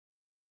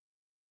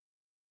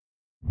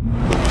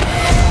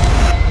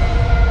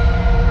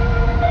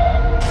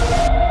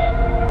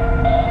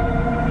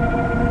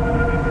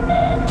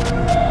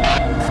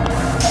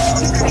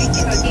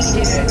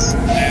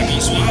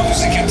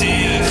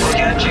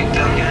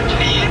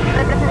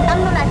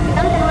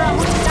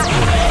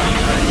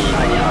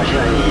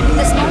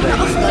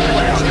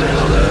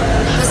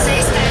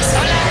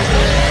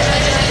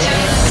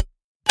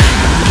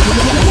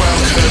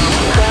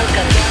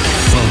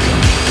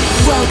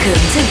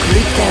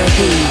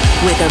Therapy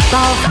with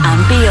Above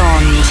and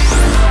Beyond.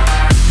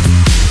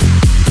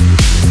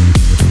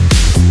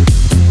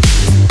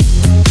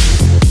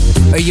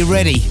 Are you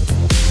ready?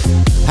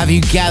 Have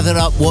you gathered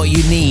up what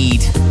you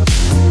need?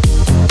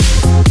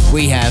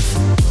 We have.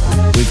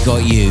 We've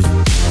got you.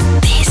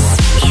 This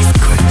is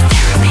Group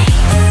Therapy.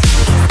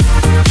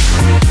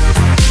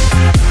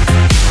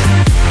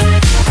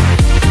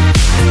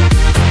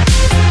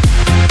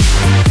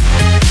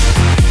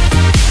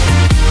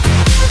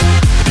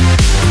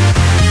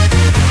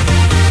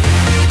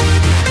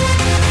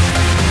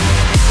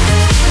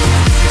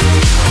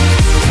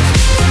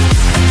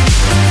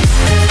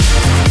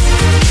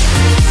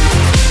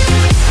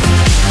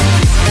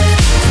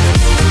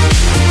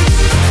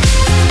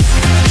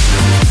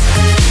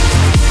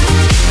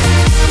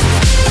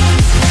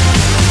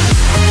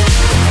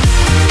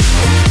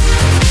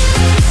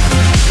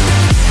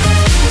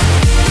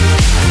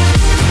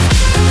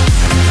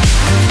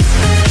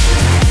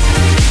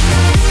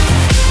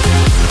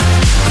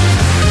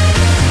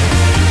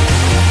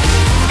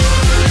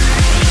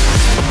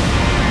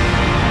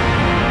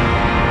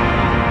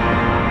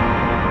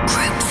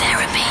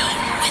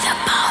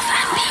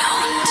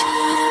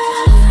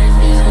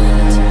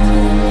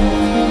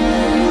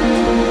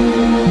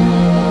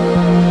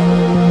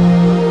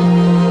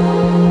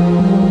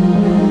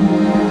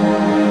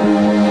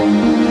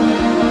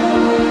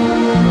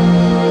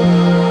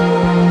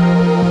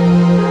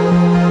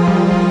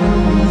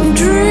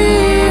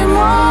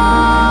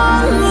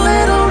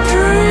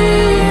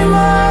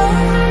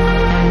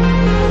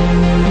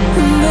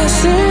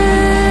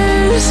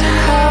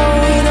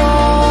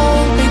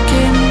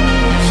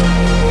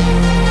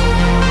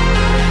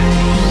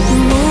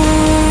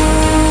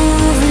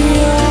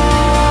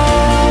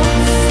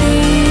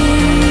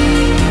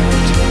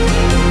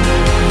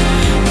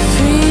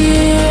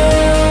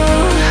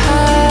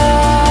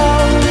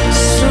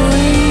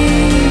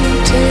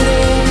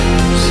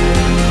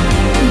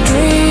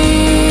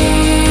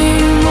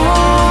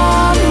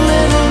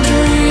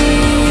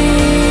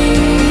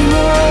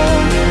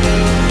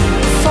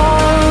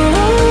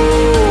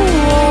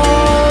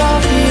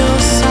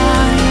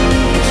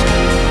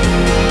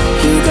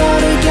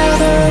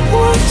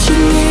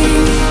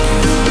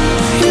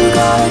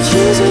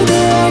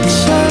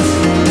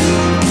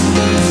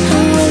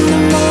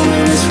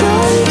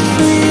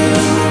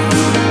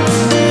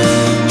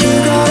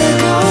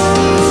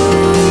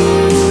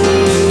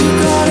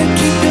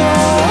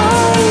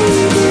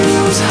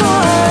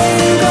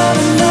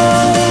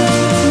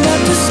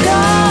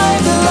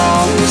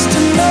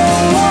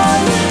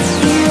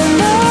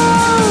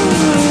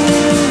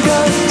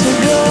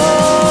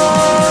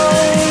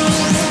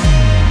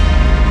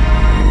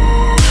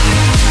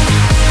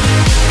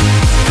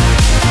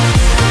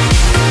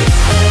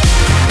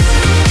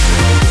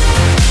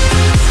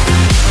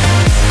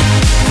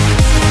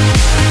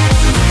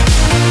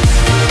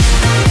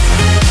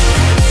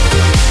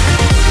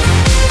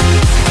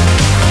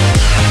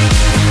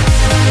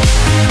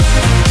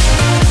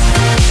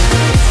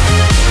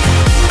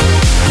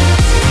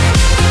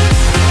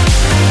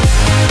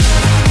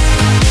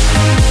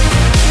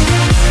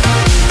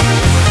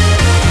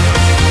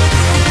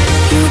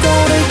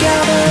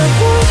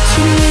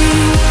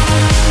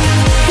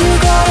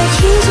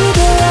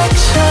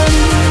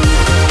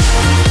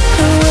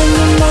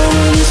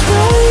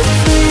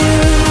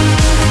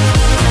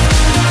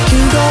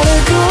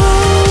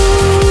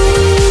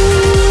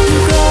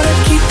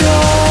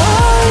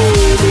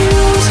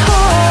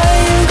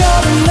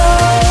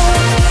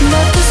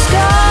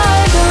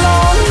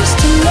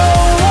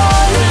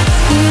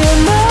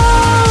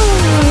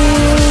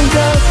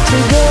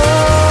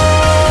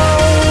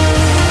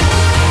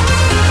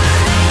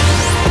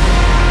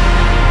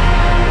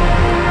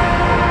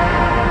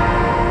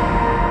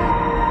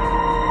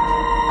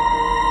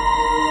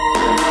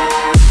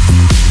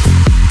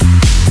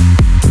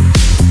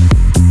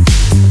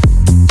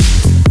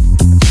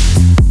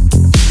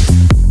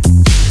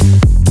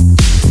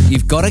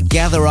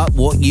 Gather up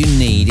what you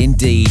need,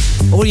 indeed.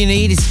 All you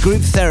need is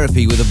Group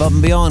Therapy with Above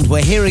and Beyond.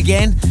 We're here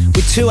again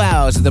with 2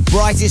 hours of the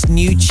brightest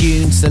new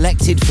tunes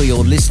selected for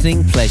your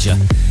listening pleasure.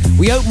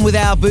 We open with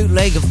our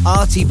bootleg of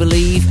Arty,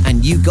 Believe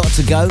and You Got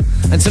To Go.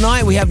 And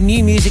tonight we have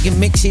new music and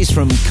mixes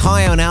from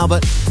Kyau and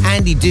Albert,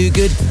 Andy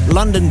Duguid,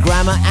 London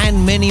Grammar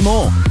and many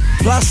more.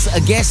 Plus a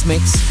guest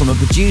mix from a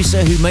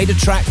producer who made a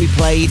track we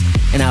played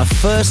in our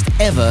first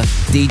ever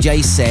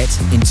DJ set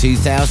in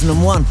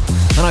 2001.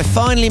 And I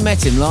finally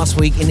met him last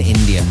week in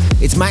India.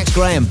 It's Max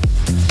Graham.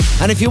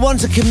 And if you want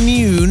to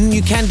commune,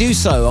 you can do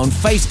so on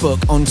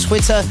Facebook, on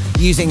Twitter,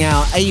 using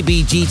our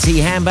ABGT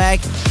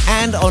handbag,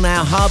 and on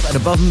our hub at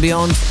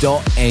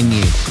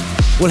aboveandbeyond.nu.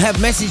 We'll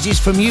have messages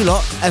from you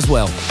lot as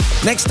well.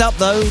 Next up,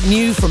 though,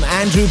 new from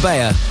Andrew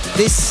Bayer.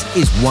 This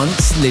is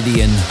Once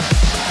Lydian.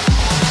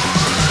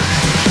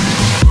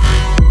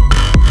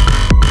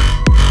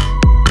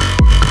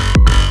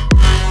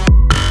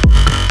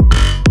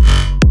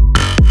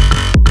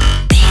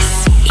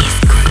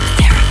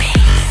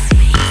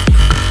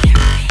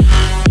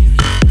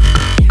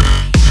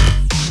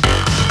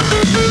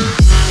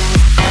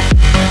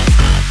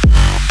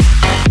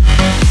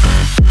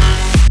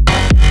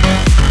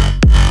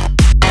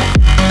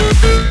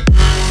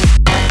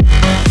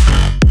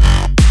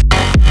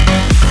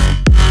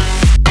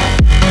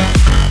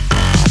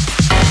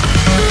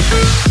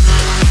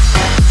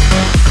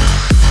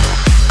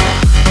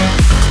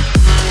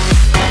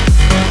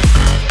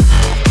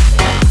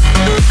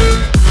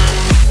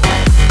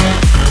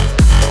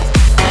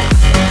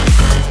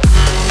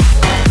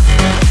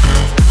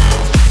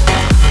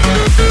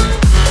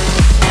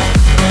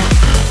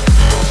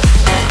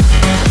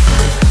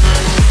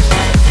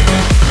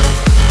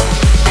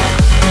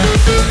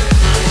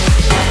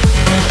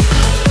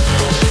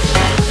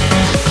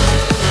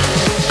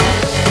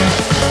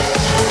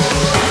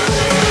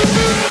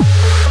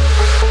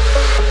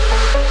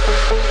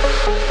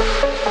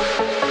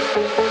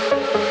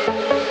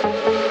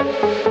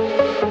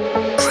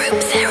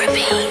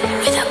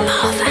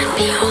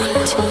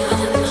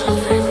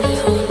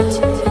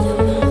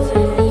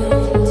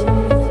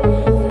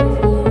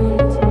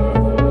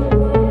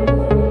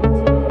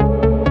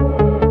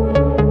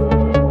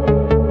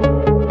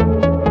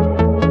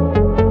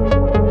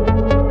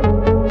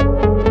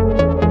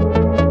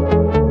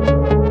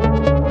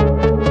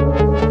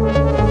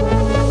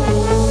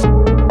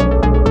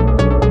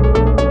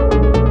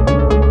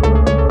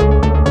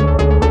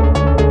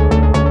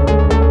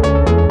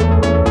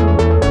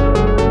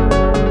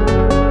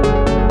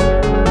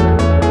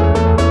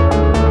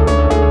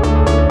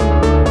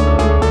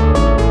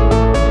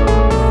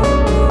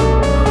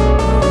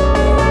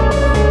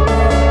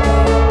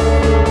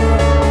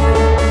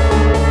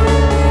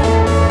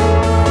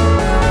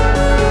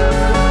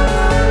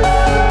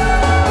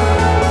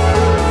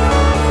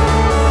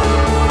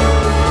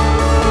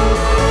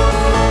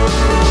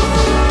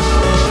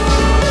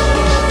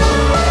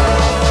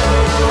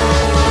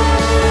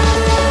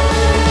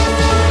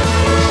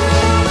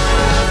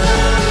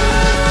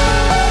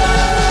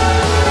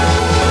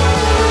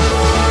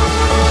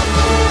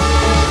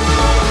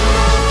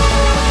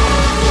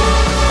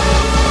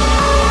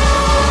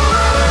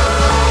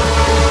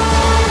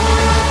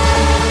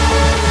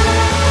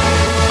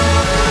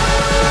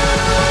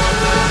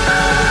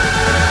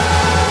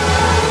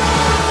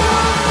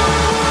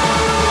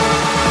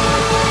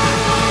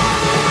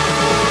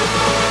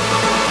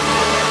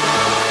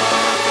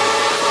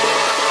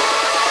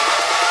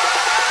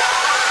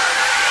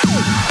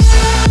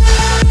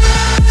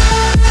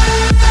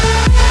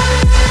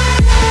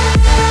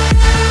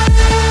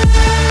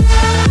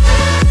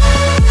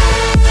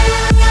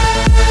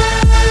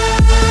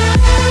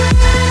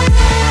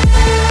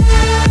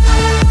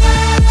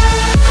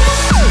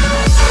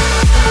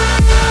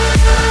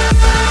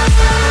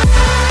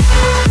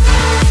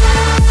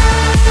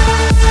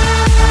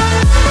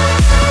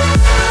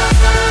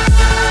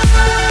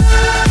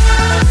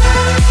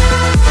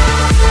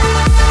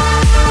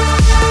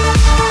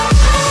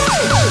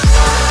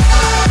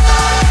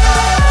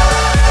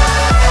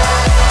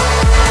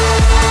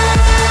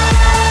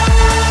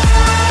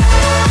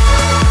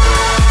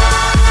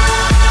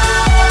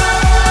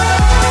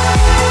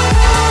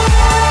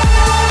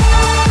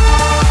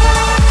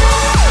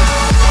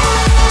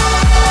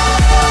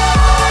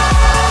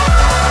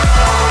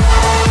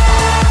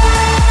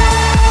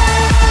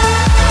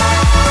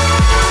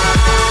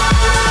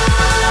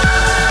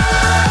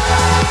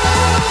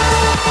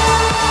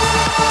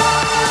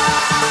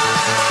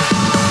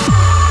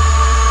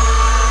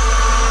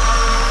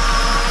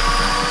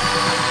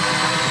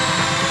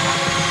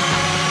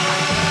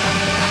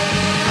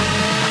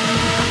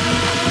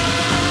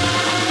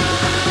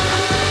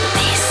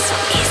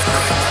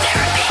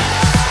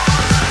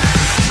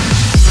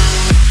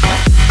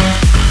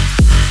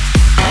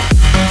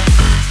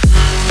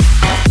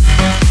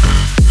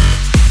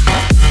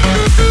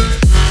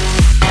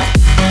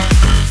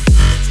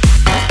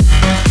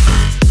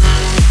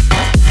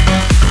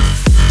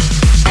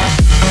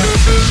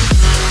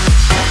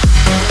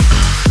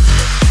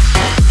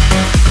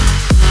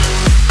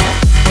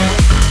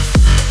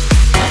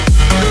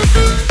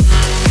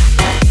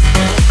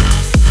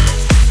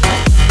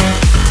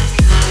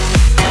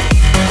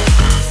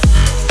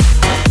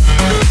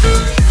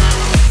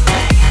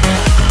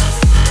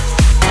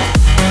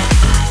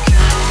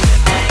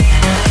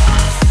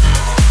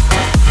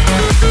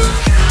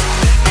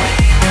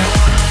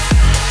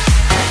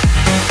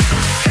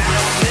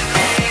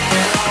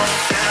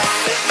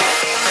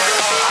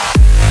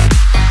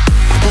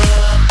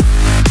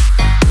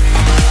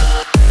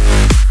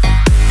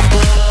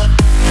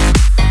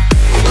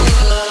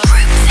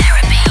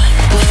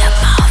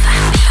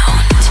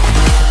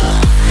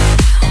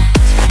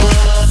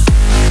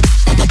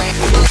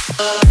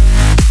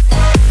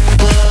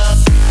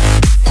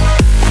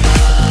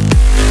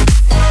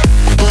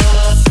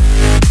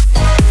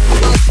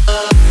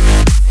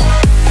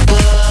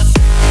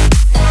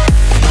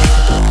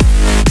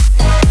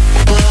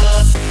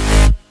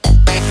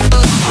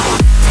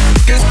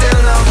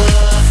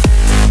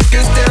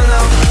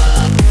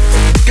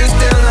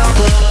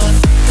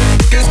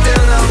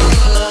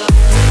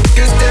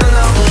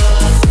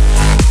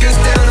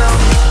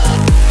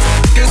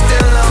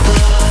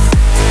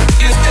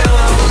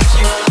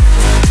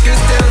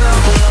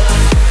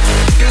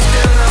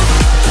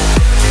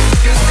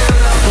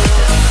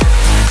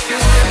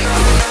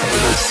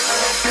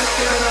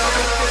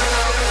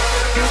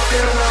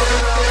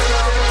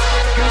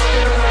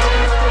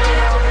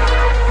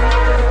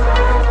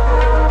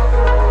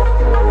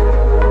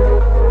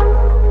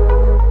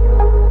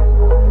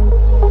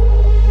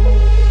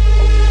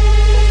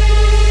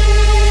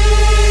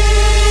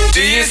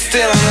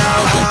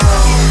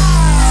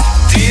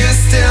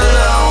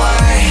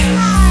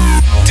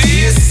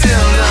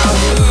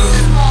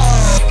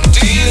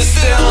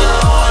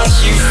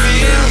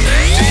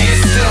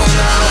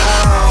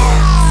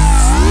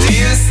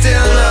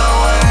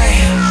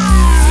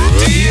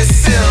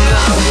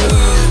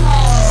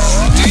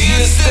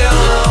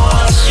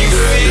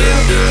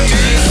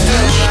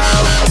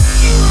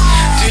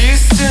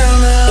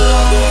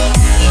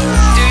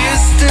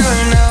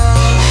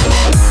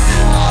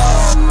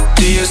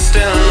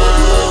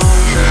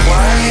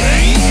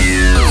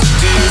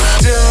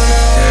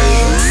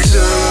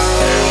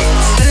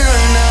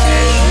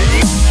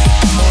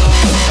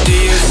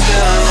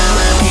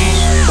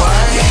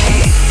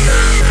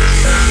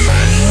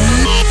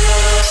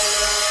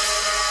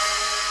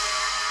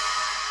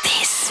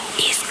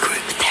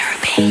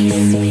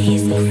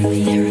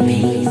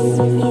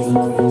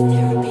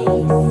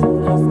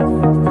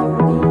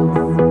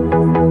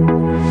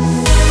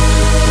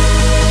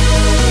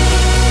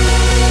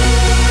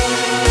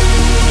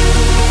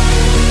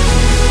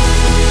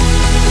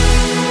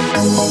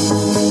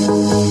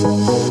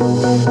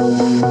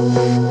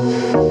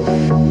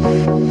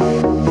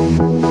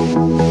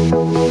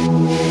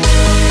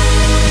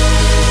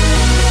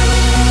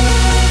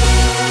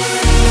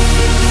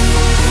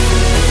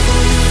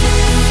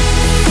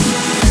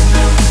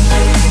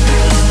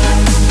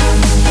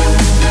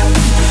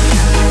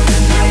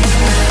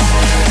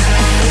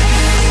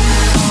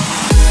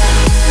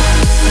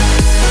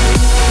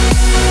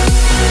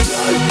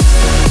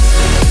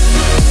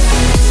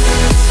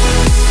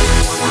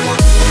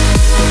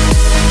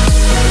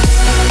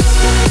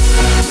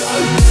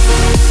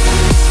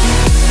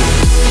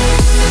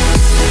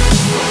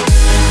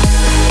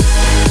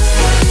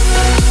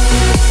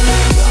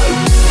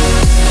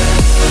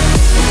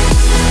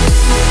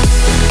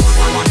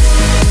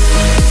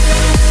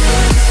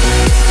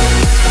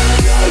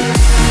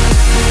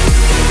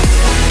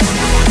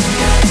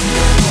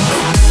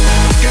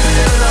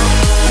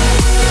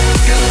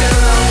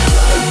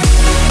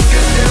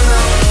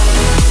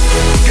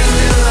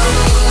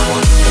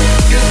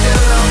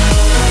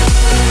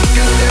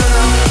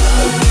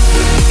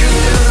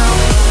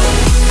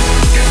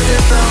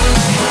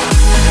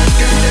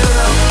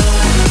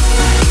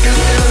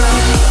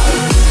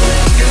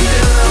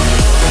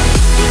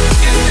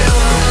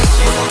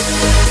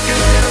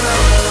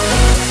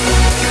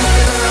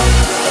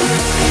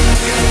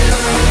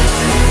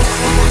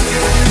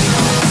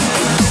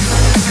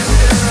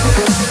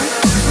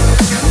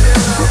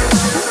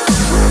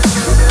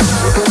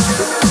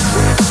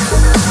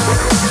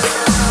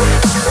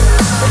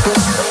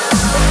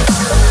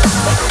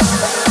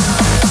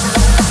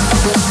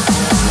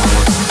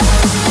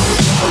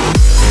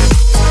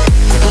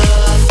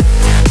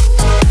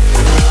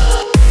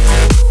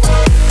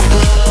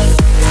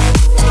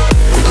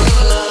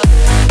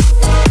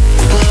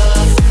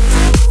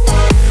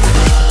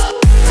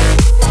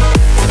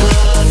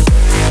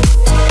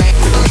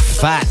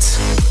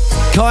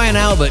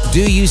 But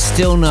do you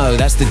still know?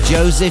 That's the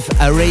Joseph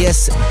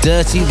Arias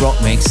Dirty Rock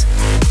Mix.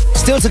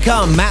 Still to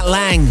come, Matt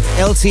Lange,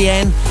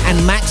 LTN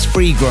and Max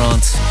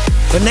Freegrant.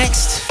 But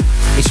next,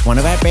 it's one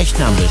of our best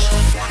numbers.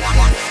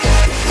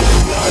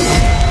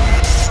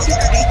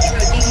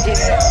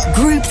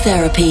 Group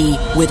Therapy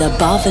with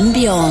Above and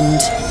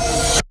Beyond.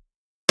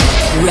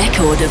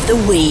 Record of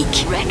the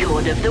Week.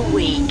 Record of the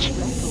Week.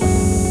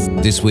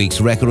 This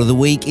week's Record of the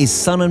Week is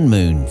Sun and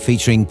Moon,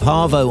 featuring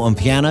Parvo on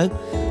piano,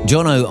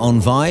 Jono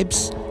on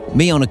vibes,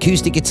 me on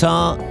acoustic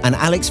guitar and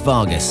Alex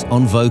Vargas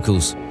on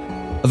vocals.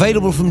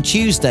 Available from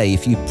Tuesday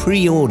if you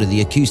pre-order the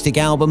acoustic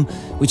album,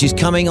 which is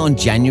coming on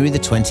January the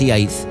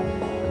 28th.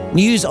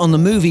 News on the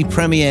movie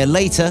premiere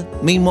later.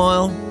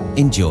 Meanwhile,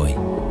 enjoy.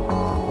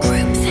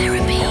 Group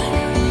Therapy.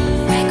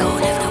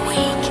 Record of the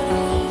Week.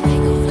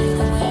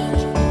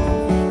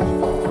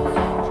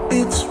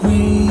 It's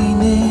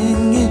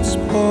raining, it's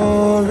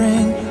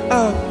pouring,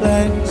 a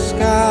black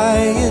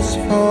sky is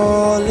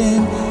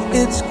falling,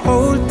 it's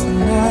cold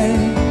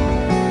tonight.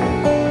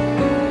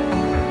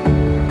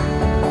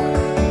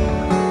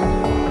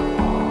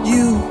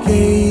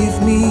 Gave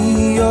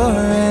me your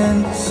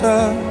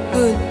answer,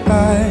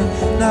 goodbye.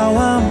 Now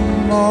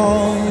I'm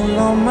all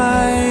on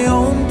my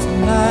own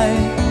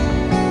tonight.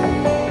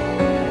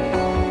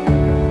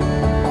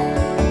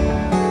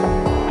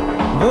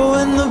 But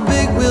when the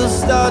big wheel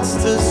starts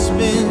to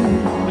spin,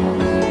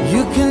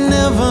 you can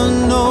never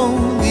know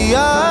the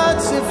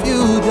odds. If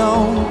you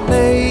don't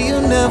play,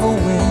 you never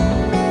win.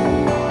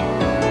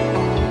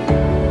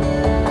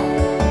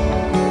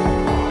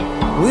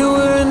 We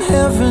were in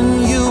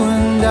heaven, you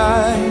and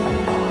I.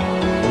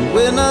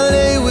 When I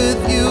lay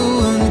with you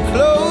and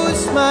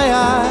close my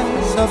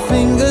eyes, our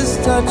fingers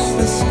touch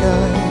the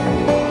sky.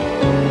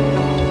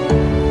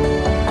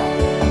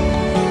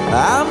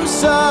 I'm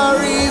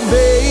sorry,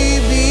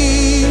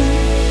 baby,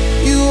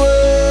 you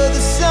were the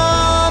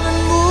sun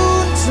and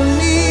moon to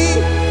me.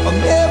 I'll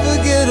never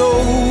get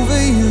over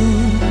you,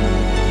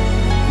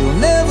 you'll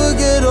never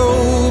get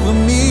over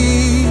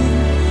me.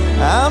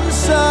 I'm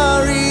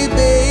sorry,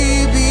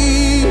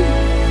 baby,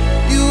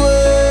 you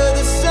were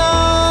the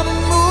sun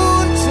and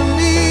moon to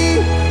me.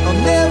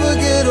 I'll never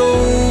get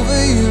over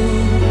you,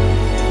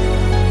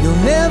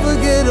 you'll never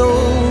get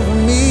over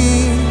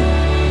me.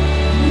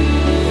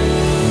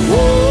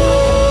 Whoa,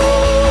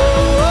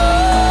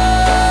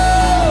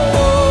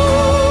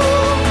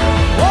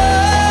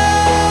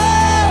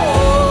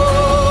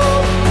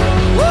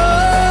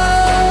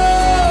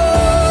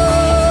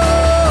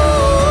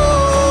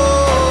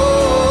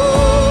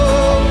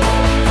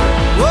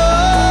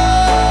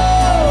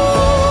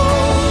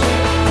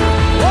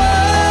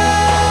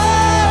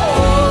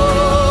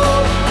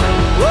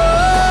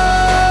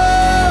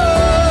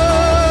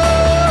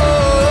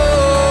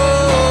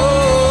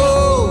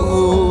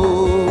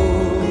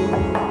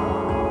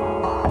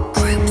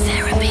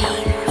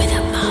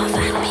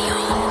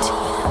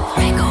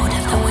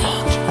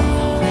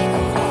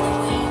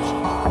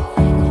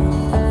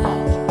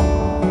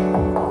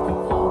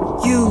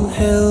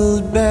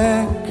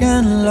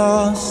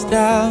 lost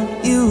out,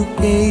 you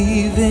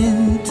gave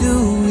in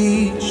to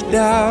each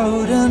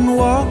doubt and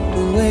walked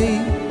away.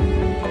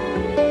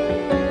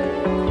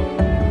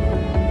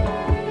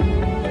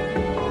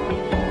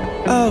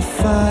 A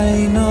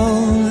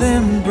final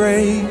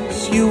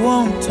embrace, you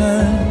won't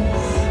turn,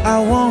 I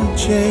won't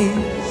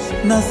chase,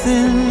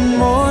 nothing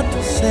more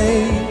to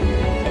say.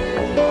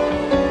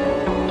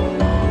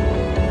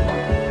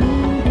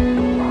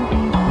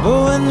 But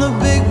when the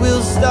big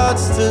wheel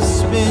starts to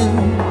spin,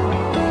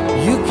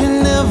 you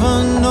can never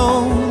know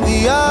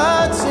the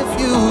odds. If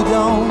you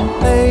don't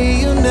play,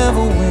 you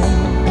never win.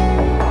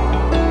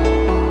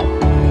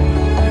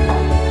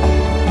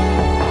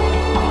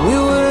 We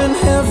were in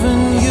heaven,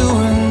 you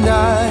and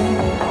I,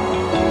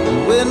 and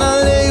when I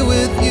lay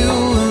with you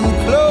and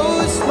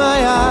close my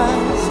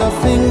eyes, our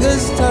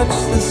fingers touch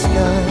the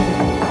sky.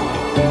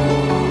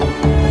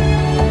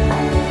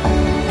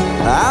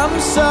 I'm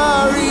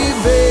sorry,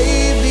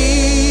 baby,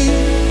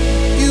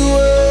 you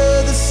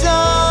were the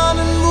sun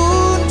and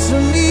moon to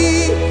me.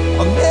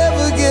 I'll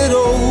never get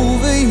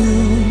over you,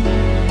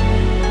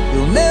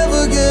 you'll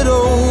never get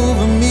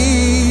over me.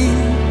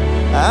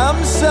 I'm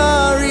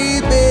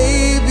sorry,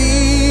 baby,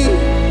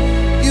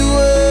 you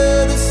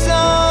were the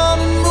sun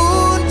and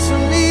moon to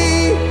me.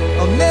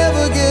 I'll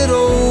never get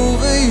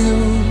over you,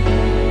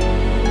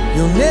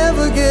 you'll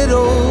never get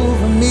over me.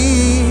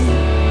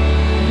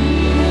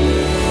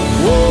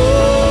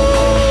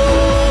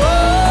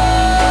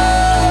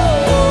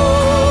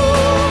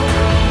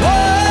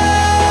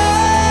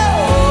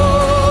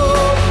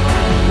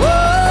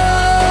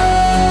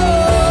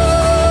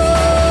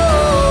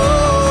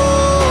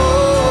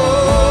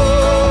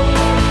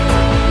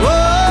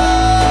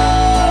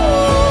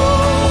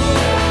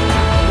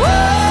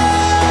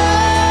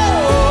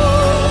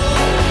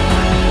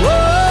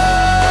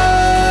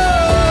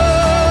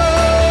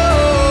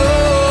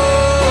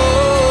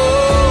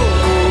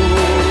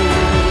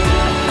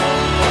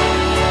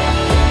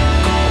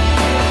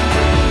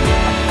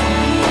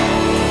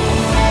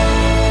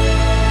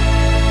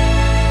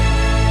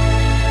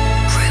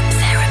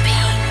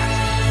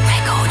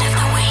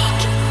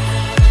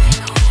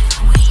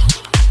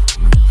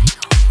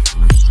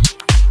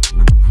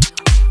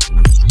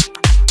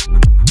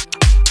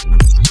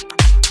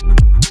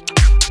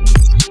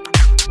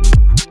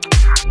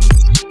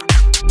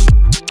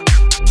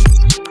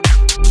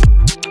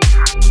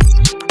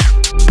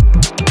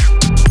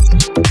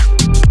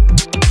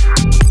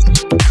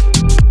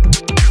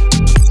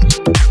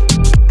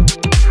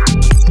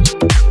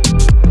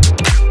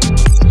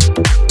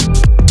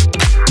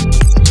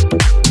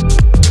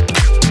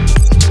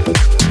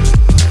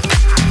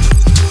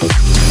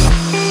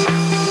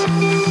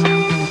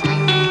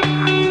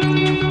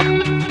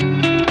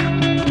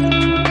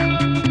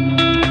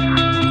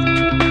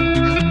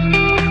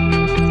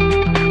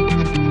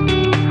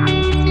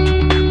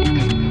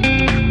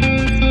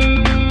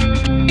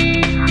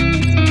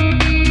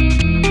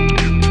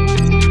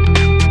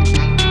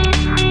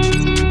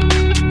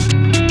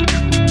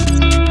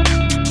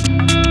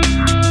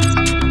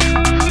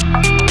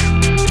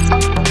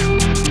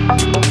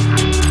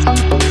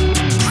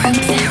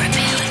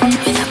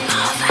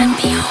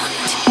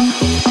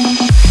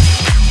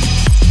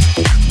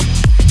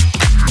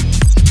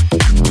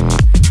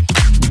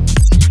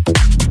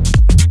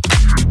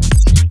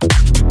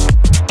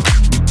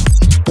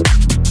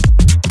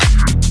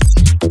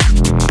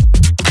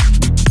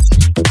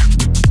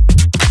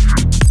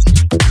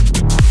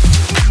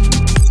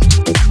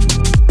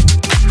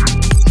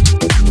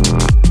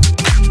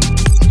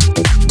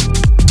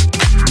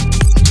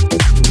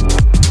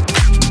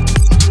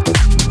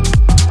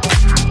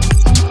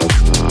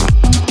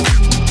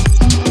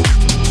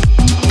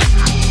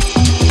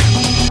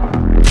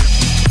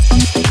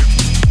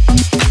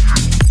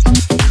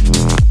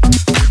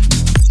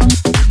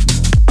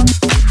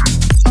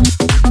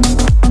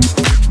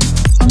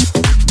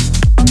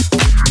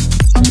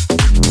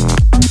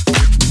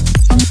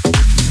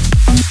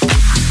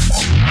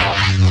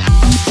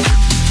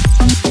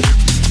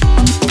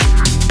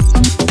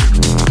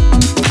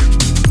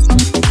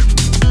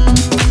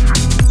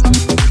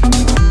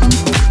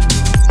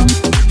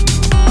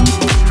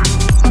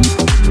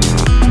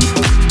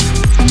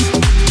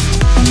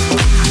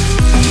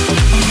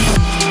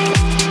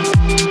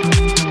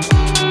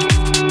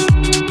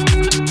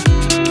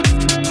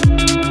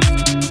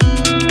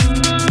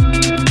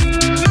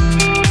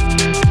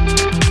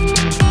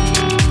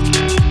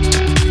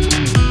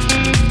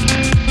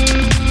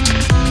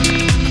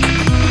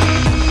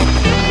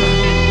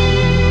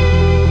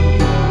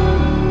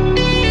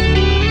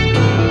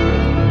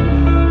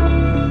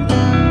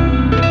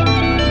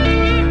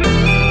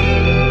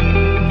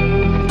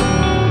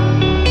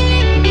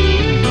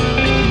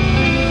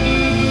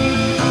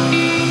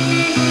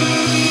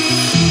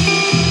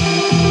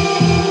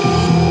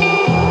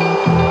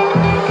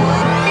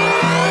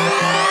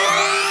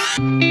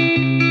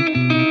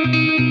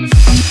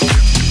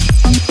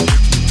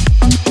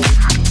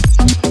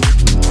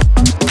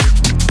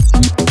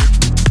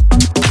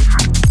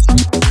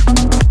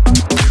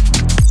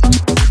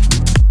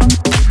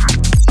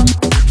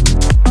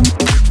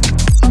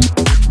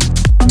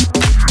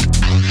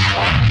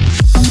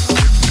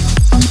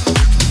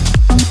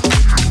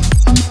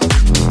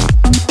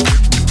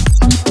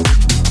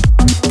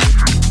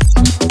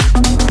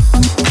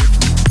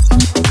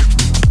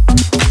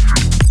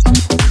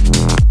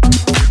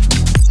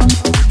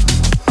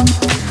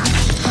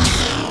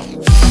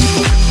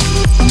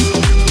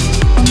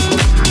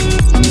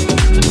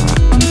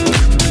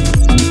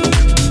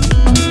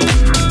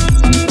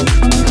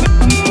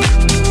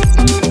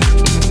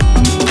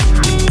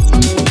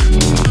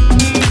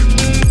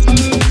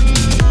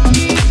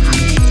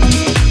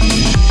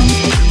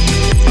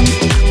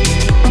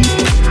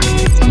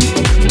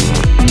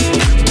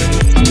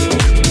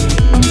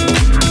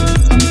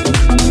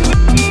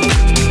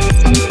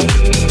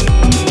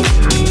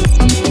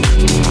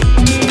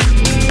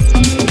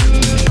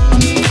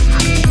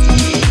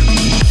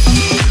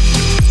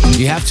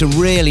 to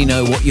really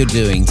know what you're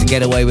doing to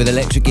get away with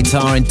electric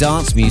guitar in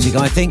dance music,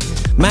 I think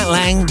Matt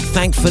Lange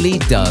thankfully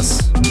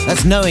does.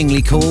 That's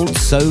knowingly called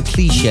So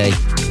Cliche.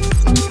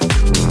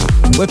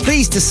 We're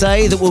pleased to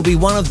say that we'll be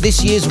one of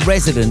this year's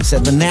residents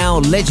at the now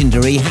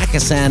legendary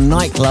Hakkasan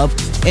nightclub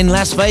in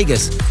Las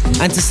Vegas.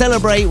 And to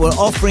celebrate, we're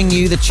offering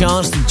you the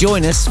chance to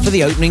join us for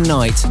the opening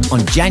night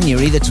on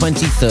January the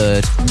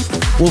 23rd.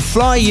 We'll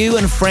fly you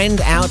and a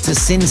friend out to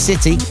Sin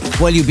City,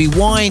 where you'll be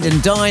wined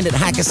and dined at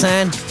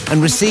Hakkasan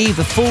and receive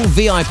a full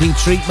VIP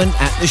treatment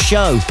at the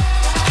show.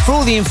 For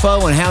all the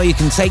info on how you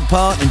can take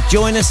part and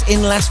join us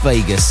in Las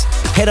Vegas,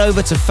 head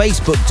over to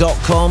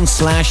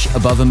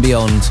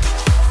facebook.com/aboveandbeyond.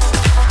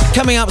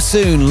 Coming up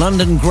soon,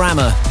 London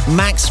Grammar,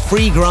 Max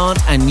Freegrant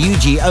and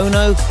Yuji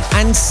Ono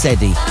and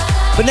Sedi.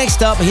 But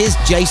next up, here's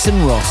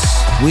Jason Ross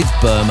with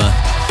Burma.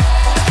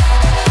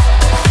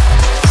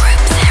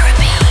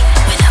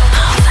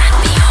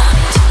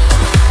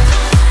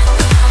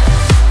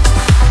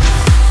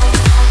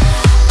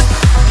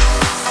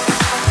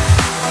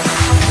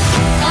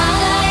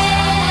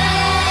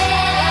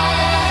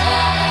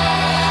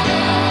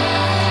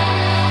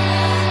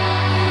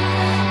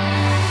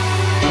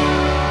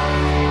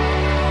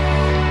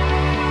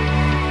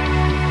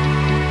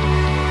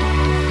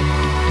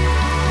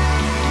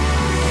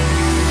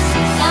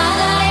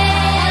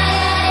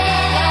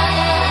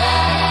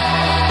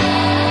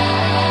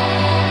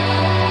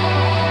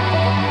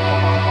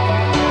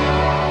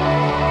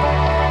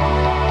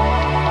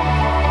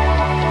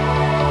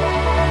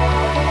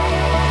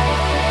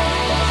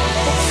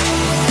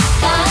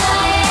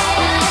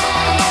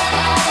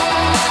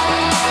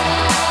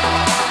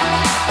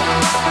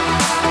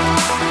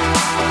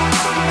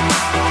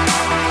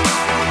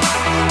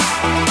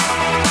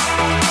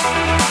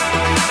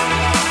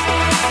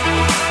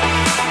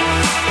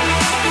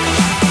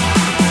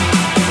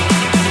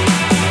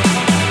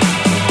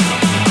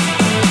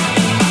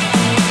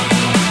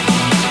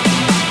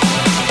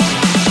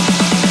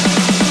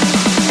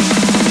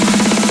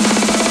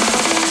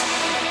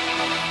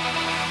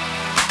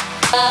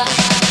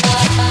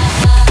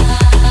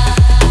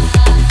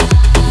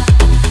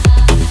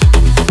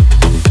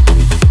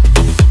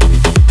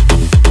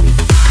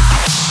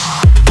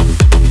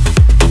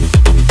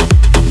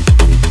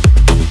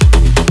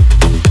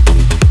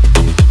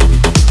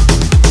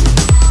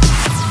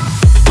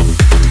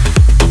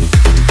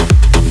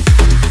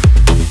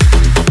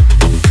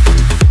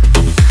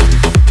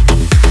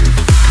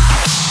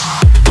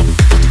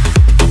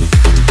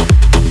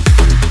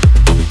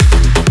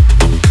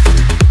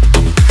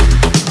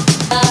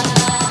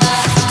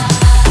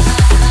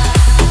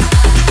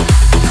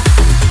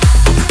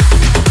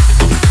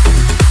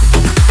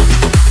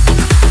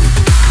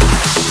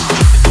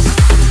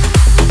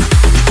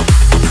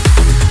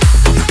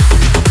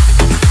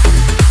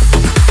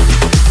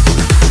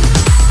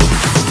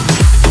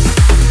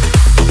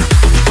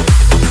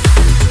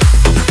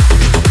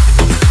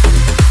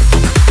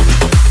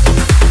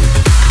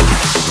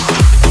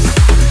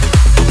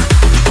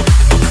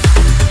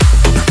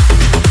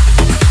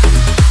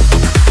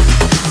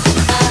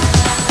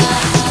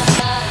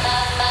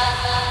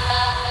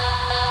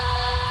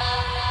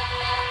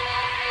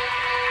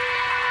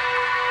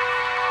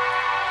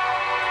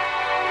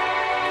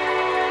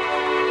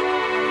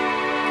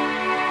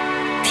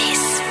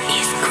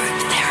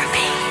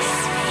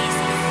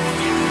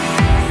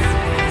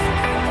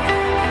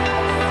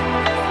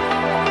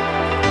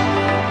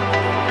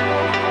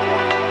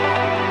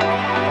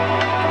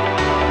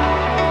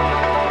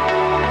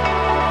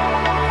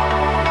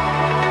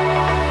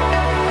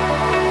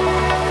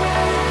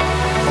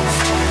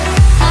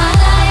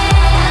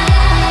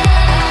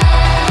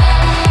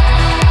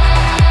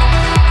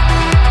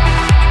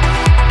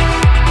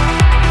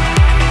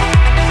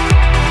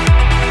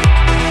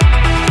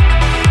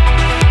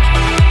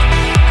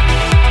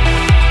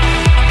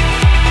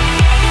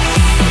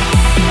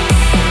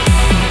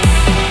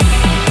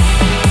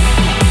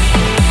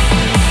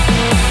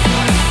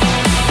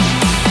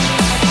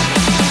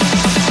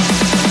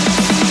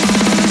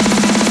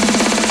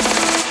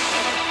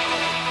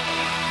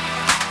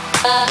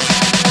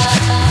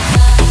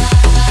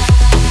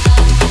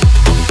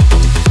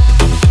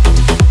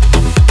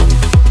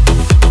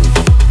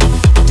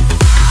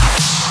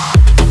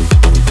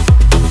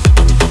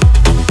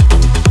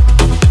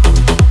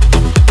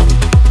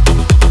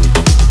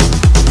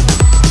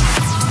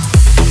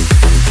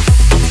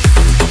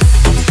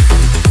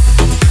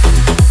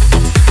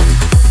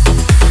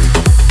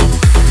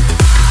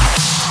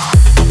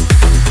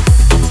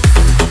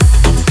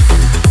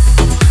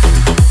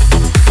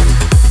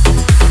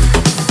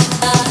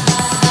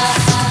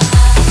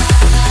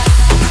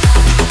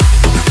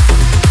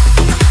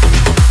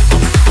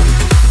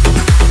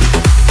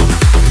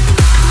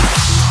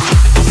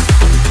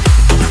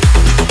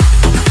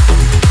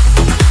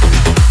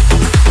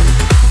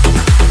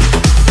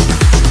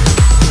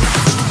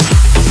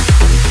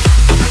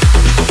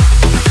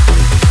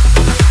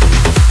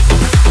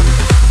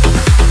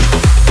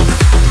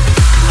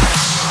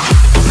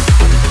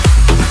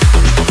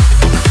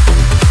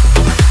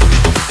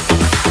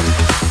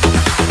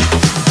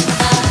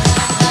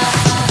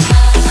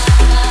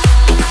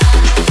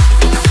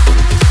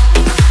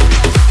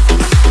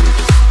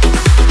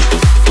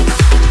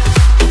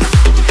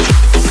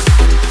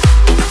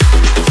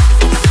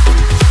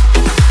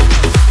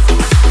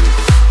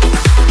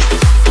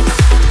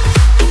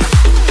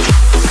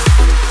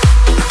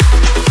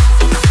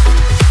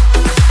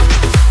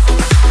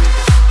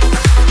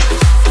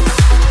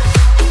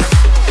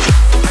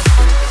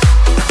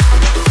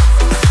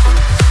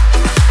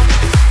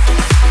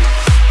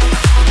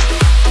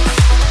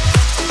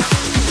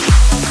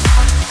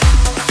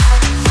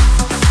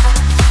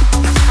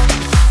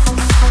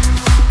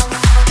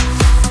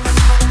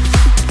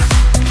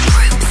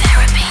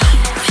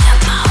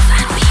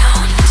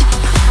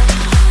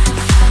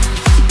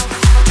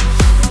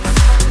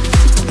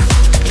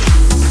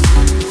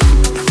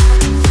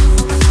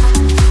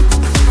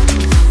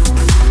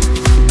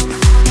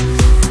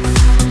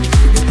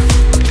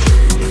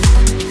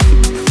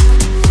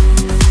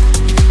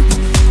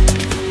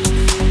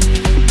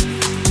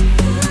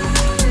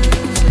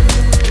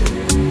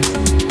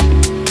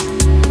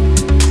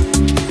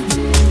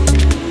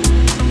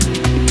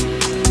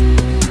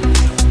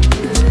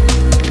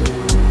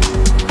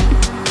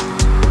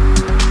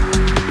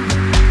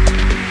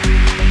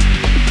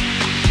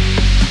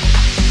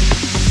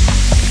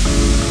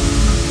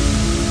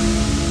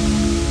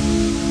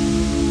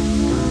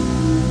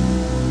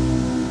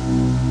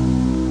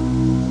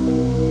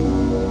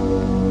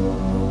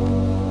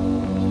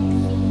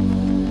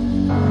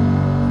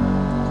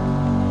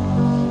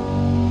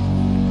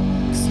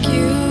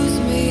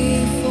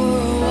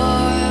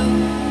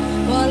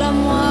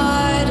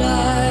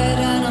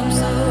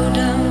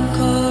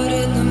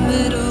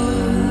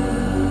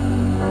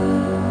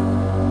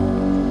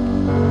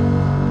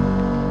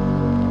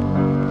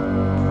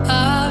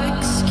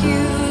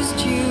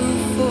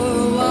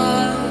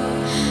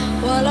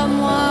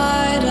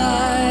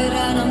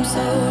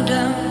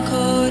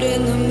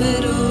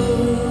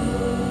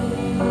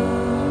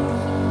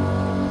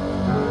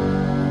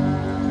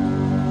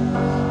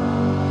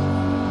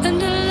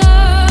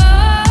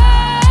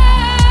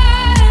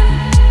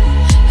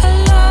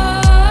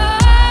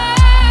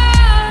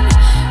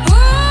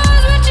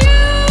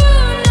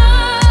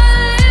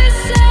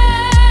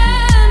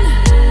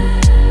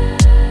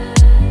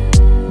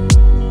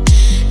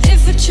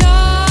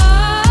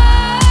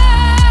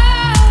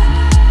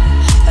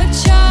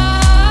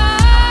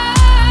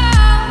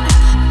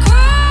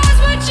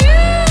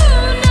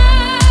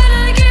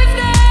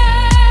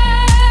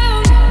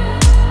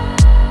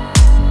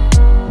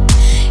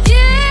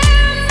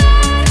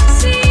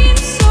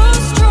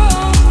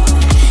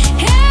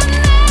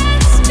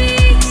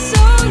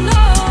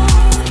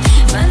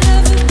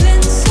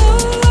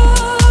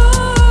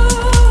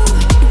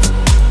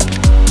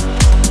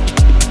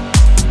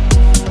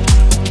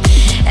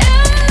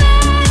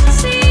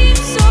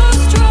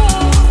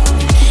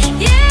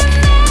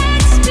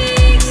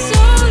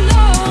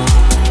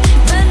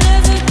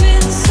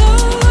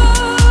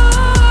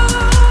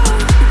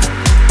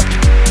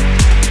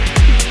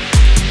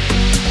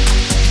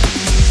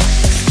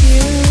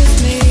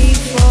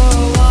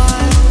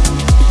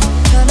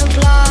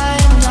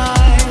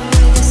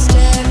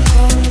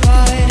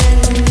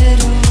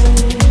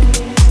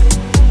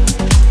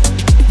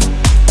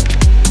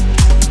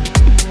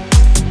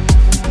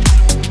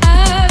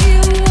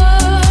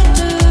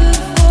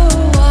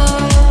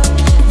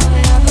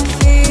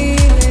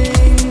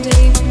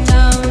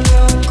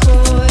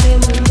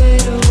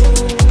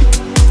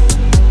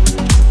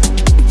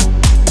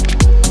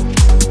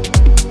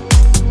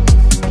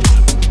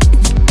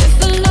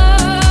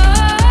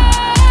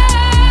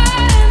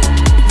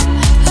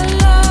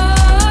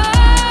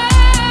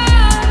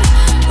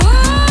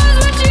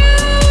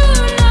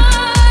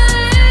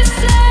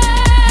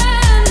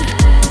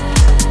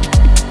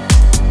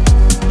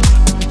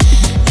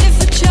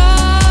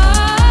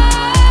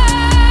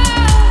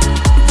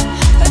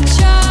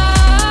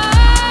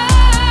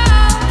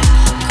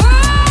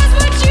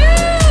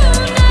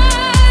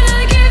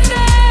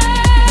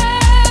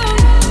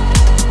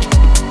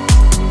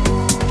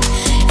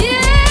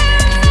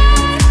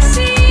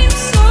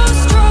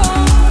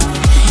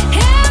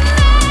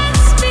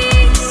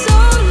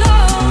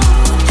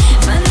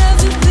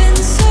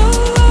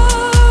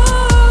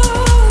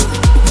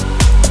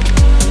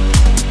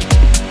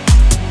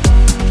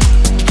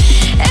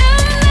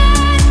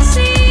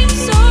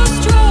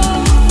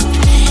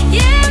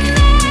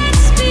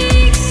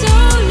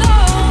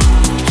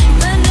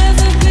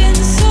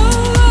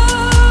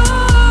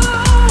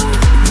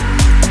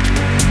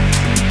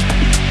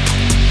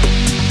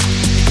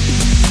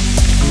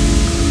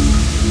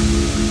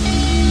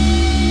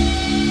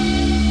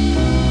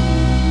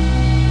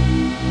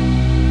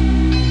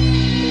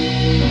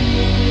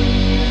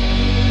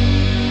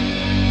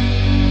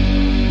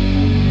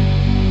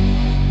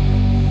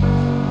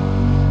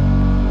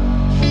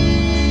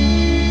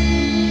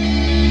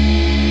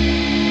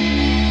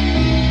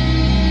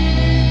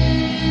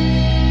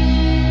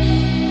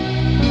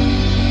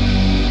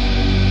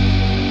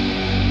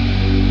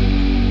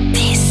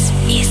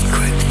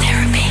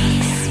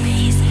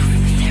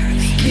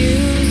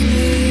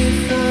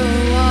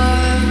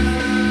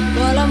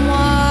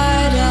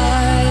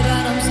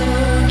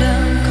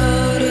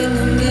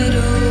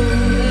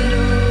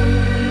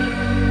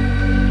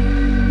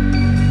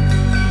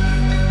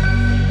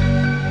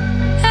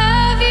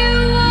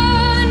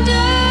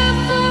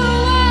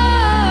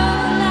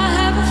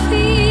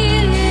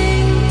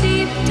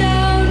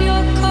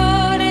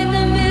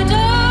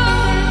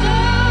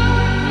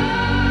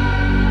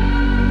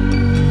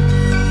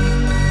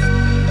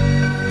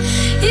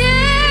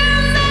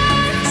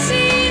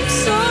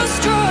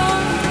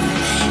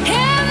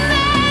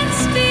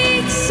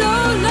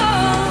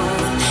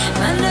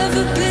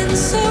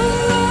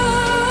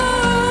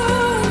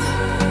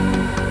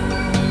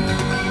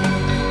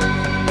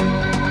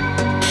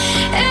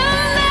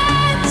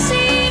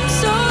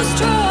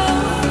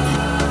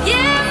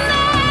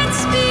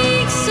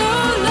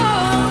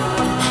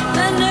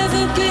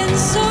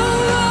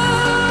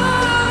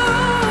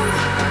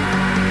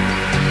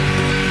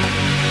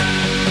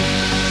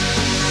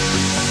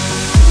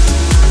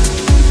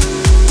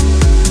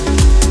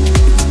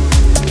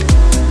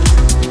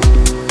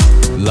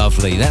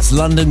 Lovely. That's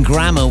London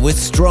Grammar with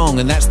Strong,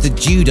 and that's the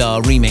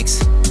Judar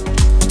remix.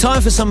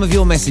 Time for some of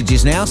your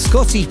messages now.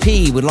 Scotty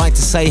P would like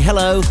to say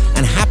hello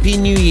and Happy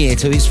New Year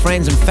to his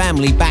friends and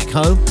family back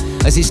home,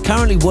 as he's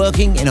currently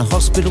working in a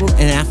hospital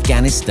in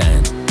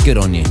Afghanistan. Good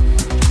on you.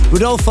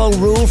 Rodolfo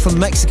Rule from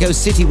Mexico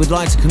City would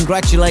like to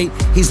congratulate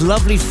his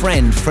lovely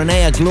friend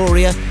Frenea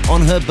Gloria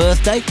on her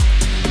birthday.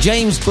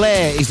 James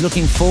Blair is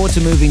looking forward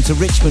to moving to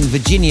Richmond,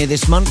 Virginia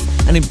this month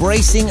and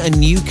embracing a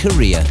new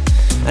career.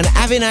 And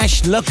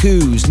Avinash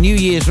Laku's New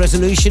Year's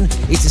resolution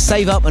is to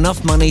save up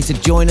enough money to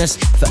join us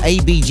for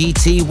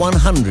ABGT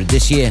 100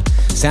 this year.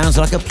 Sounds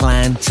like a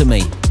plan to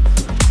me.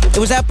 It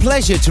was our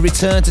pleasure to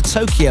return to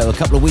Tokyo a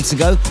couple of weeks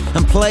ago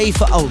and play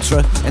for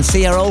Ultra and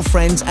see our old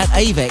friends at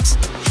Avex.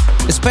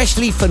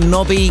 Especially for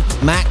Nobby,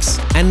 Max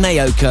and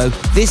Naoko,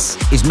 this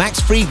is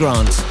Max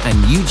Freegrant and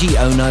Yuji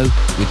Ono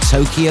with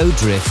Tokyo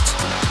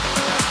Drift.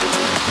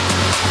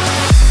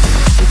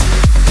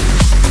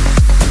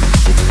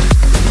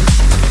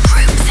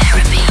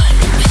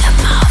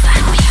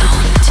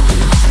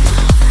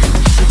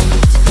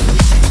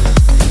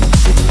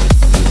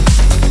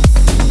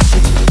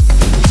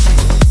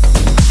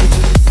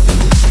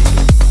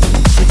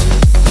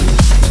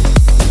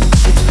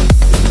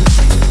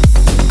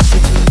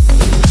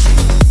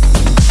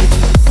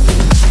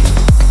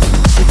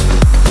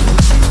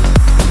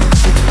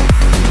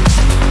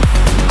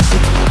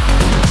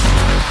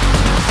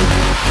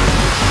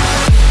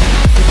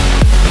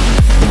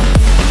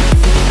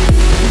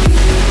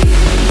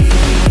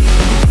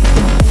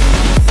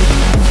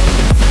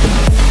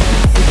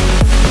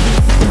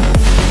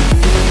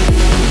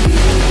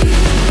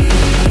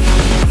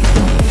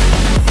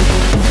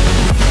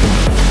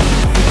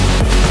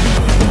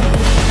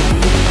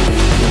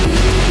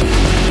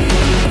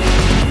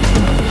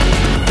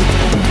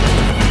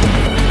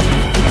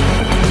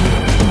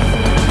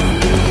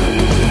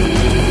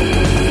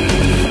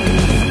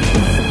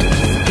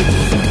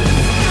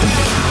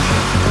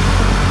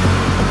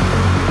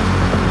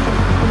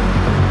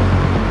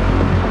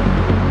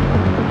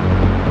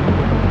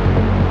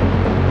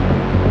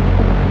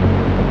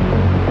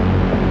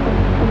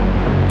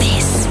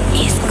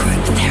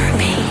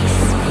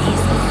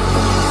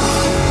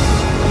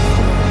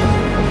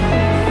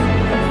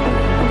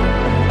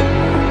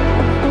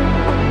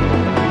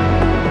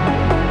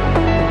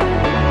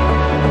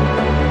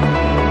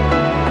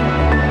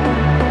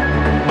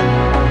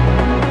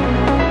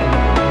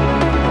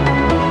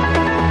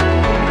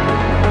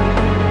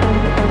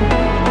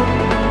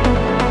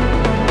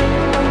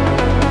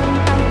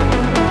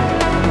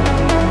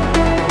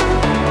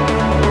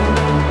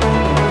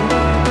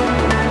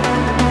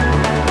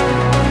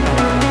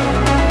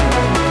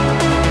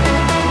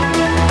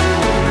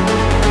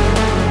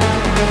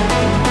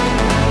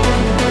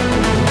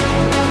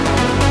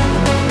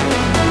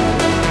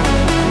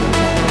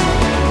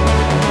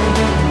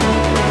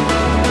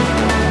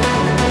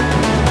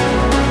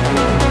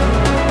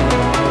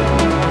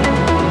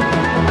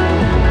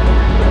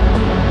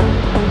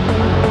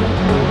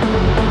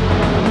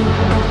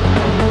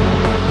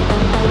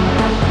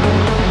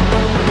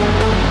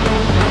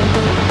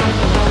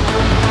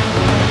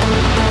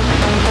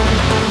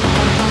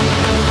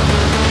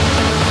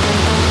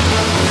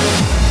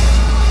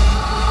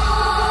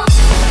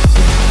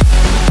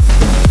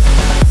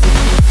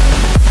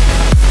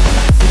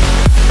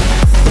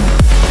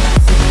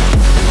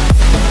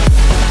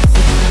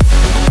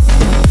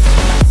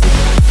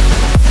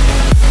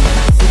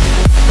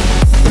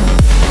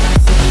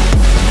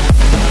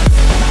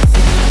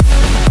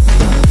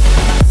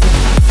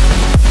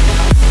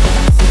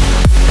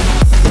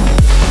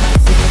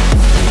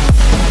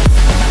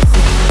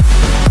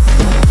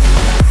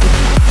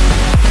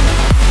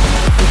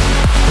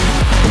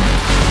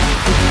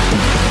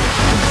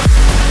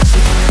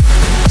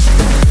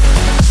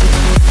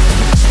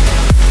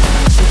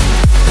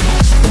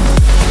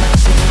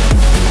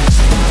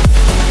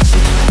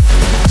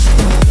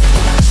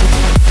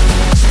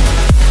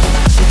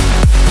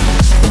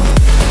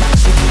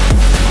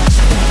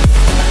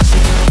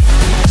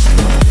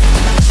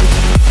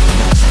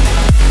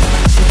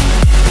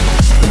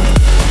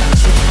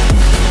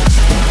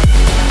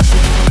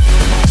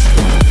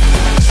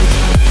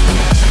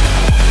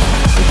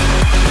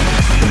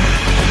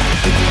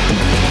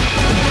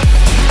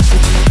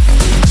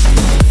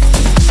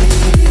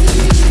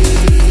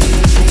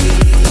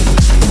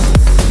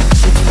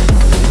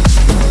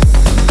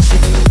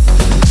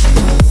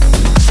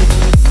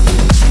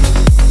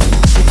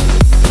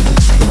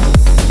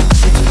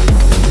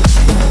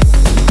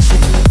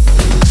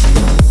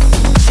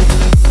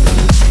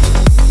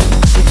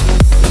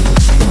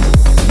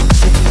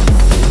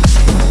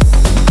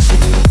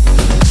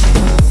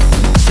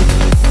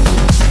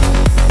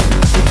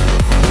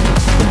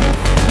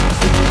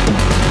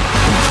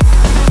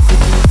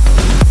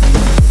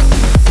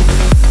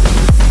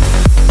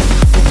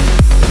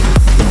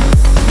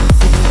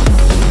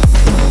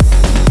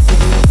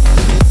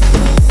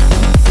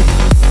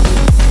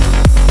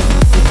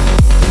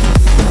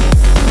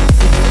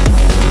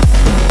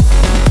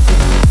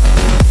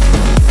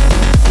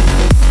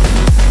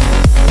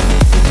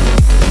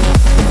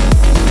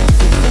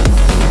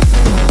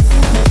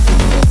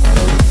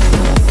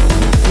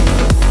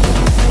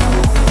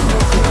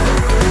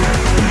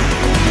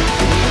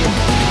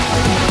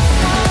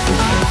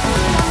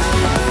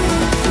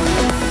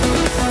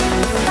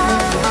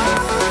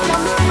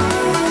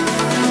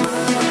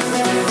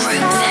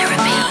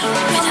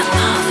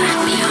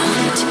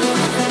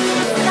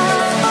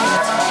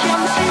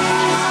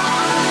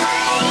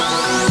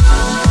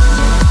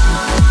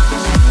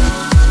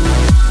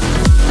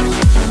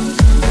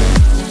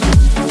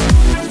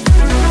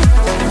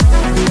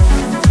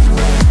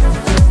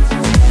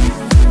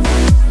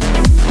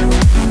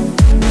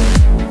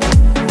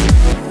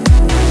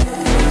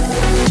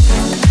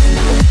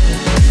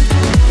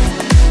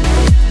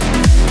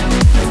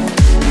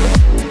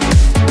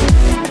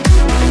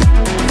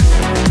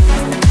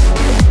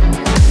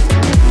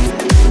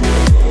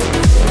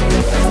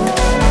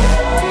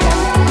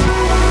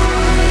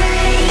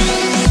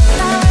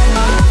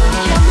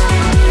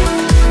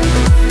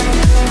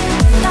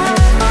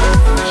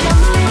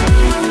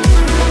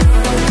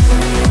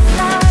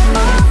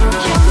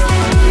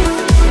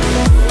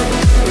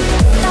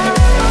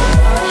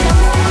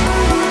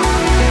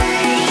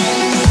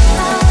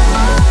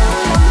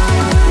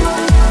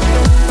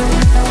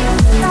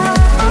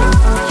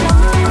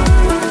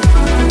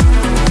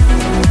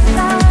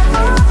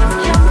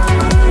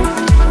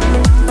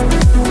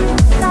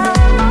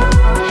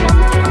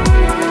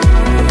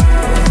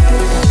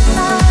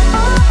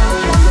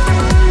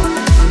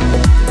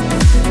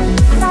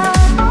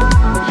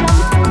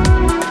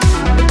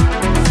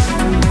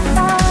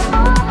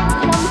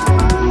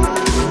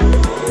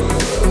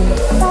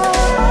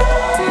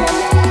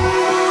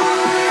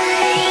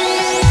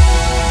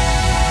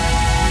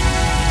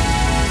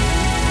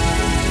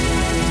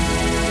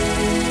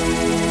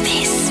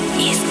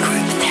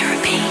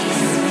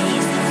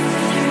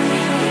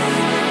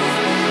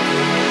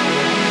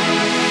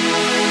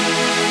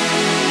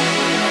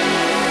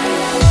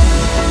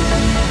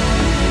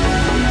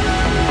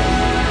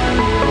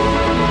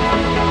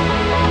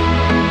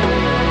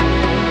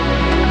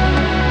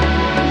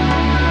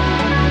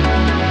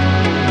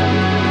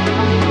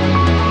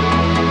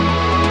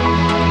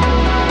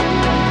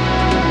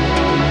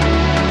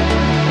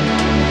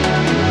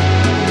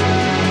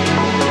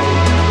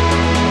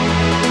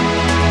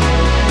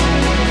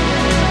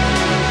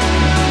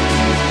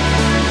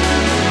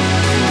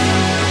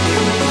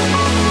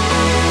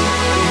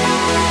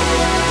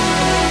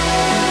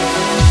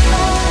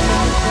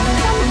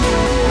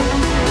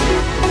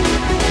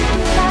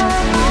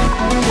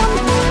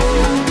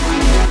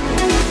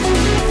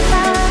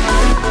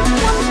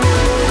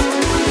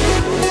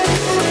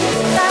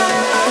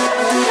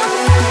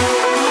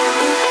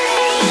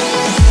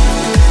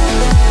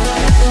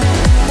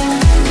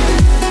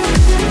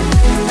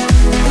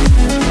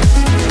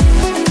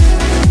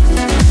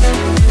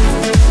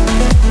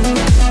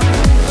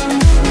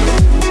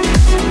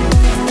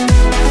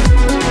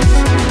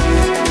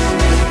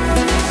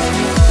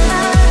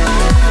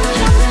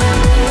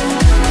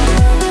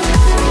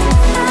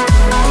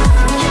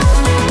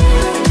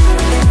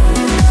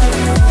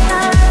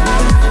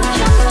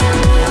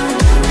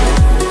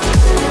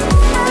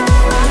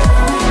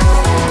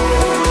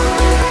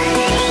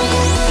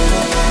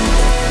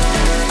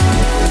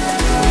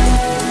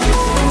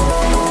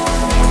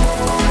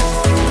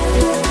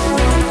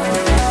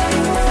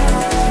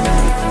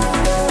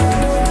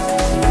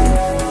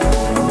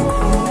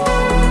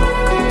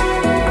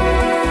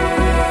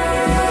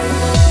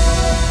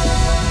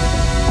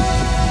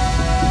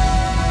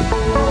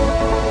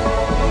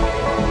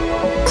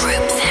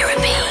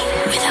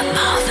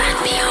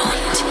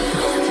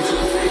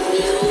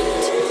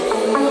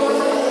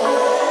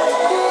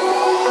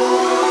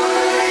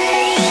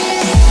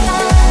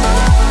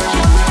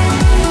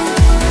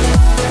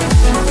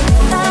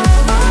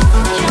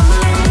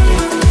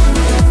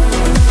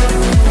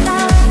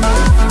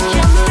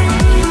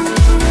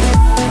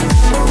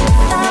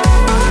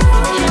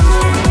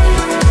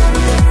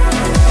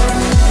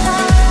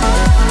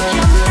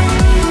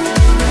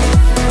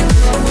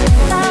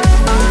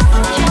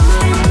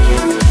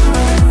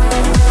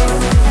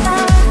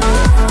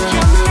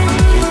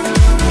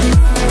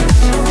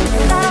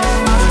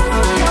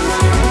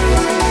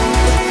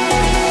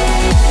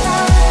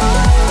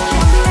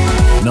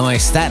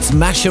 Yes, that's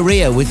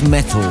Masharia with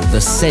Mettle, the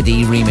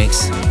Sedi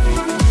remix.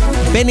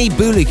 Benny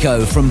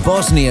Buliko from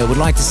Bosnia would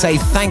like to say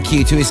thank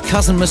you to his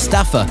cousin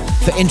Mustafa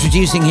for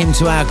introducing him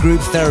to our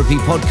Group Therapy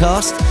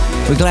podcast.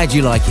 We're glad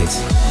you like it.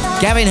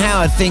 Gavin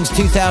Howard thinks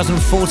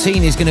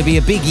 2014 is going to be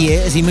a big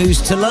year as he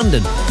moves to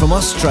London from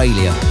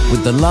Australia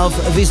with the love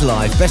of his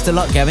life. Best of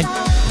luck, Gavin.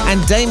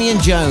 And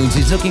Damien Jones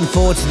is looking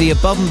forward to the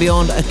Above and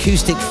Beyond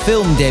acoustic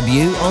film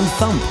debut on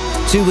Thump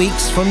 2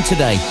 weeks from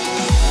today.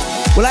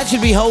 We'll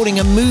actually be holding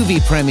a movie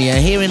premiere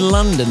here in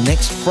London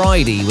next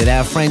Friday with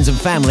our friends and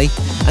family,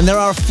 and there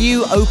are a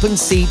few open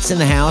seats in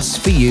the house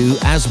for you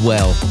as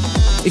well.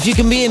 If you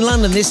can be in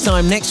London this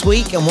time next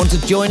week and want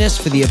to join us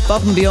for the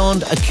Above and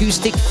Beyond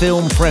acoustic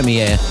film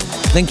premiere,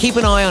 then keep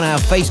an eye on our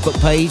Facebook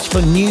page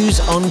for news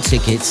on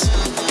tickets.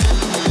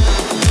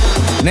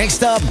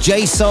 Next up,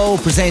 J Soul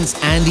presents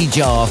Andy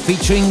Jaar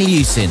featuring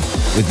Leusin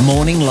with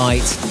Morning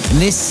Light, and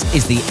this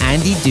is the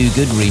Andy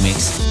Duguid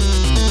remix.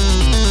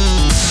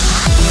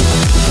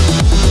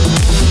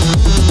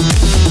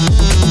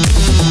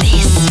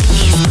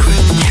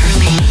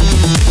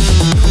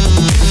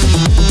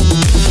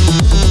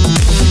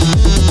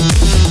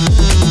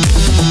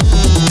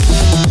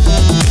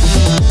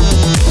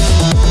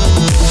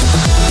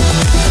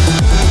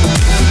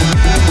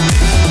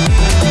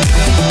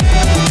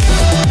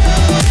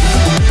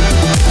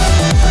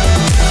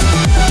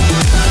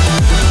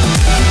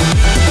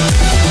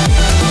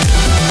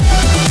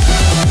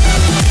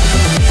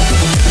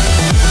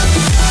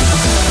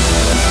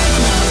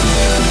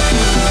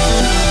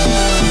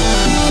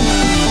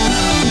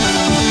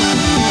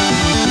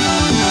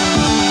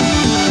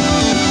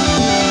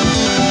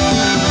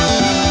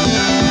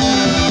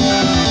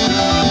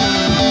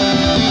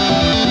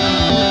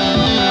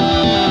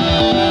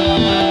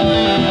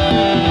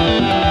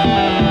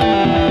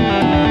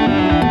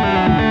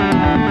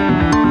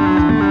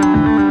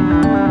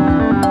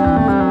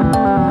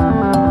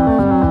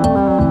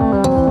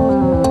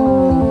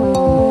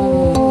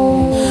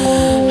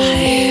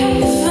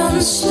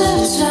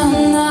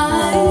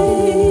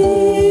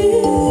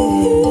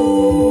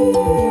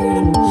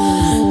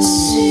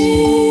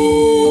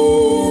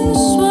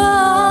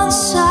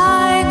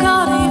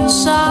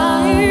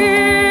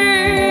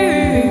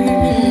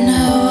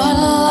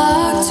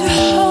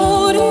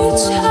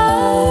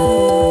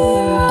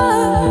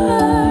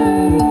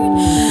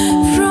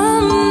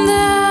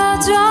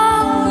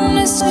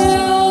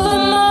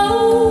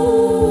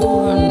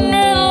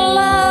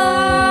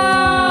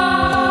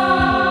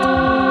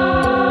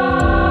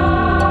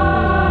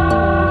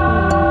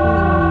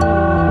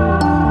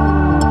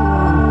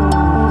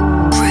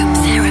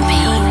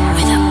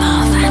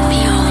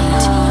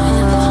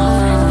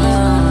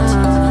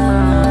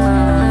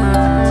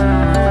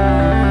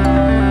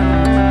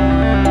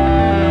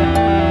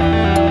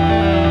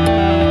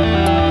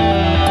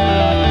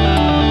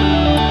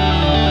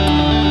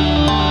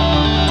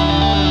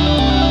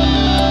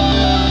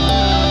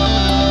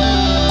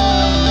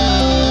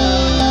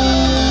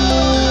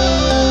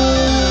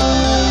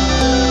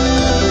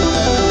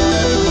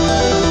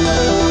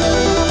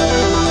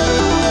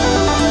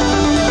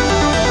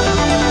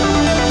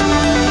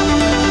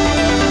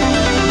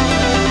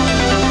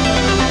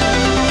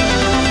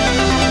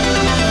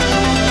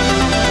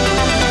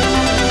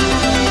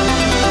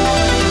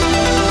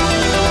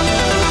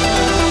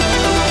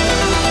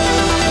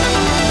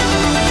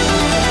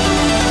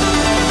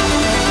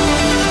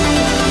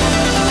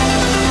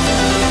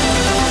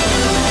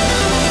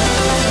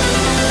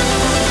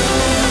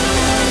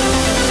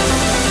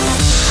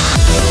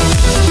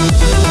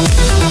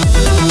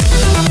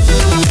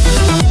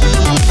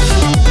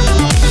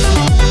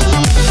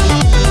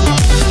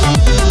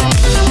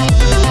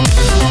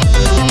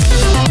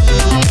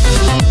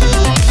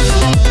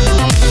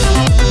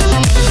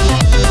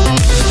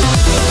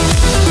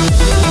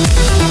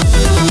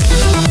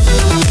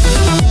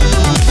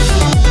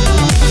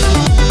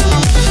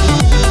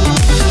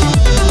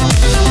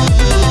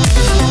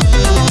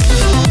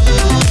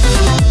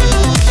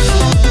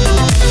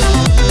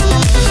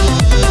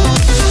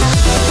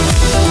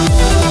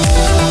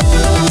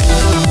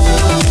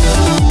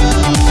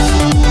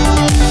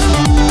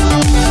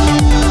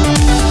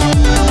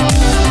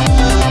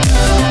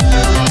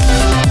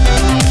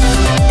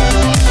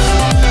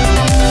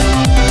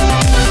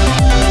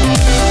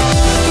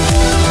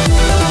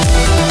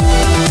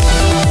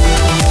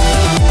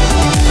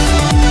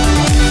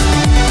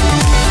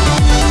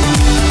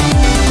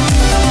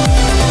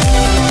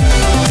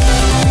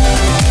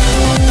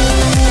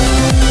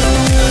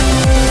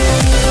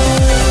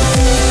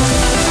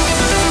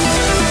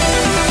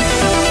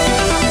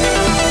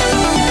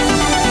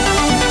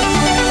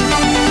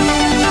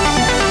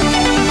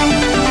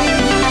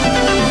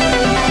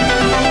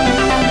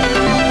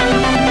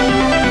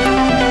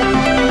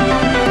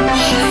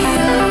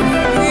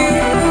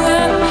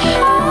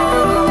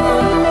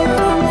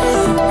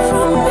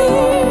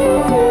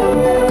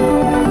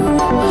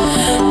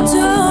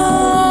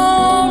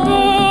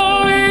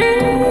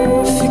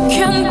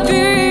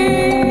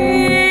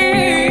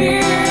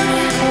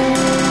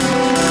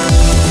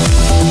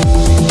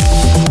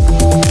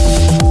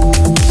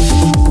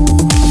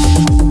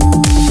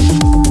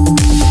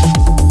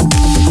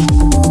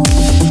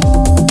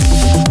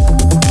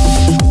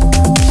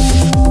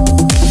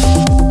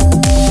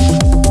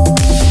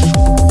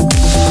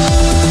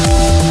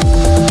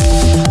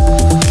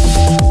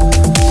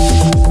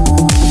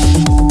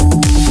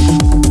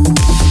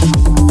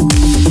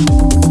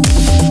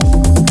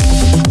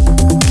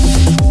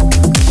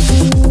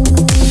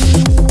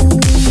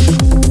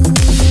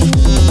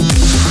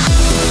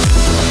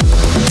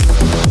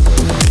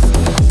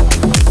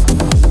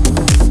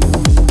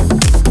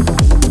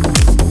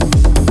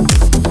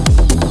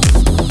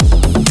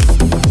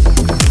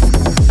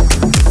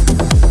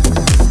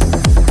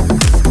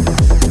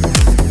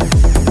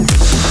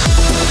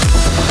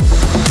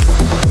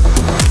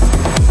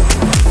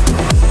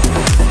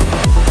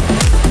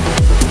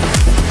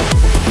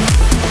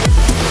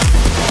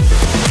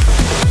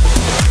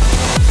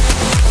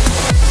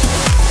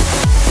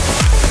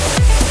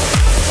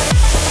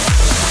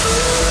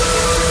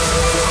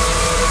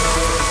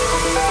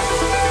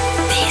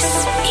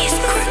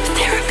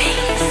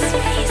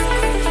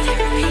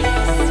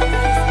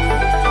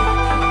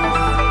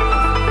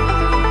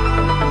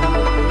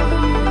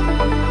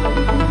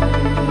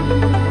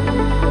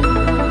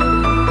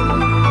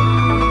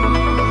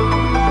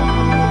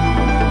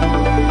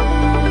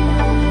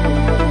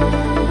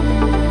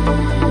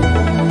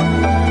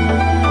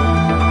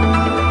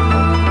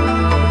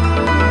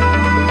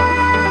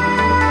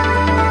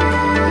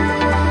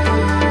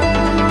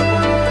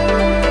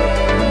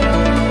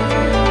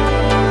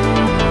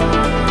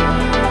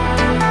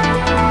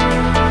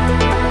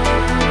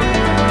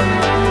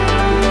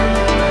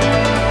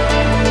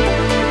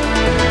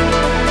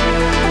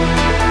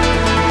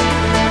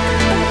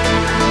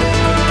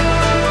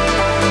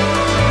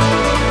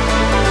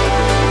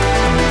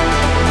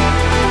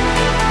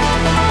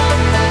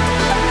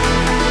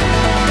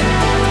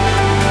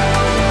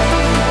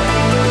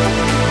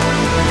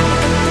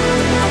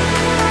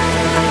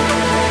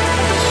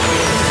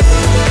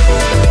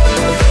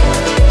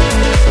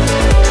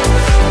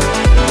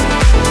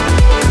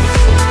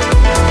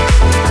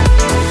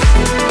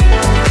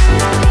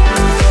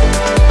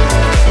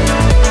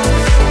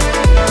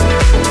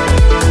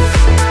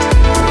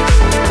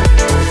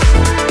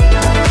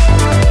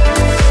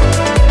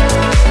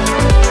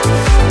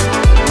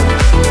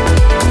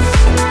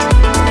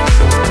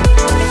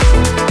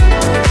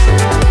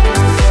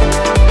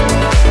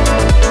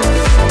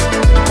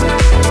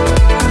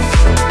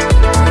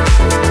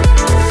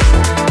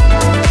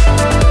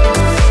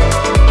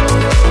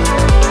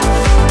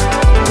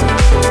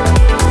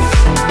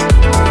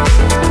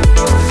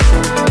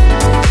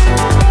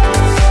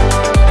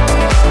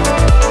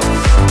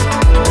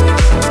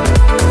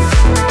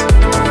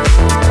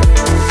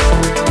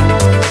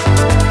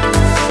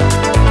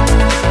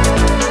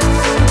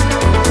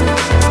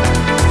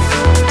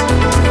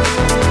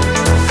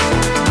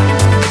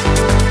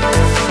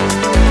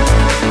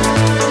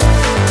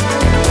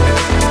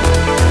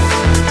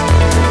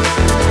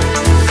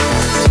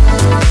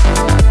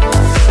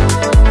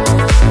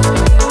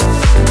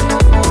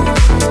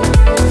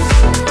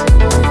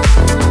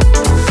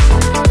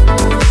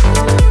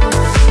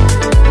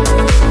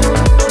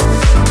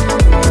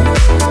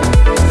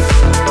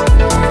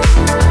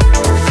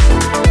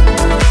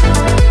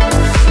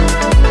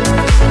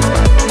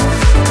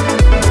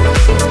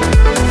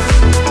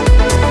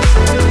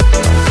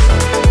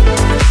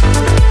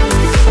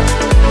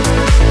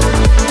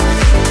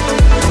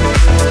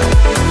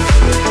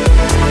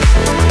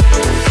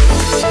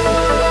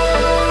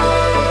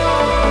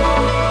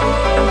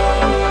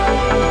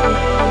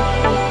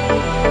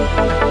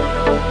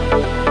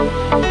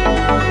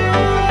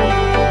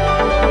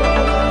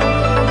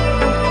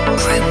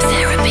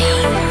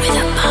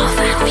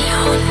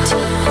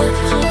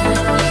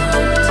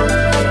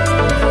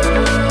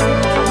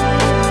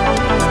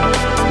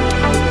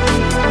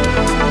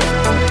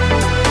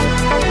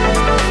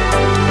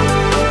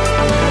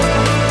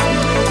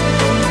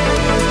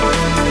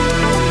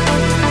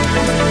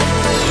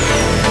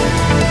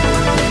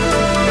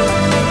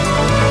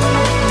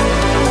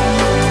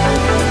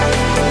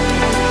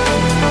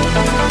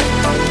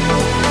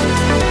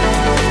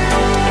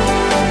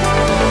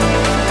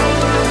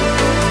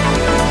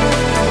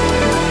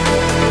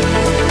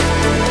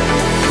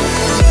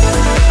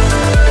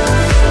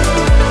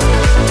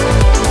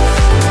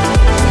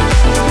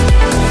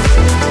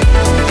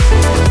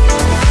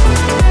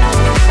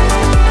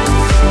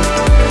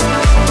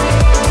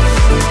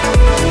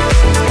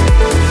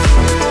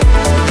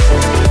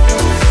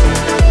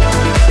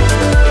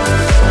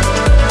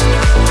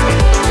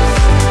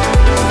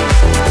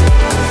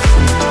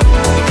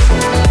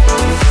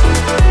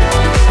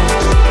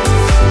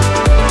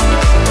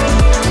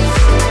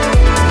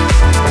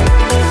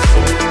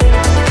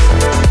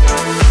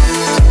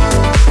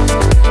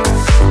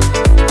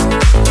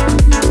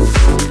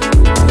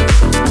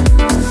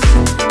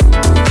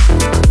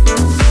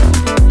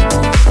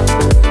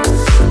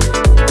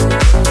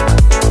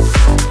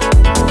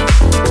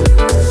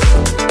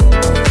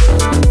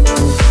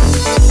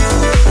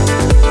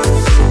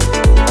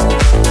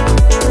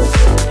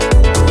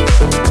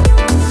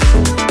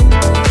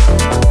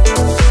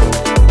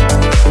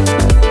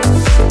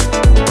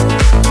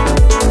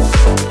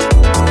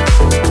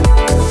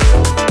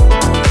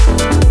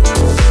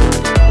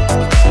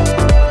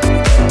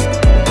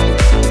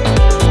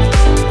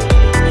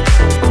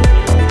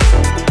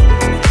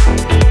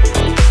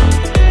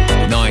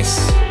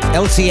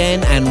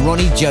 LTN and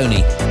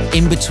Joni,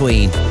 In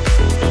Between.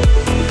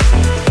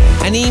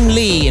 Aneem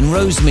Lee in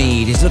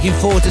Rosemead is looking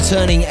forward to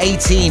turning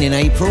 18 in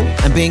April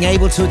and being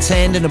able to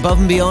attend an Above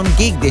and Beyond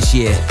gig this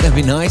year. That'd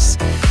be nice.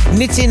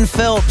 Nitin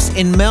Phelps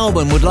in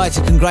Melbourne would like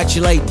to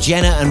congratulate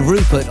Jenna and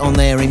Rupert on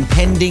their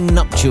impending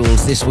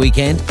nuptials this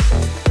weekend.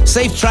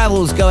 Safe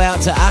travels go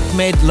out to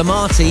Ahmed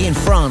Lamarty in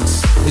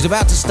France, who's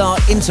about to start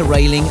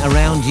interrailing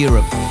around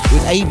Europe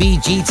with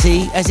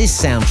ABGT as his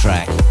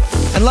soundtrack.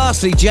 And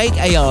lastly, Jake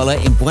Ayala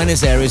in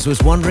Buenos Aires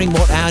was wondering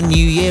what our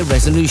New Year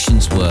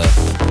resolutions were.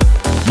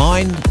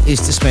 Mine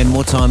is to spend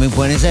more time in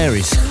Buenos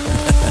Aires.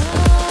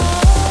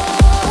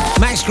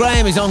 Max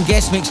Graham is on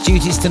guest mix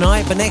duties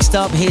tonight, but next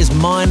up, here's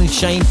Myon and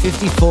Shane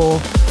 54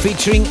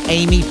 featuring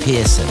Amy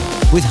Pearson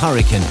with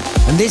Hurricane.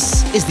 And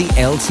this is the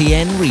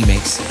LTN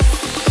remix.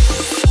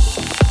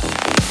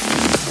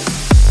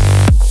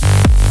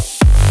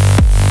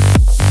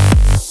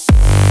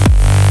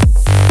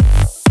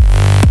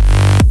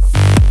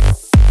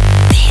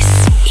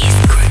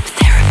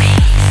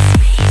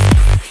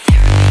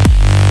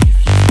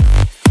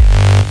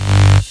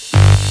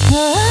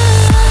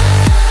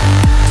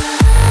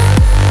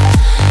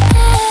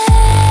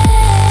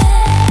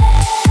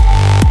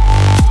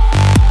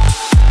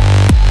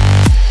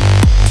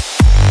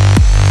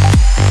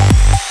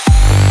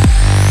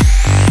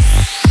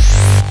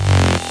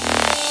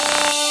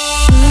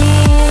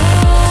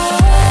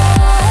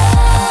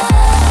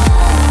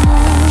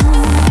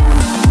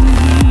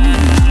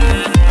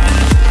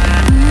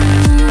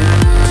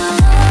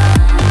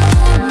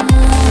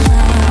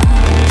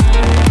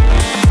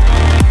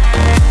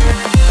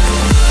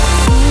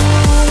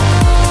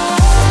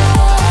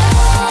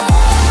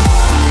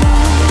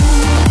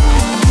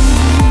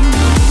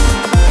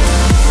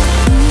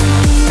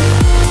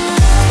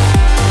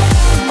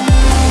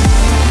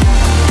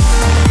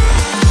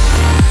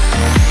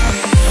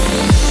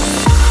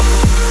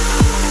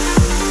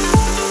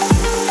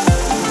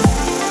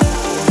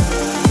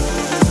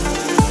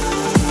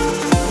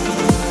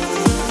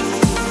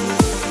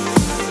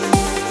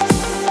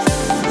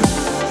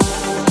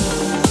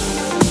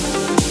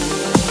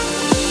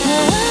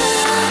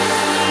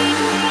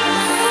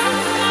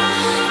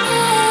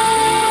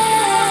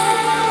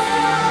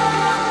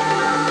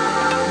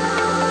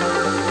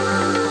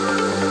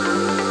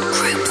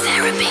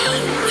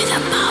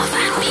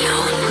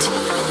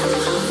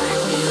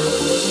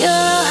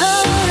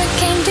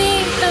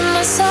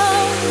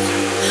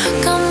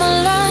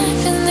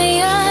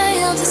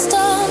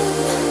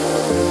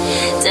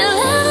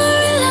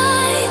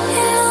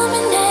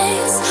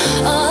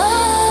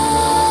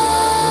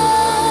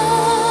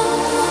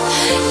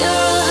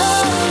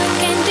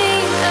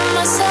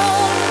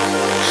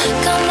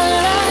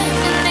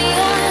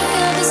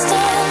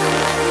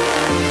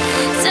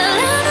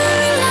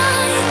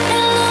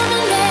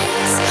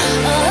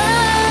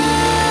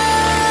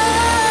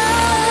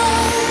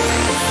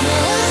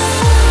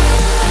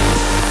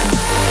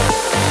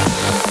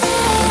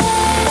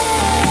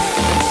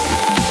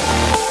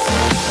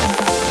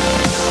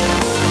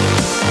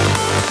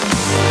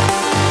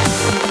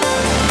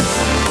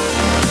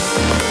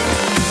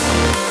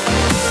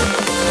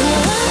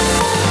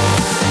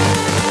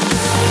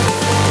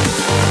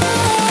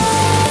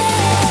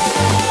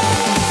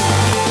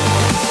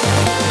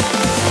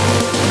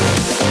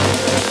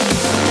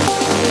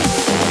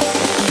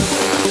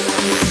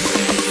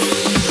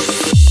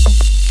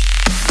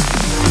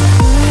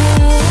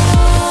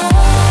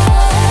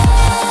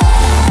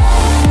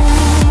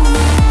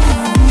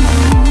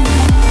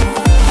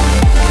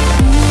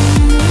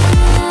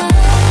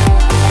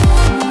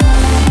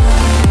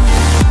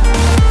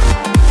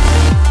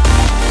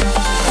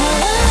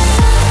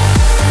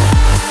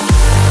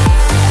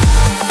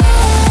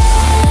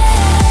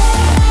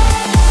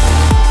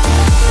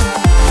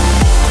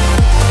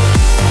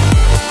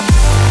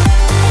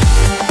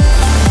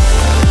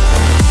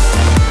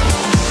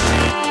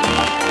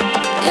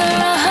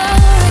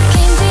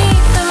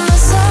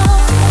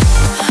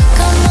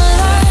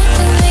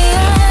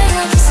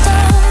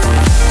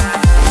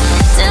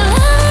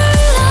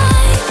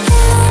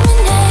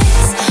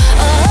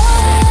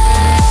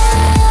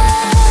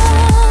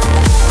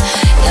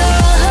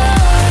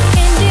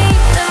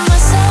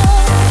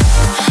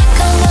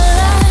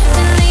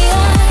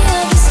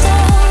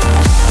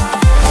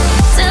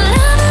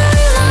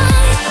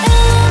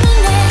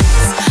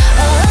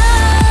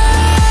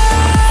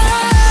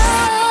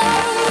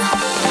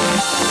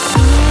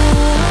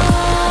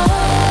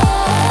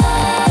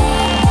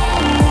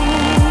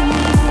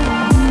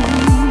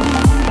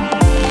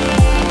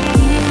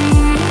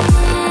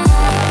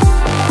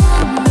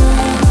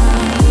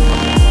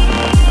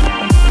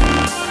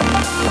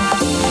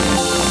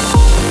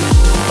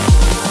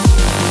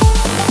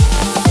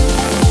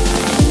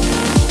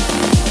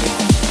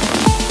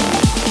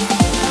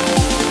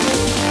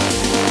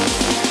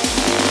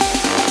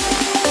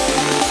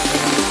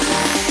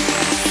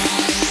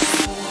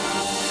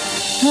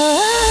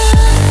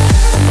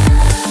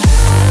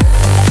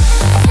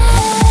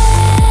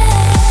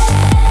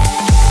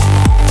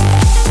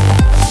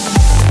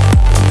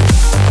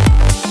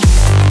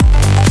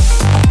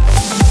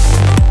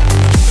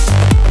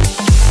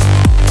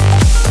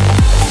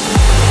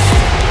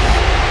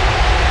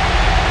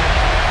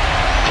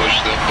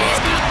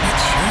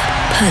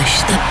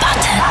 Push the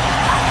button.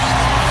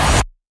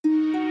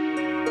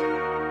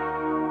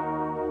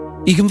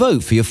 You can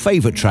vote for your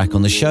favourite track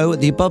on the show at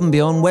the Above and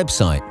Beyond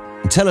website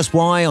and tell us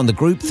why on the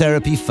Group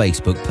Therapy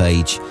Facebook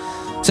page.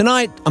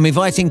 Tonight, I'm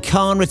inviting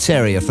Khan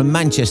Rateria from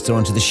Manchester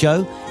onto the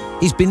show.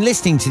 He's been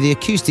listening to the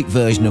acoustic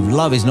version of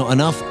Love Is Not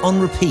Enough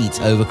on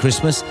repeat over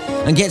Christmas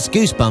and gets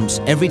goosebumps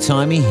every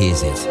time he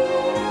hears it.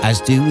 As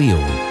do we all.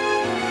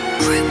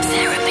 Group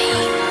Therapy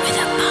with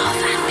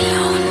Above and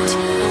Beyond.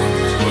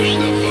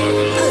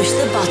 Push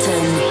the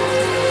button.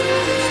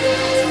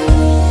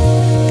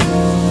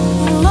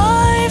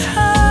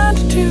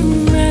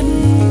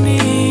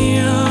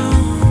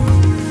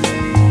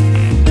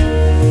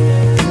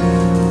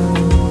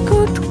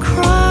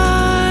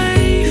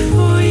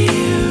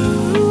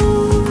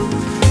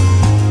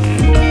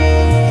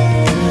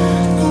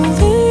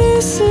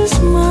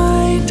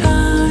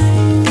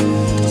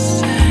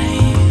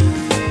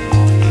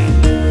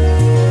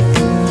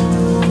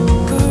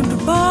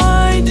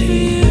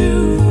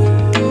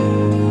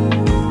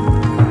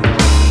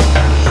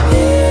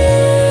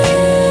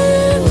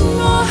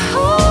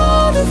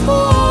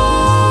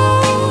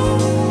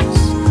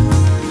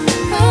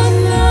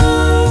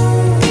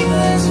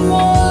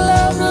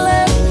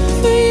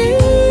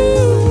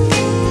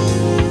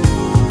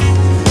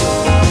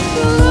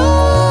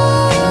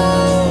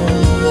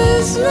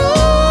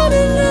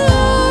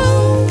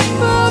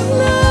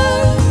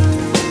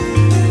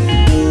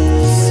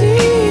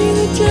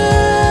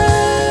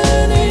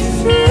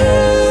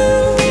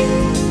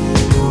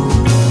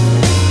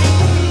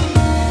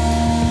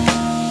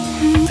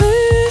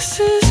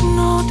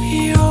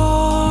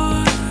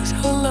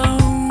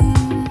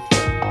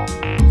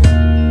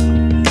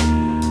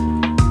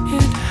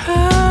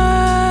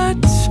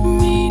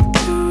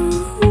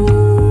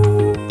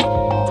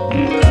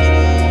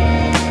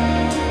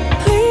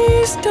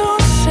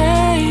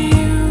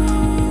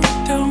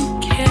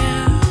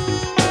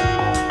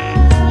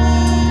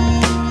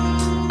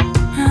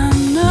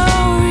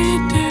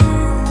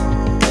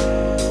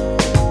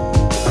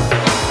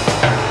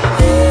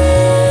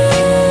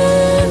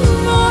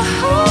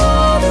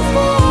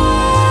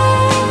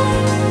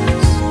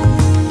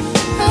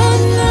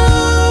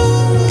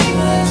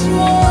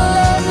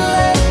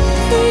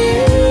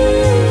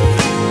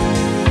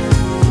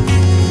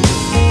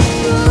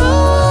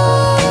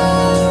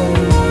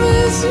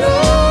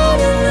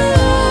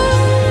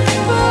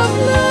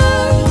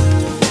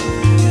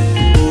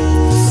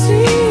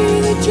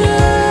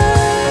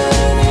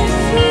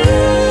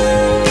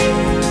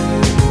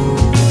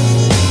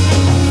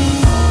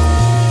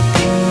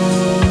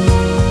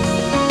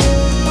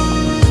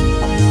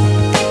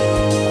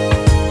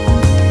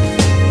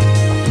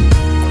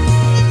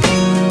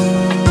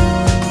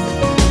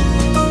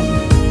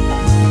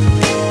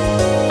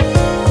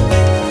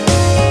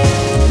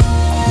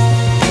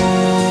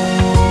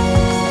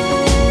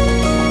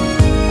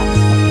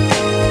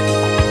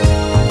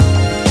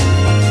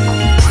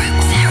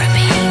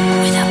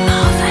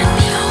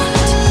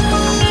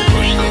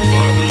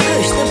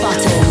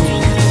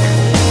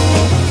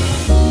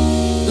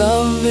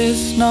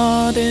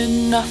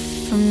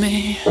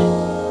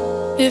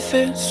 If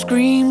it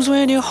screams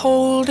when you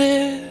hold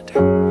it,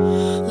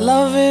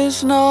 love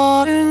is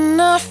not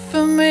enough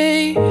for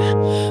me.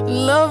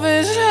 Love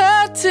is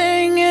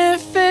hurting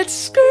if it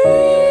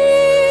screams.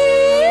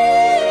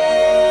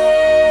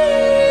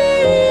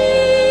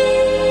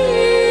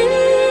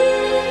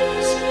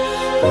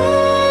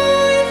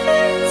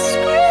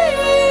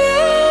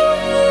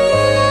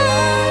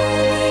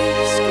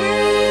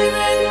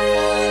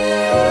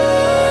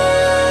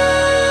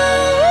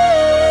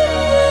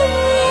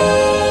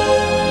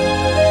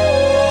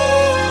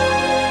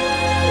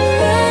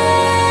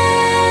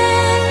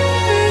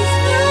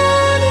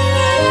 Not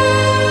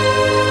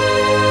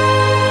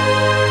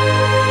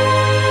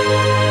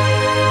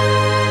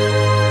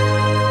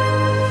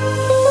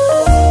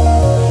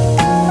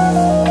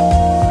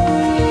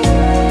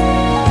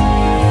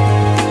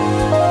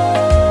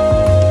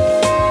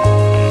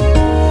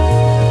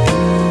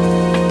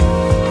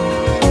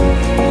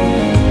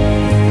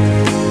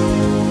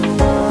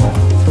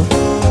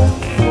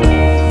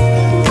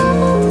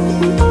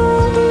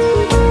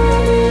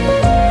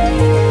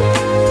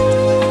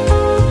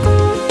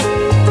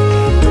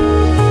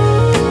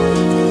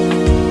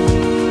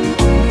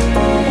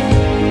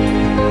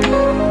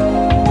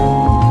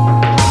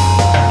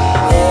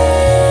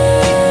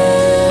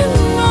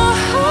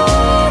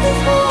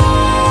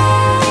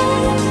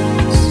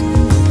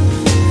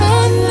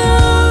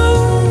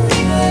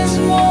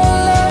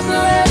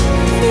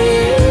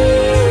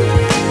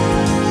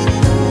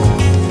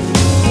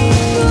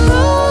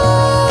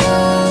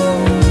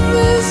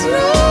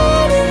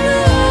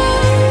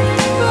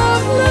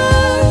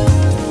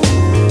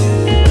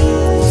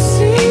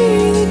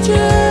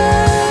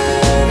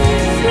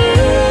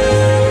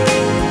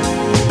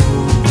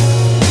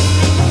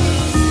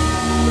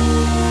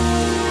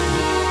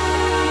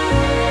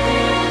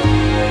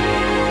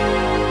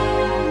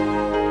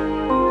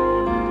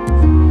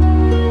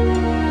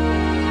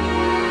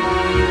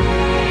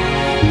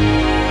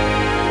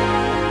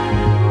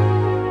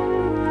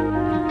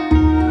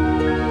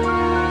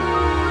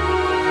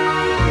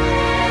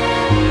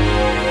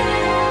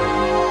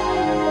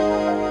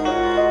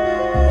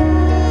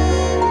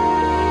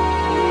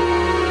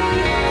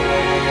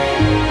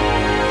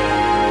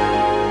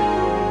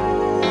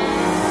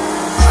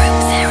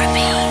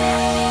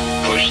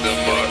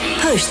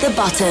push the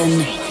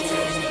button.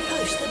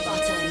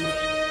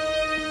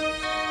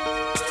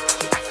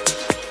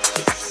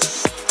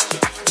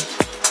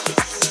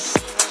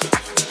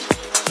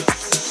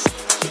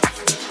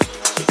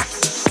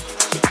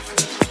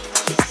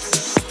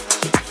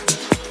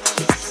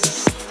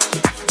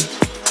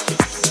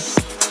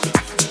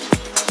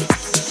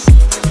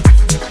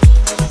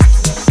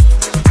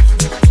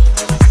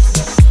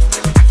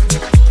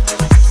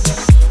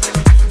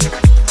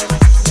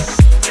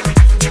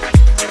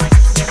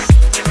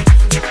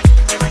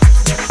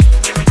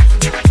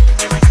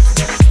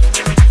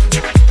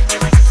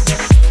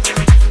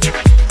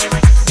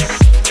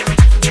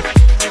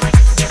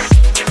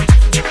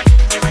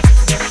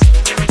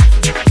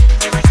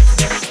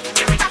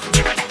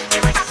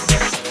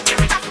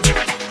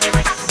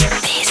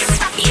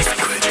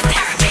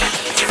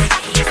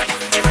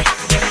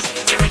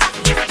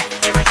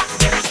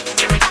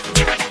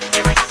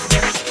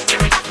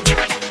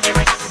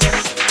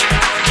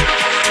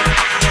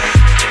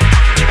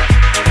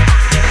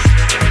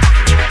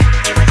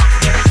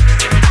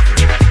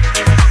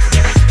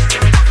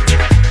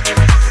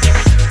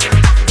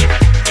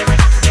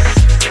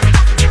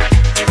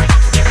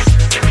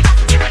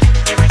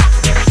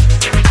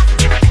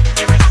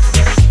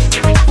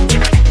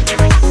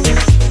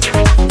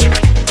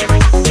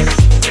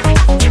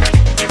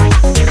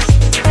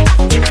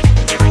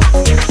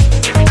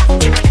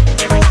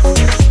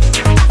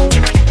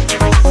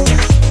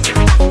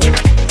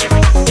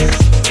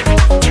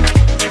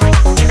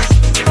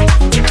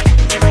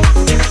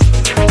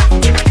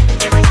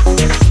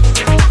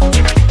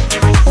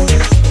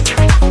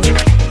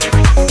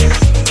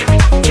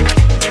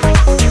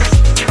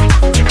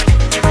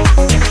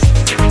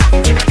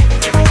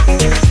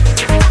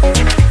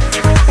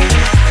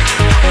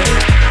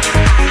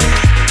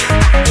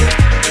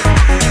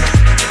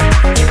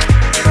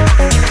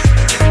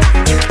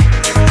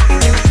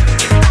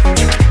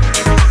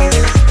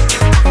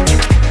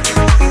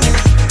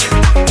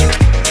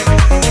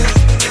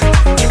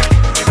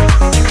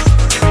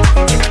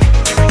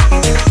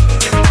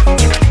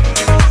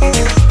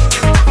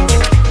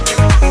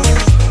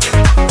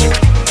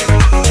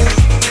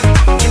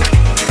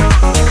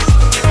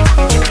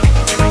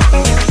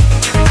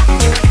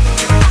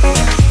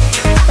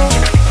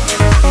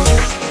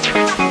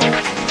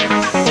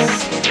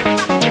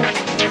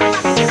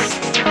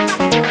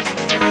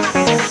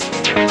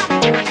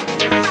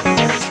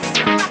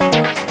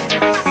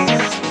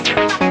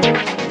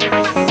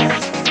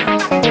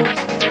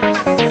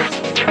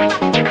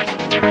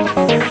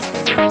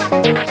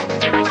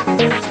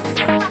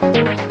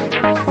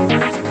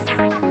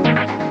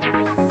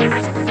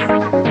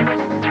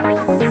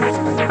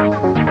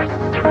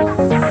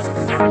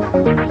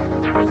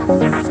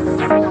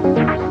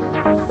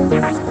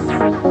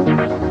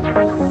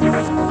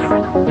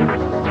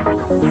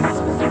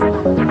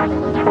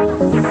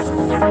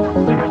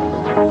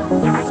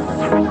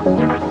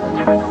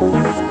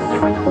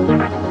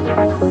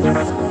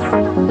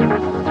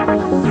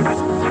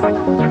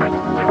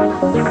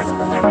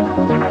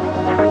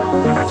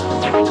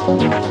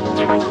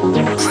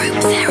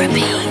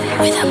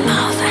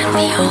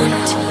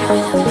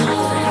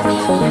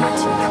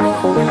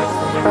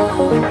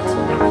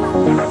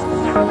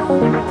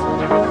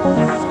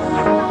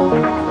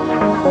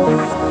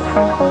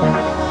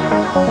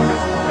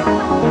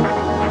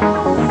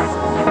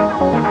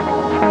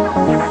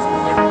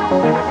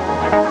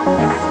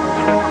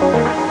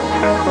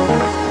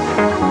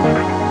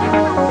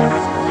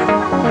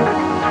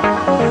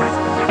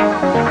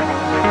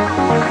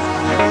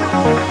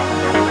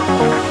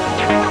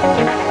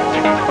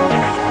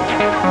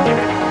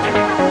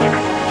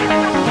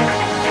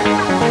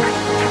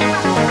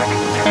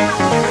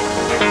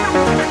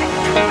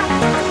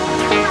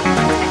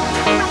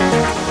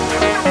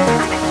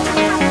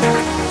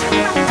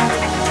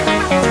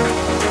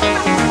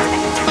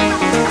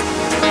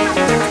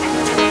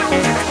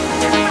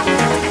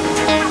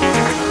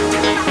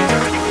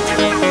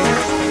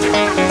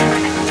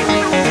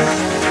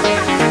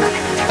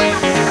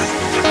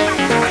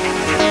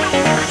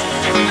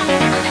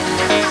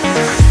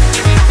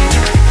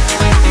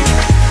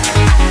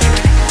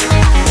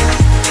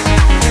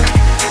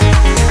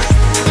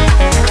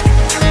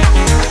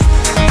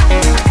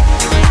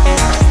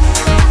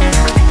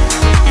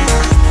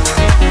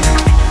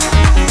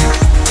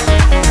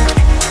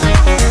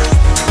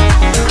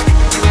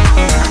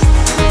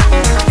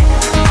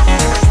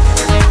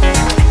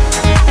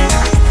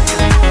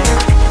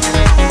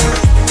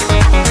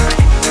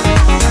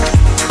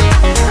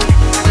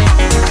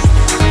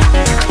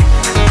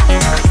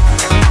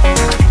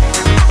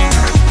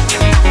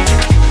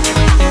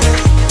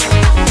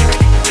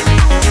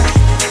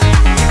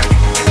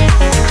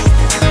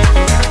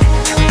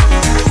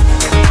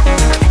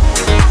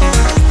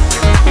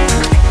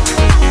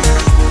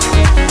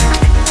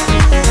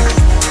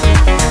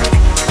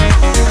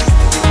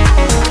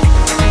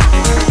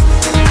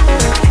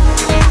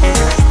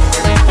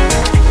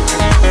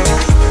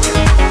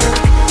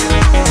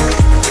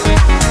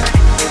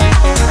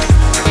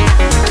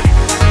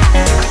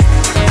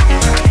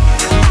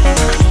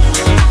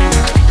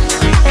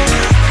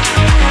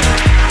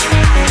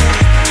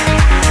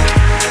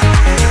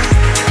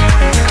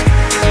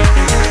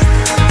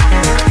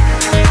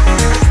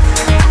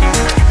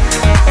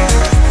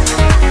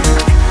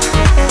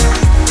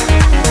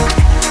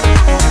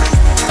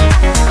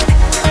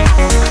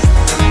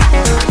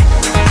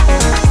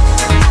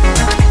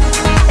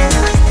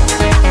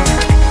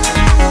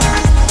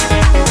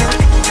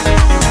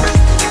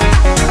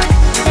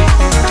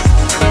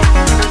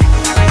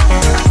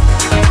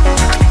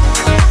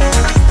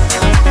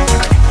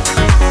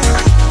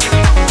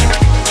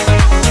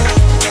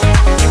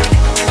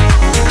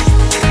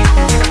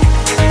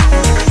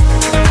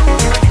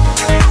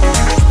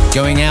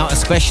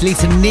 especially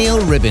to Neil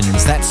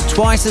Ribbons. That's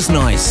Twice as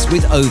Nice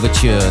with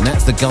Overture, and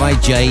that's the Guy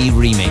J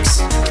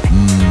remix.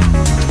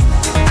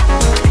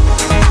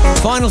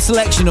 Final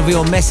selection of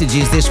your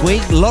messages this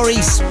week, Laurie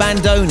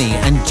Spandoni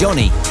and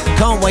Joni.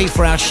 Can't wait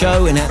for our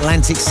show in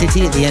Atlantic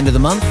City at the end of the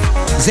month.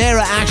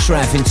 Zara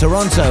Ashraf in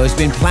Toronto has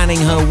been planning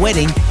her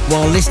wedding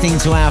while listening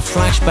to our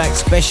flashback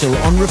special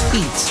on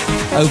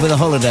repeat over the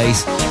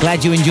holidays.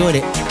 Glad you enjoyed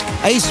it.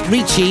 Ace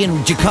Ricci in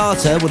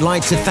Jakarta would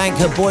like to thank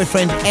her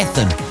boyfriend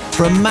Ethan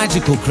for a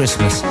magical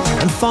Christmas.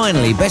 And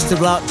finally, best of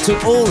luck to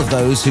all of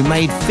those who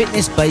made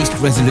fitness-based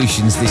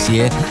resolutions this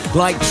year,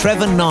 like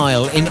Trevor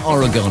Nile in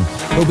Oregon,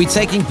 who'll be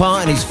taking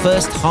part in his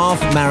first half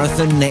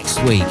marathon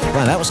next week.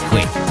 Wow, that was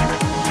quick.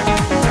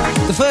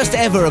 The first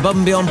ever Above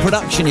and Beyond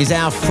production is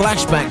our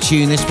flashback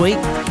tune this week.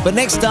 But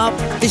next up,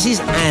 this is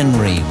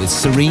Anri with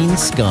Serene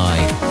Sky.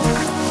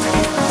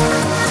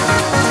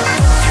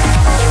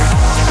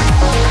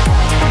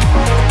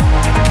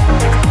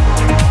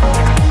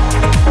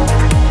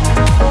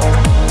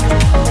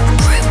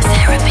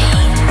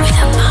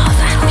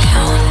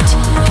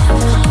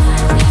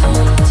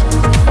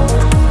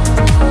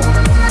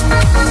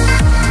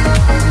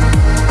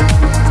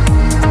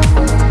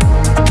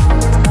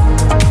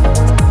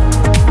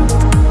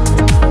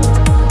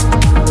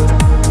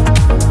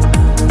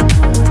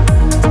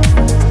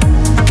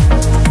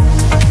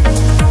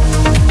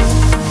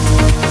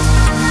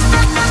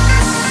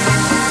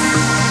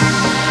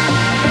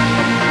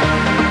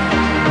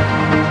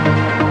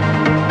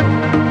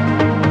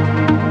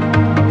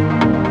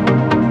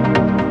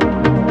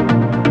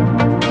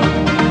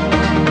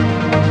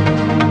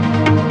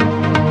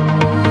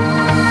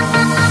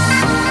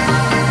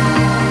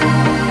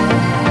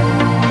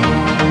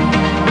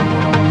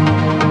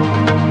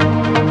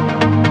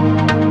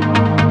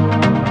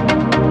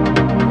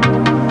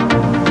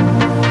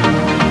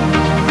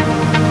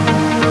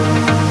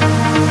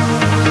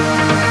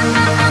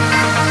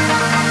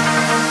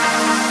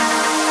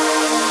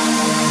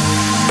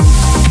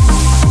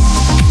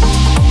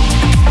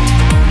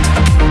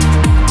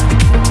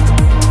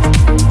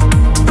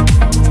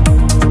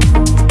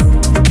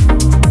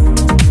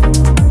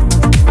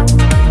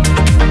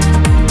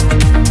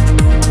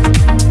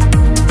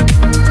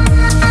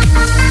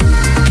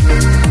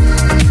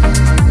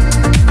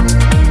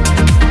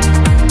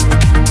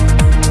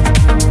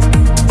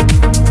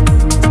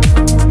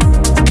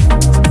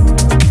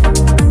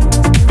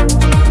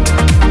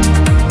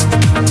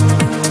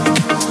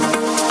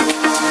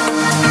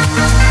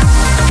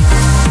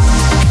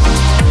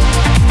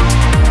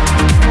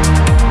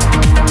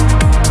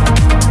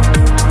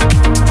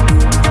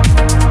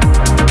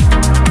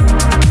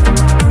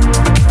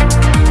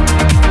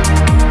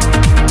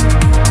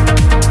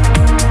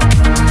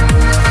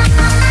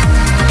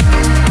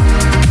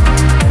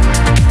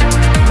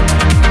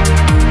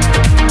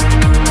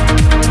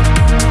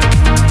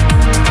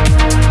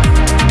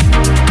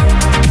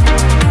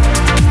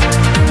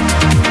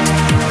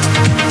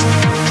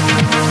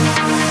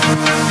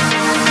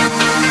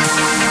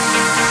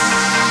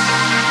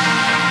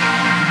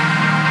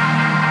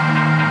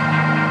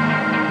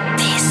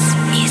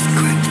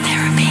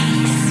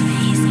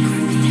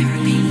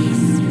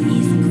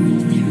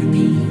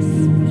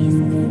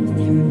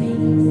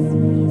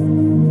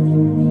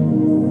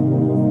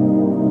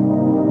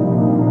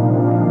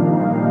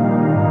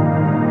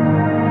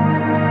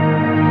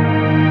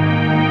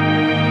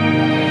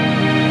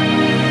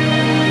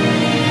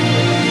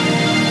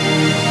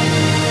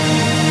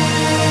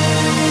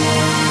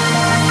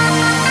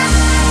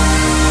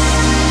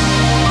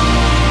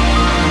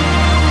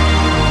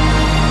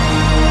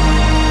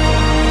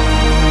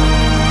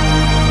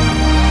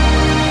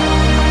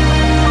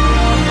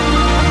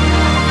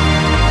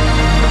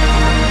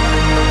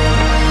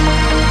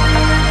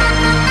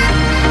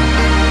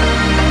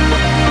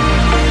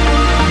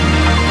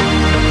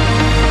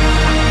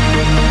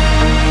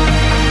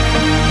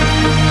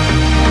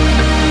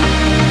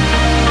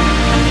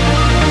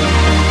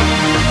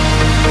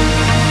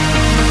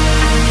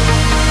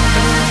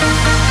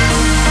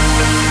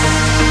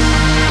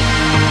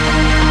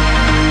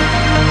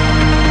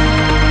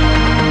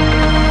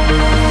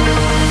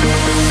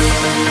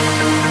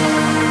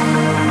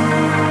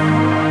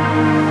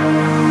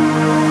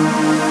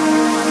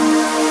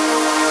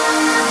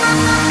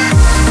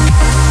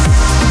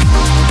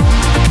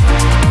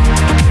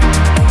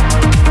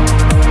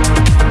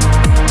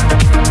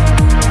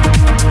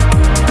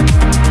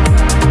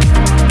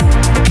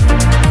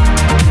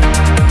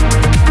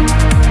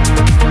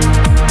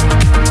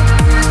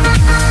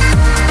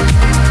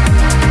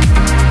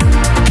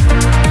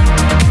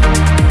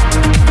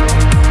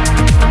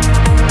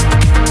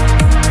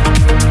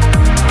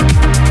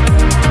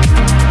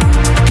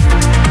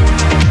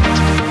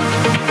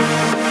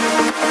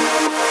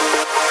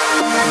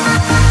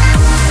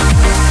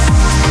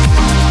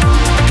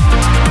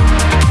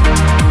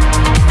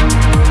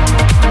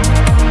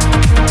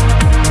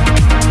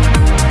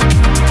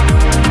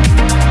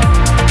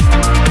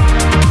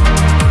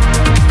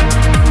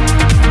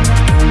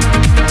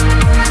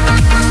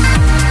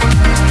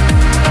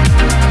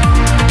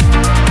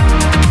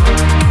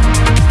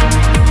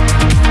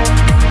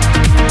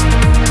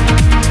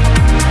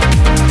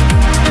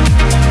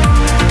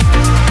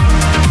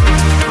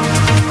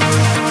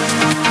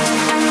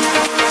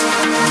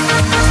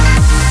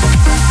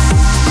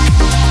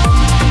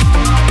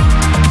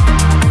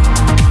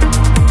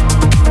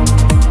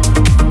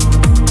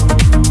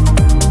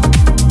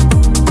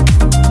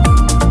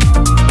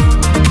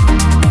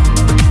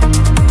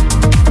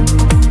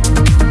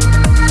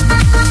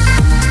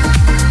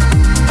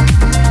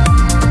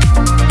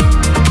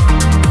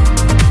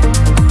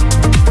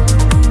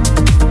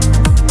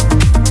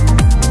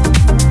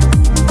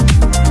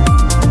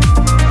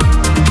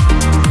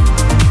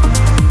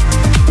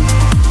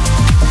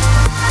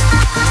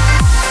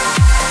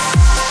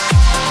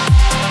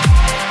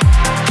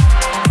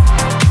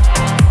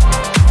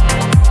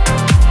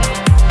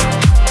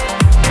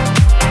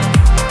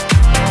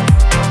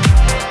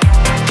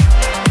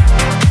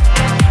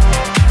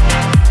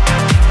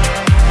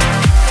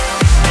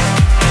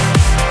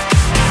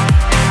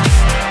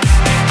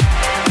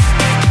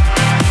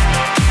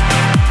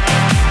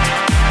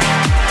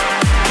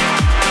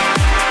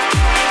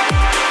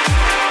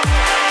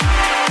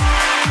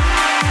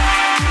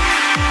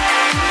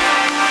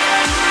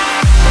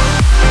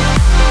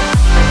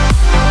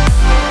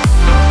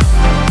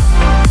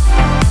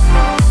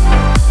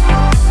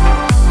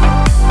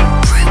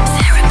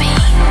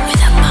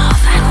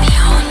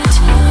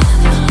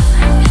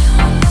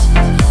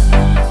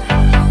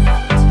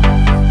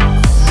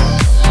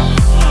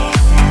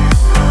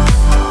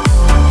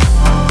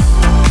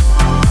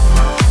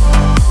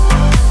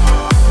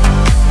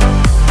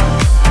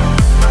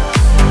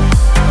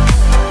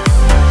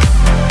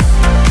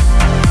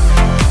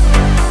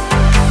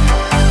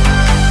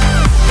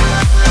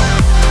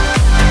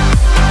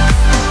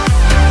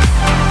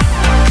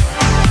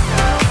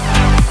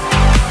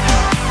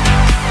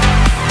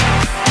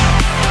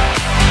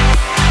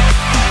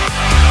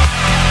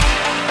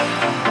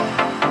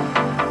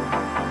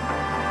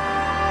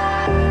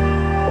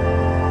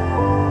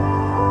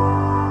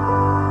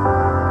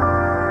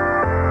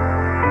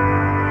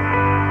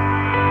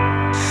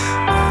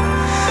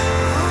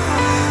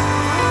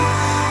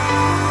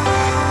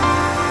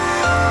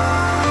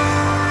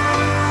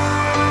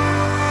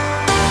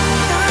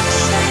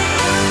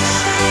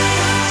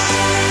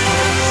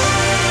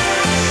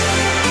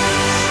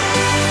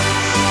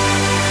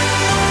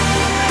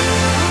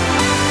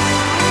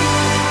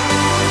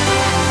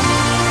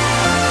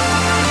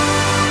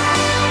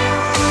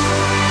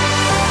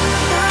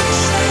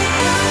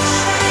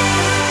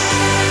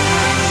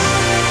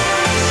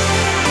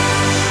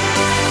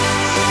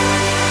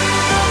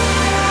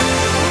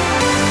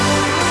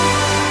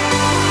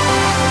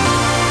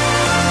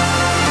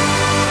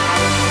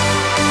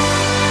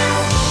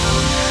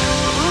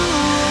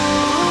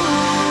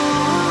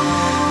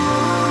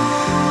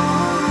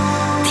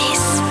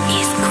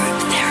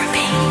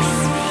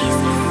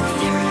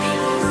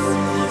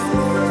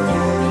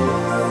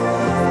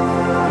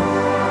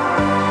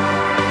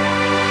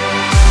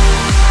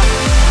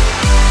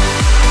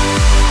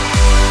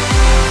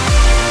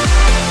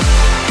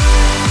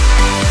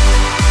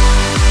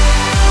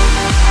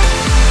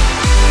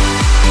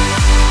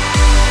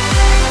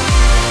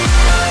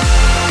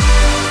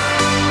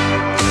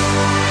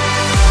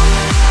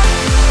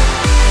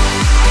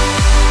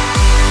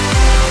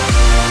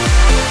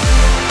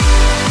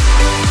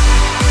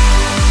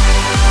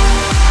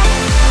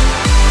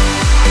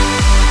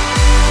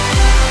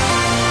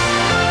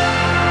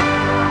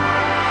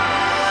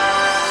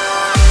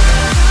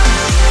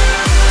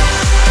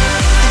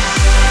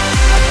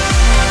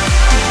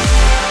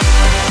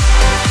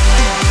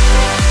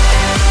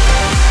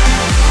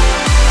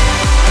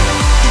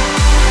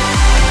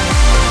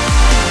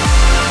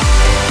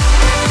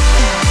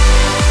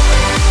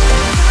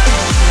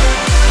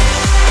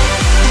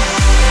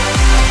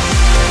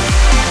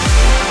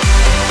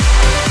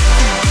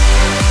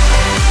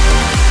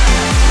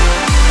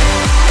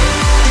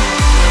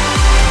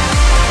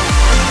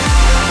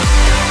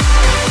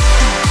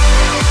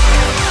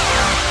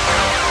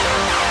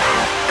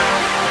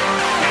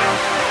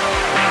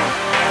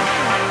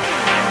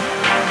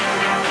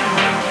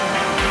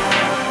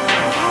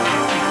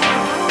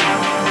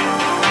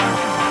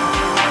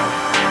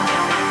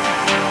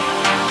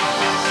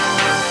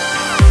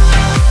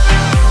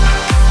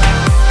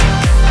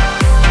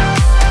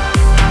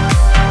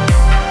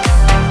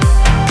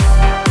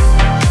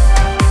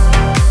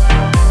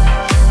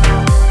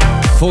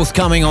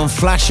 Forthcoming on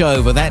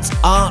Flashover, that's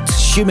Art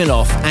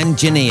Shumilov and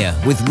Jania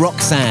with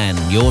Roxanne,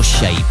 Your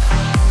Shape.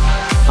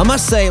 I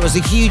must say it was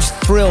a huge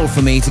thrill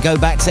for me to go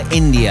back to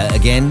India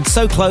again,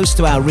 so close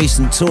to our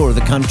recent tour of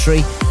the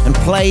country, and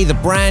play the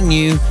brand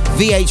new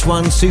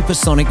VH1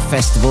 Supersonic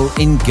Festival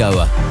in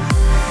Goa.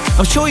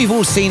 I'm sure you've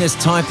all seen us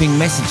typing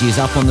messages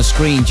up on the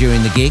screen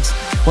during the gigs.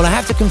 Well, I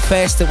have to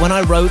confess that when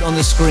I wrote on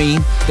the screen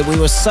that we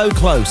were so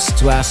close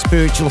to our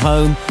spiritual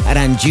home at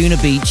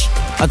Anjunabeats,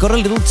 I got a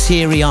little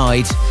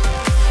teary-eyed.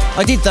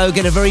 I did, though,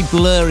 get a very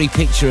blurry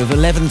picture of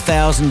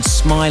 11,000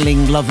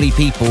 smiling, lovely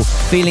people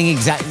feeling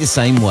exactly the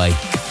same way.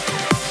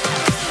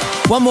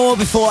 One more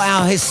before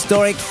our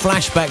historic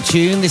flashback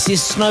tune. This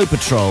is Snow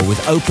Patrol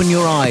with Open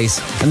Your Eyes,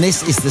 and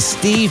this is the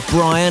Steve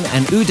Bryan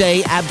and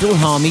Uday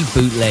Abdulhami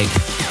bootleg.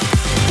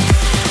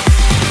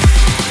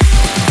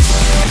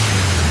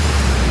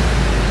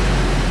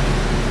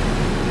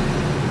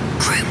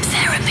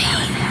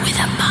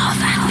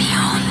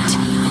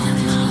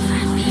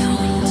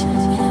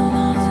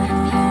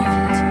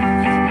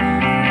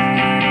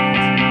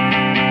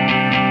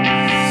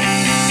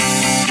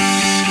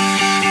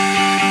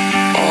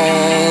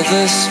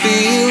 This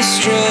feels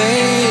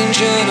strange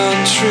and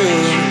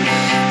untrue,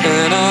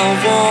 and I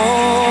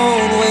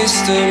won't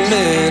waste a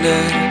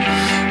minute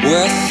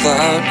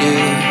without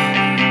you.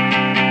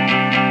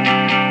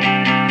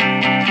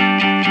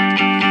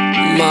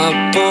 My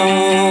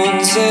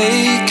bones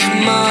ache,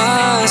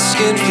 my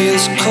skin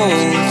feels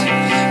cold,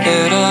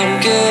 and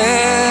I'm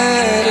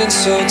getting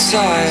so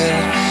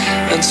tired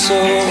and so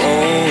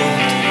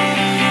old.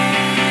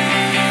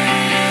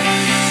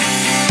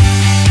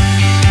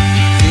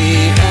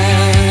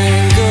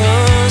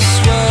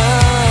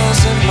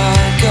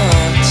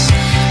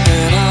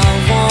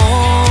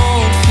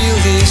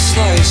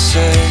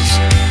 Slices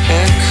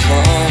and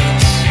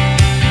cuts.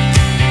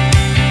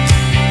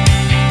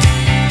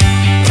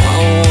 I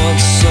want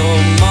so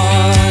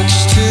much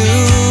to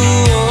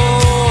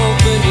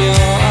open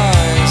your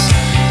eyes,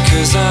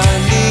 'cause I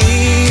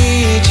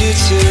need you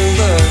to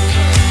look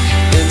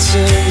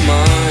into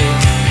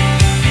mine.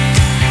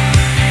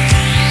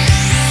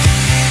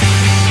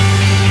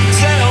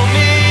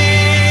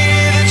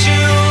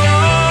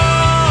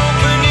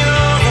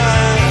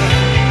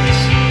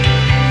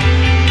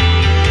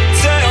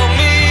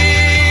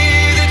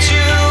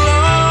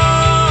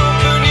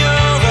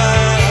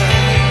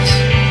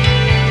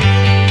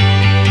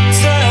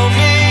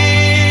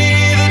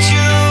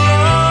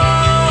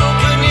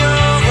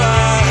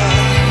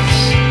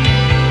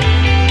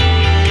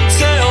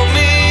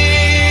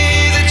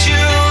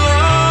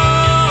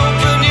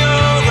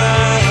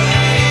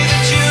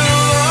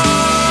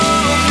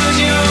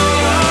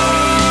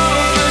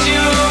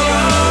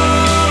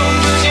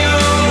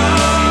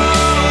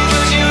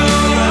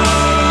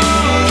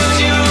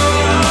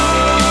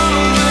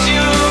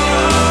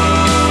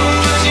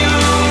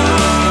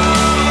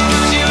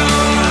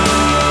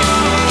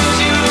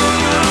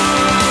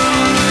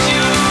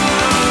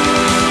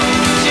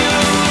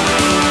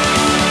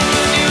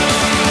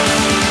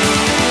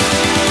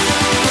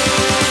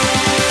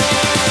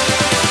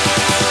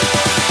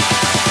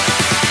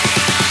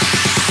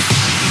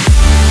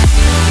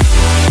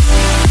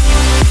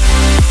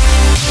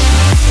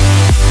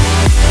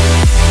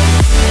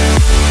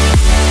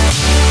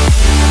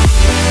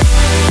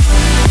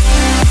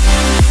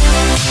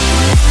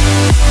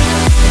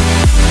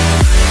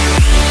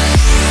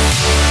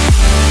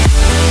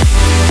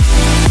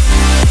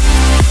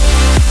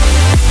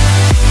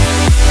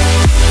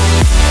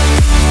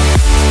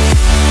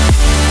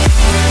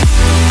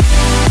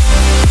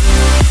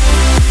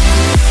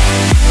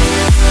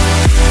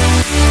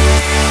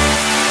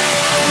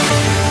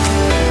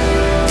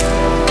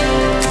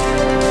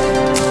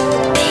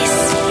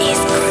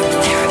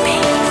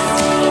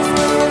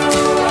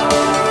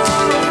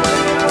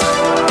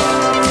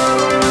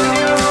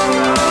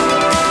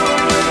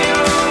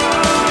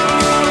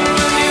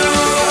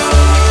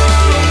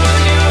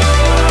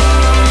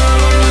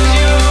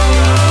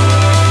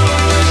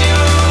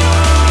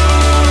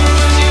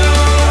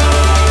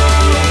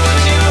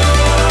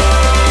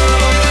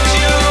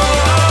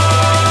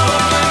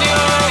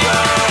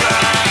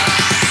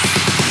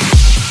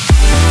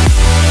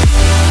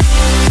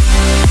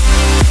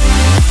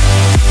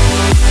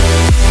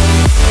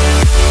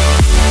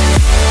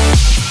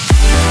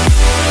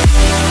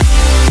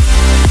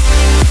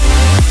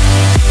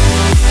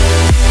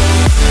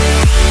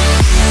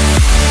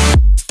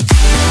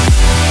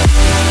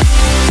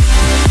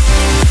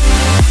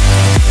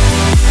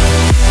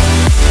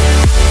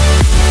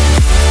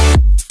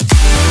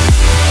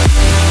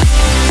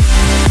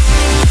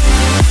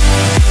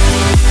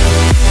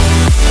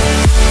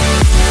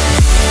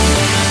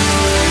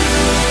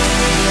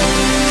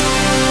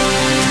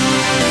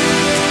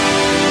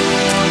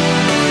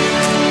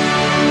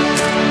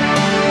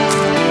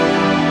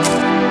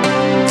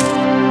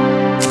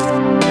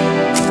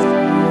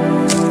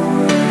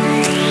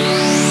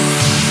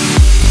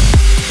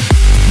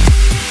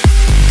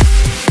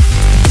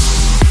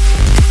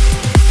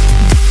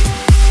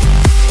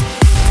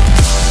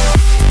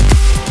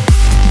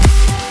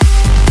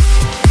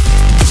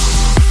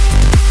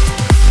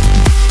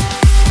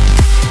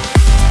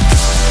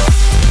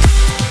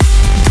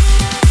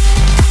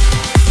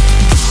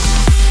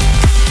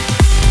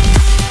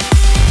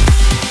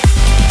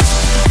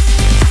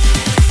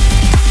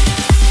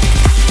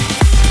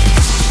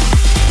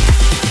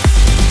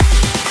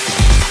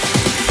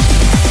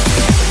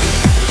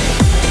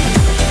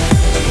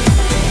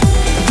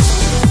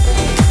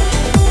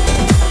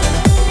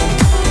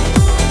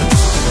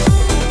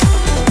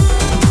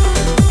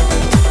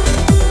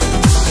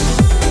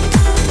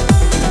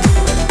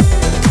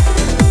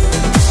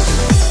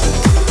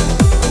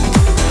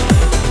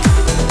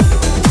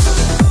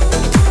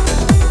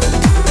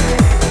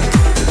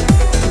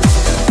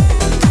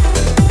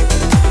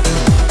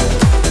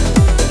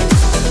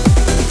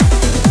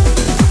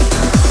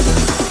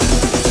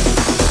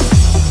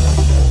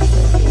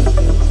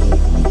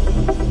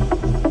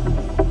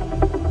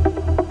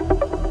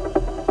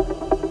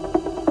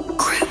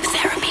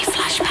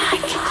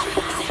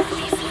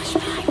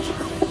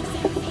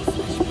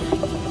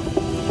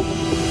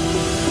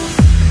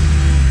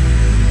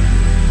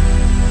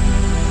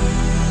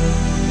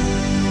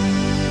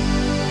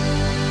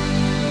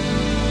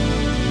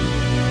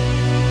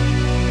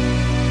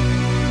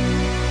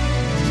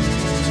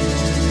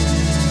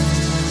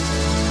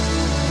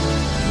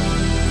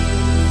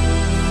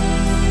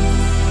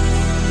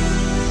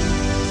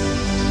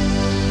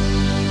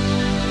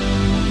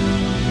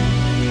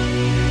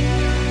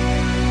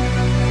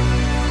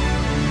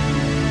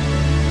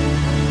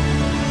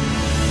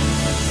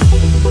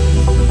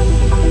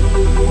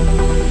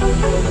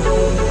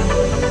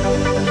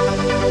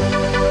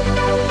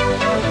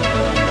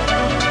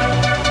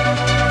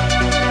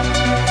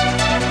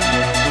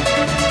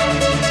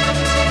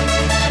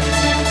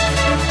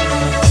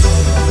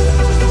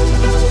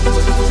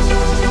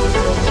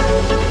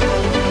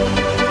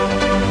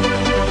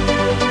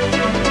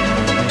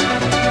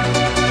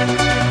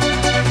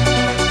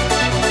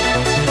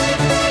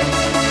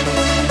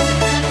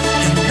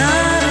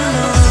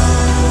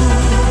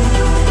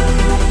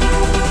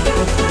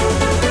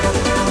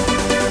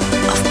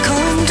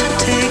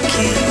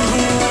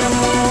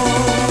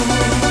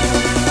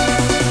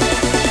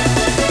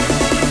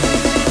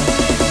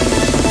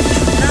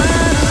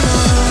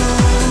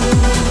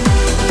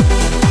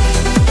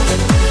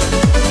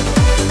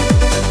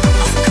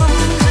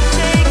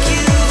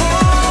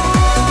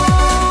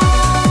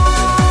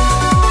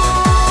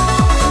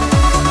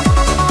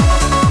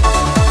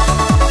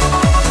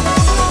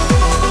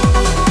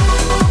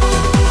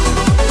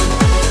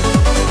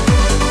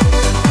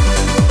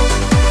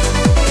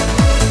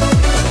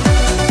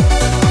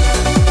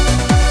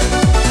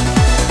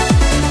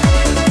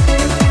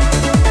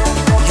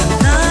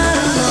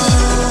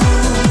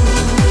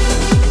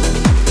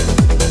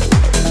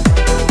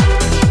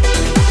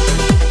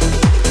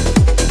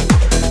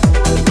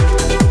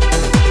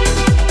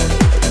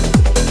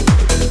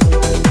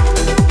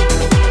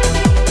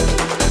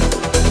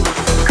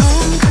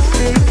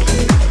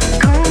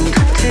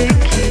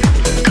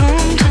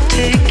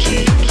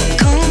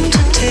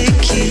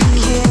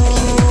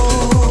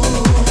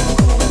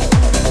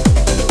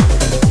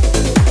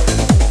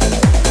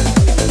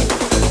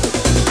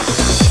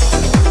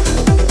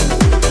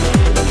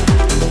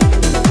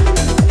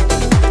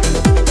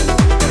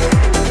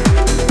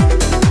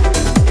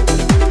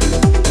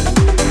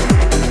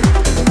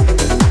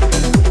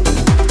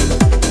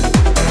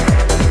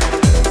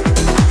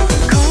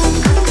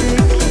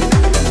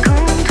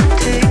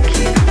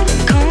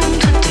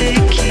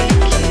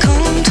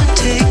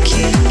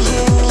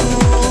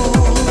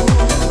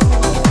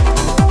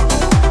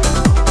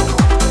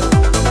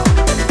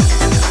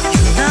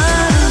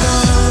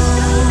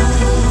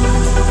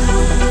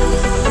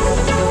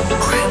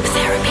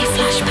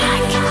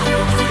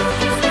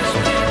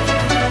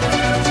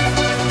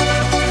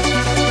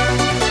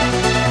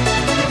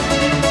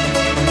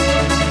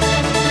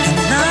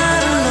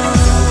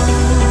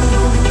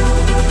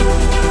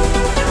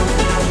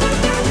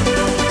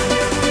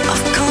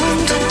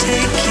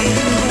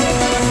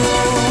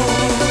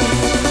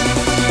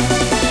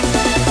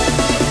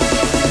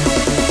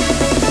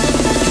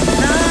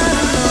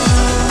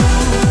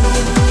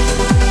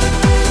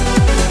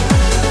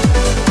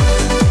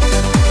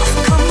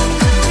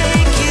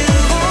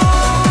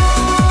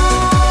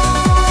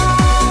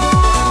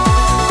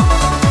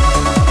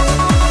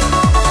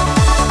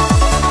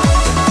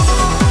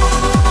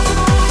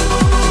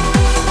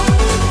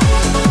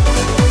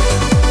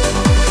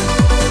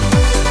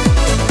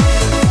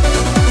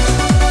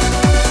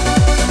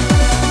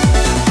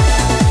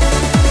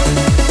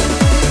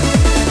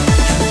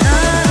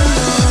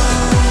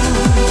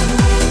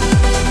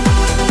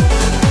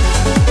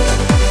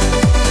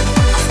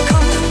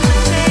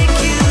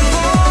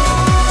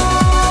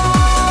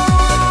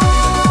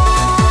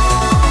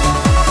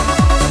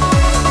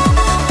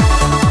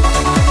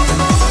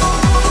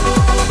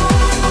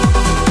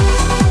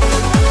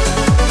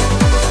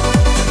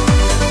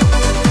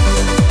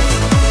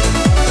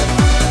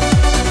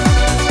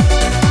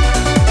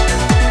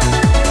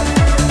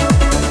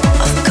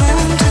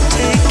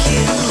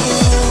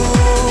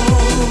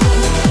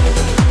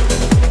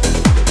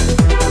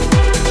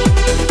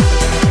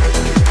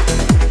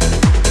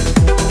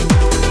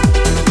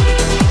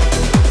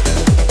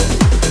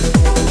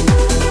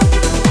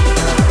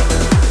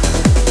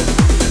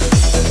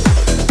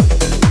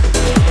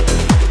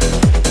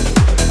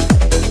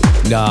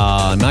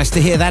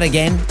 to hear that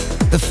again.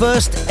 The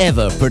first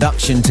ever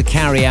production to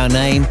carry our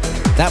name.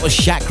 That was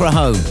Chakra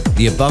Home,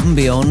 the Above and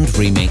Beyond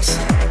remix.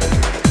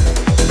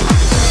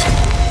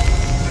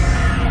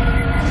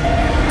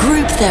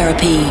 Group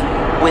Therapy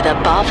with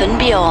Above and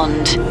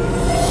Beyond.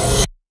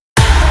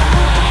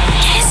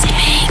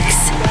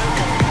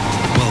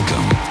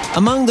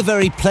 Among the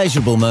very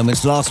pleasurable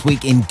moments last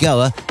week in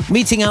Goa,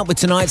 meeting up with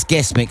tonight's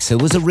guest mixer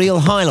was a real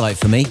highlight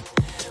for me.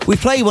 We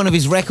played one of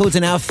his records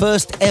in our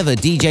first ever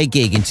DJ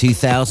gig in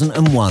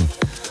 2001.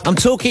 I'm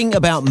talking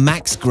about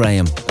Max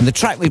Graham, and the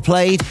track we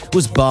played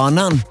was Bar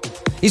None.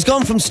 He's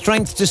gone from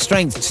strength to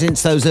strength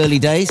since those early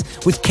days,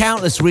 with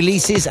countless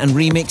releases and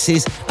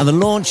remixes and the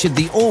launch of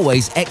the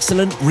always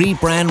excellent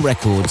Rebrand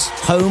Records,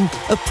 home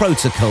of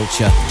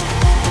Protoculture.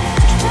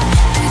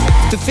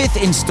 The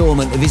fifth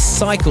instalment of his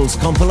Cycles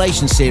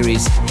compilation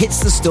series hits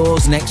the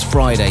stores next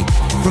Friday,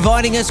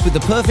 providing us with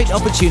the perfect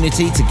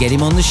opportunity to get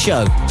him on the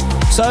show.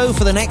 So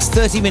for the next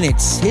 30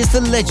 minutes, here's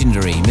the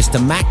legendary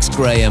Mr. Max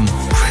Graham.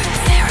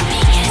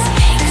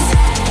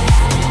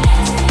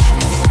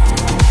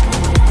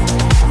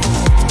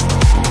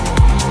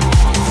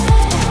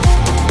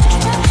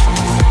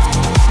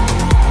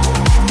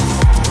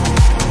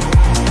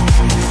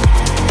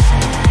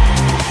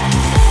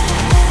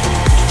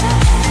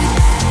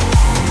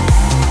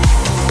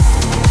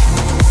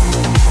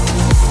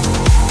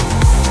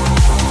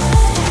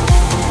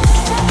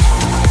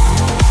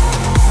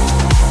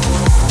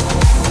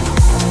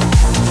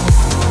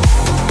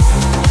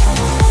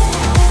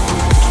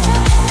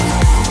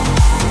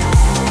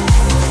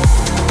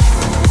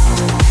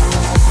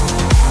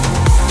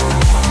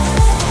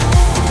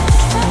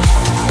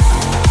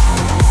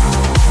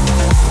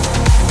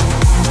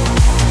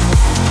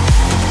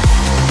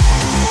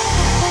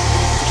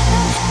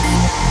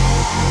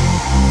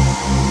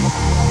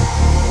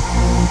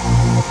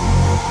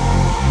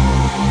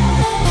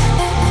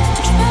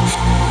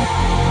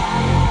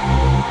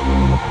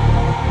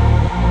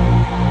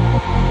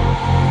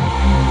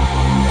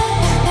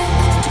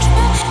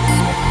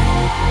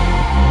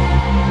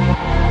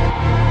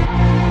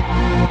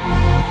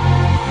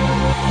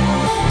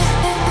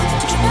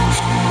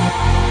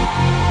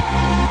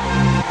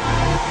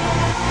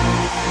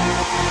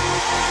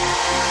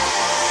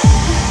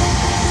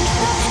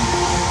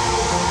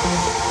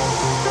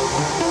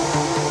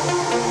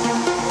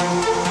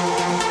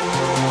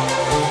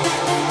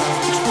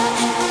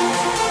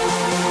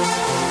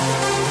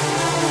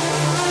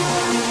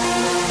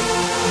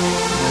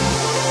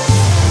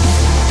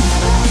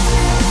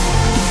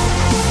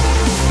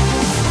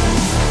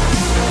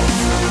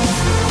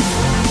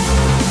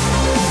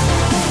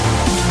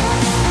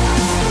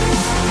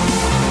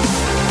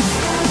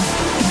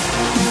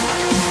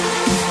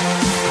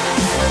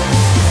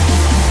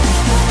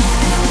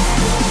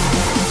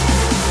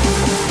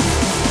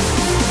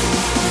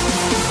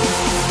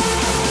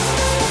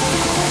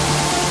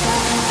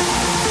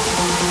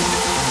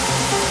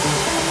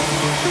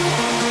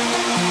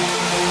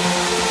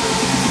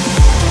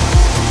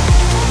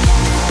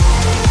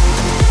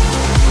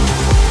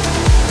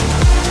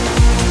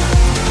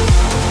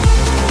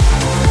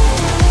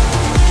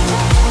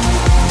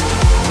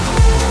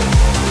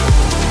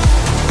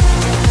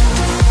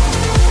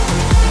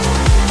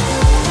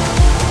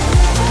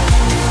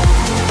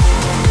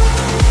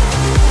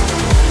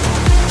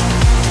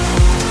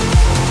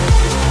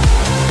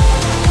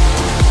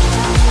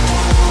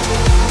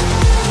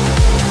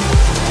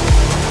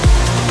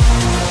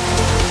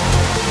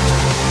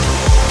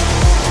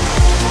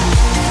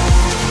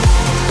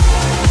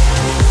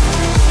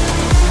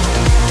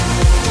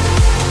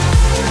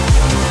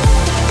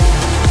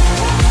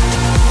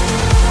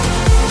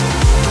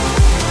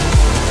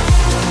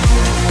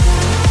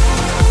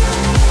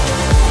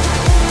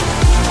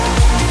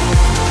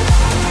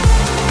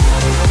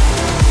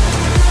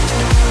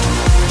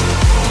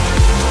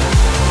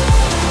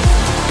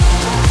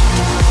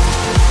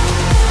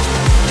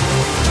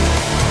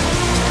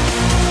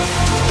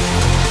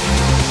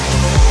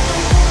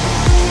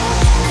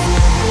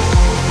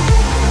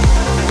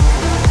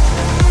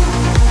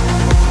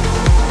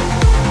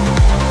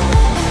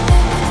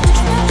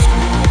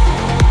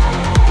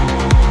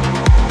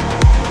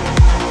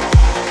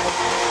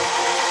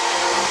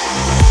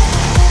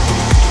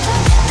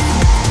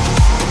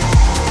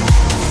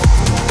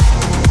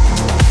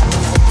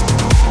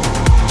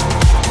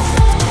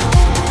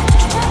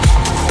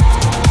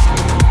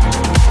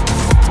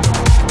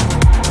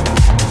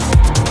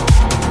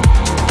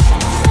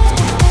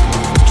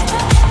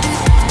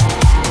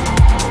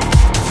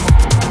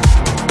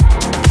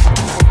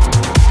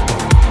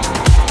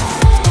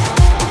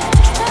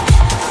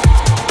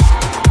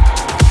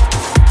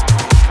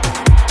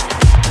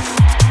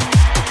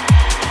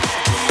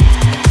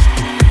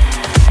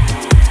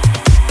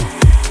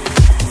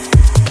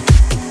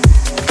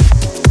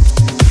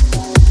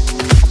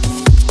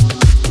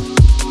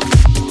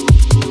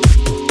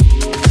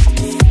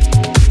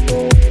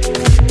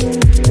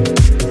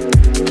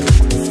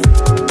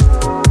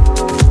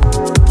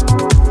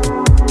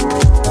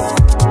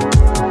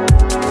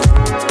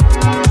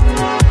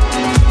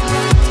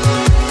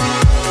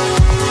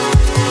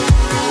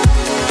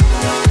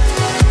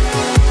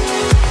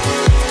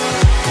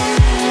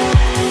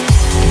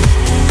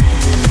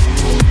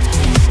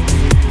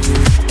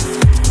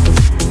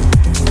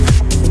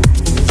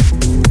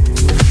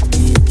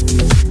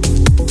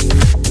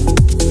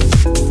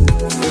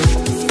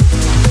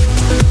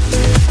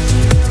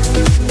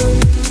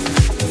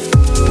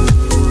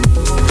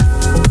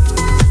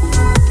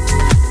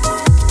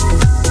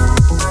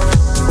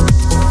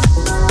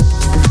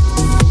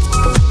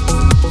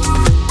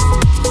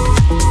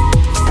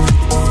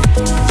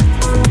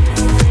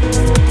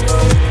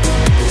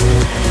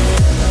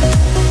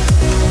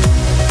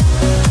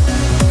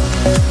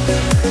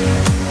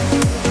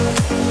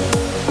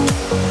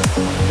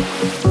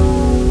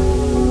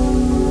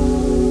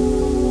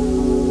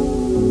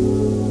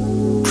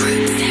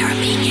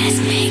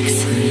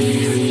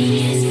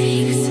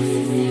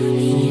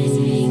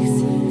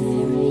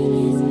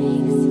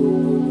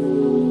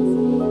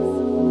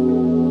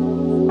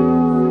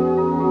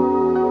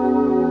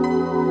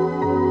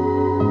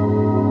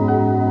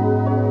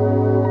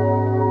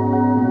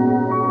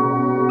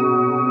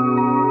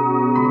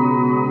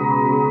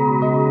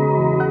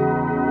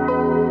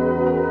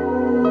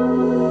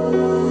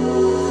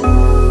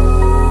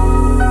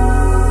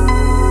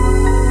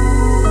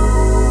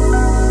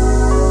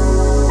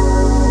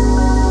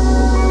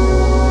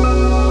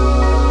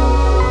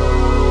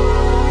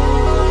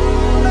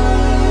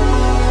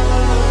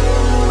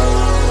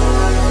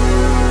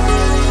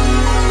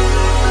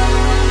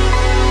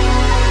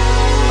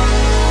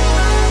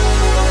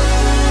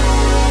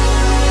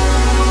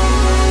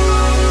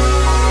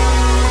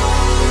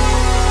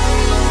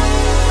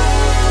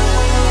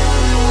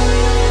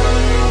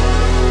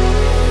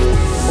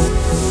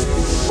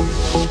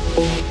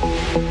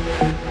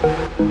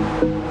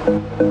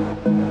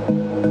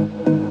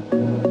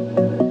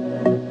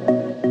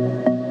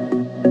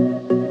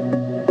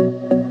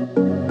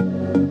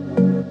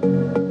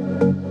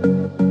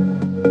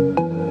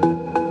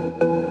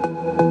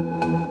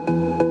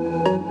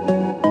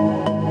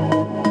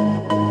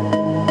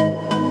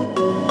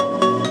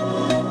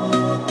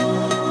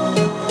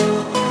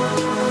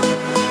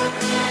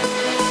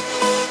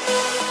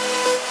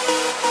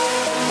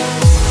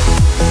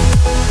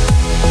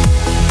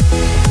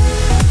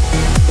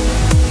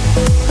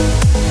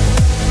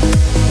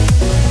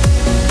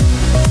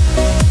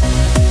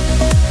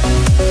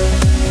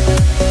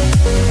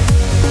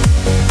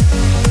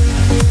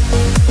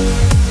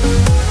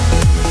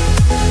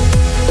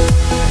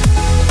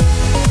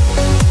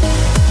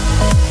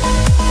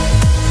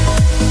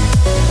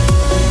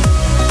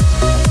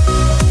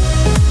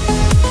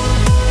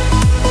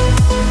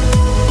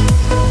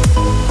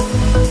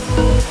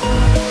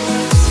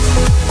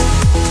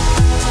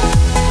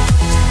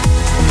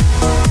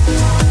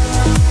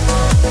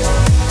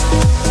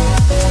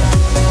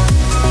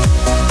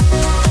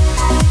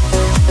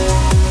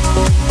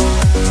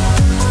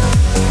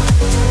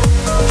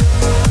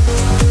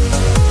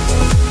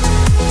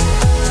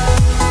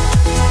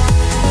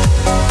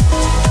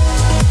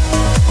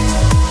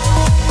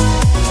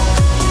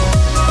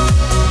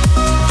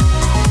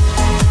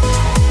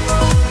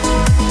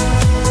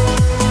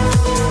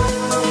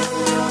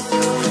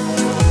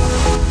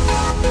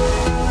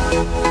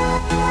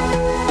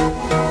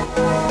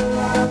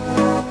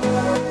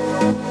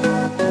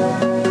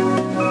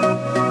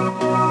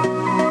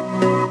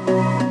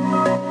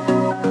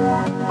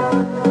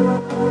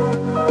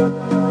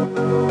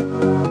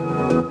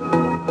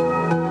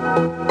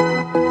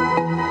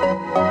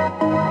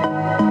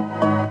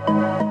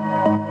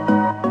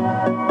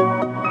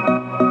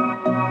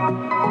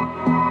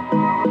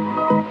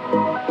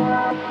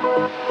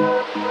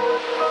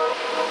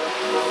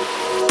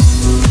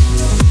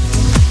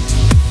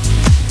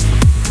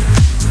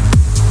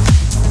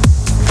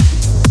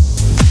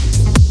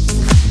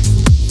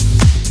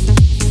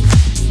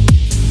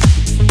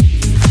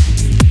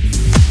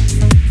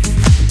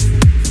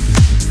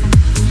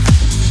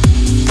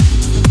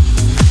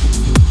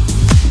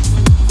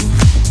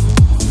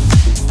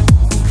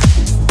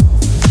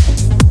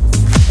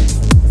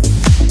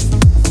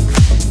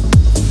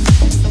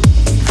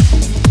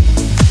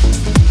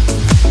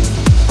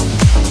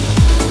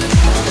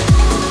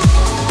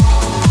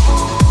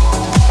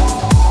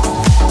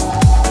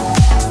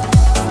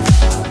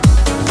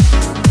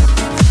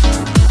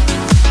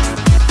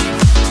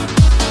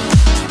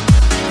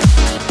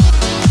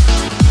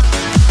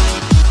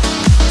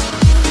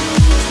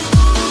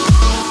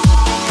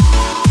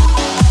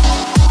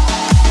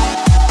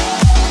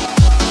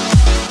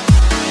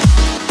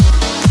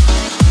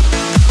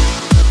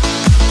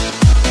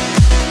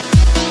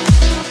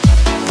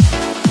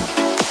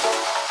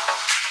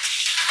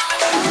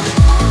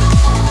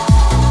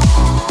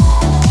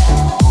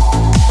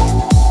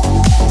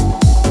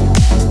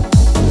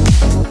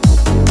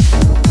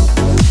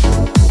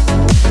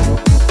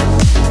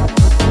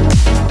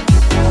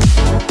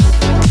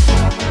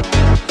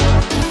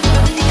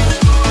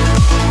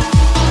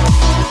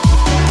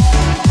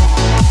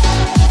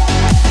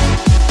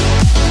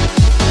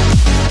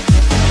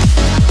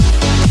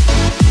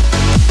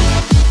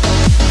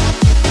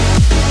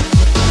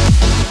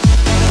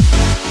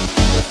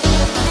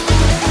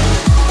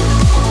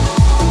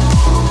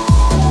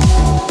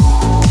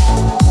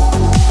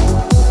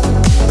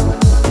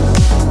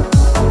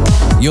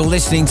 You're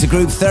listening to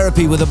Group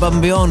Therapy with Above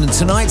and Beyond, and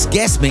tonight's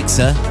guest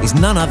mixer is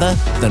none other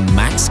than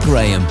Max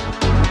Graham.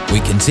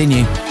 We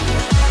continue.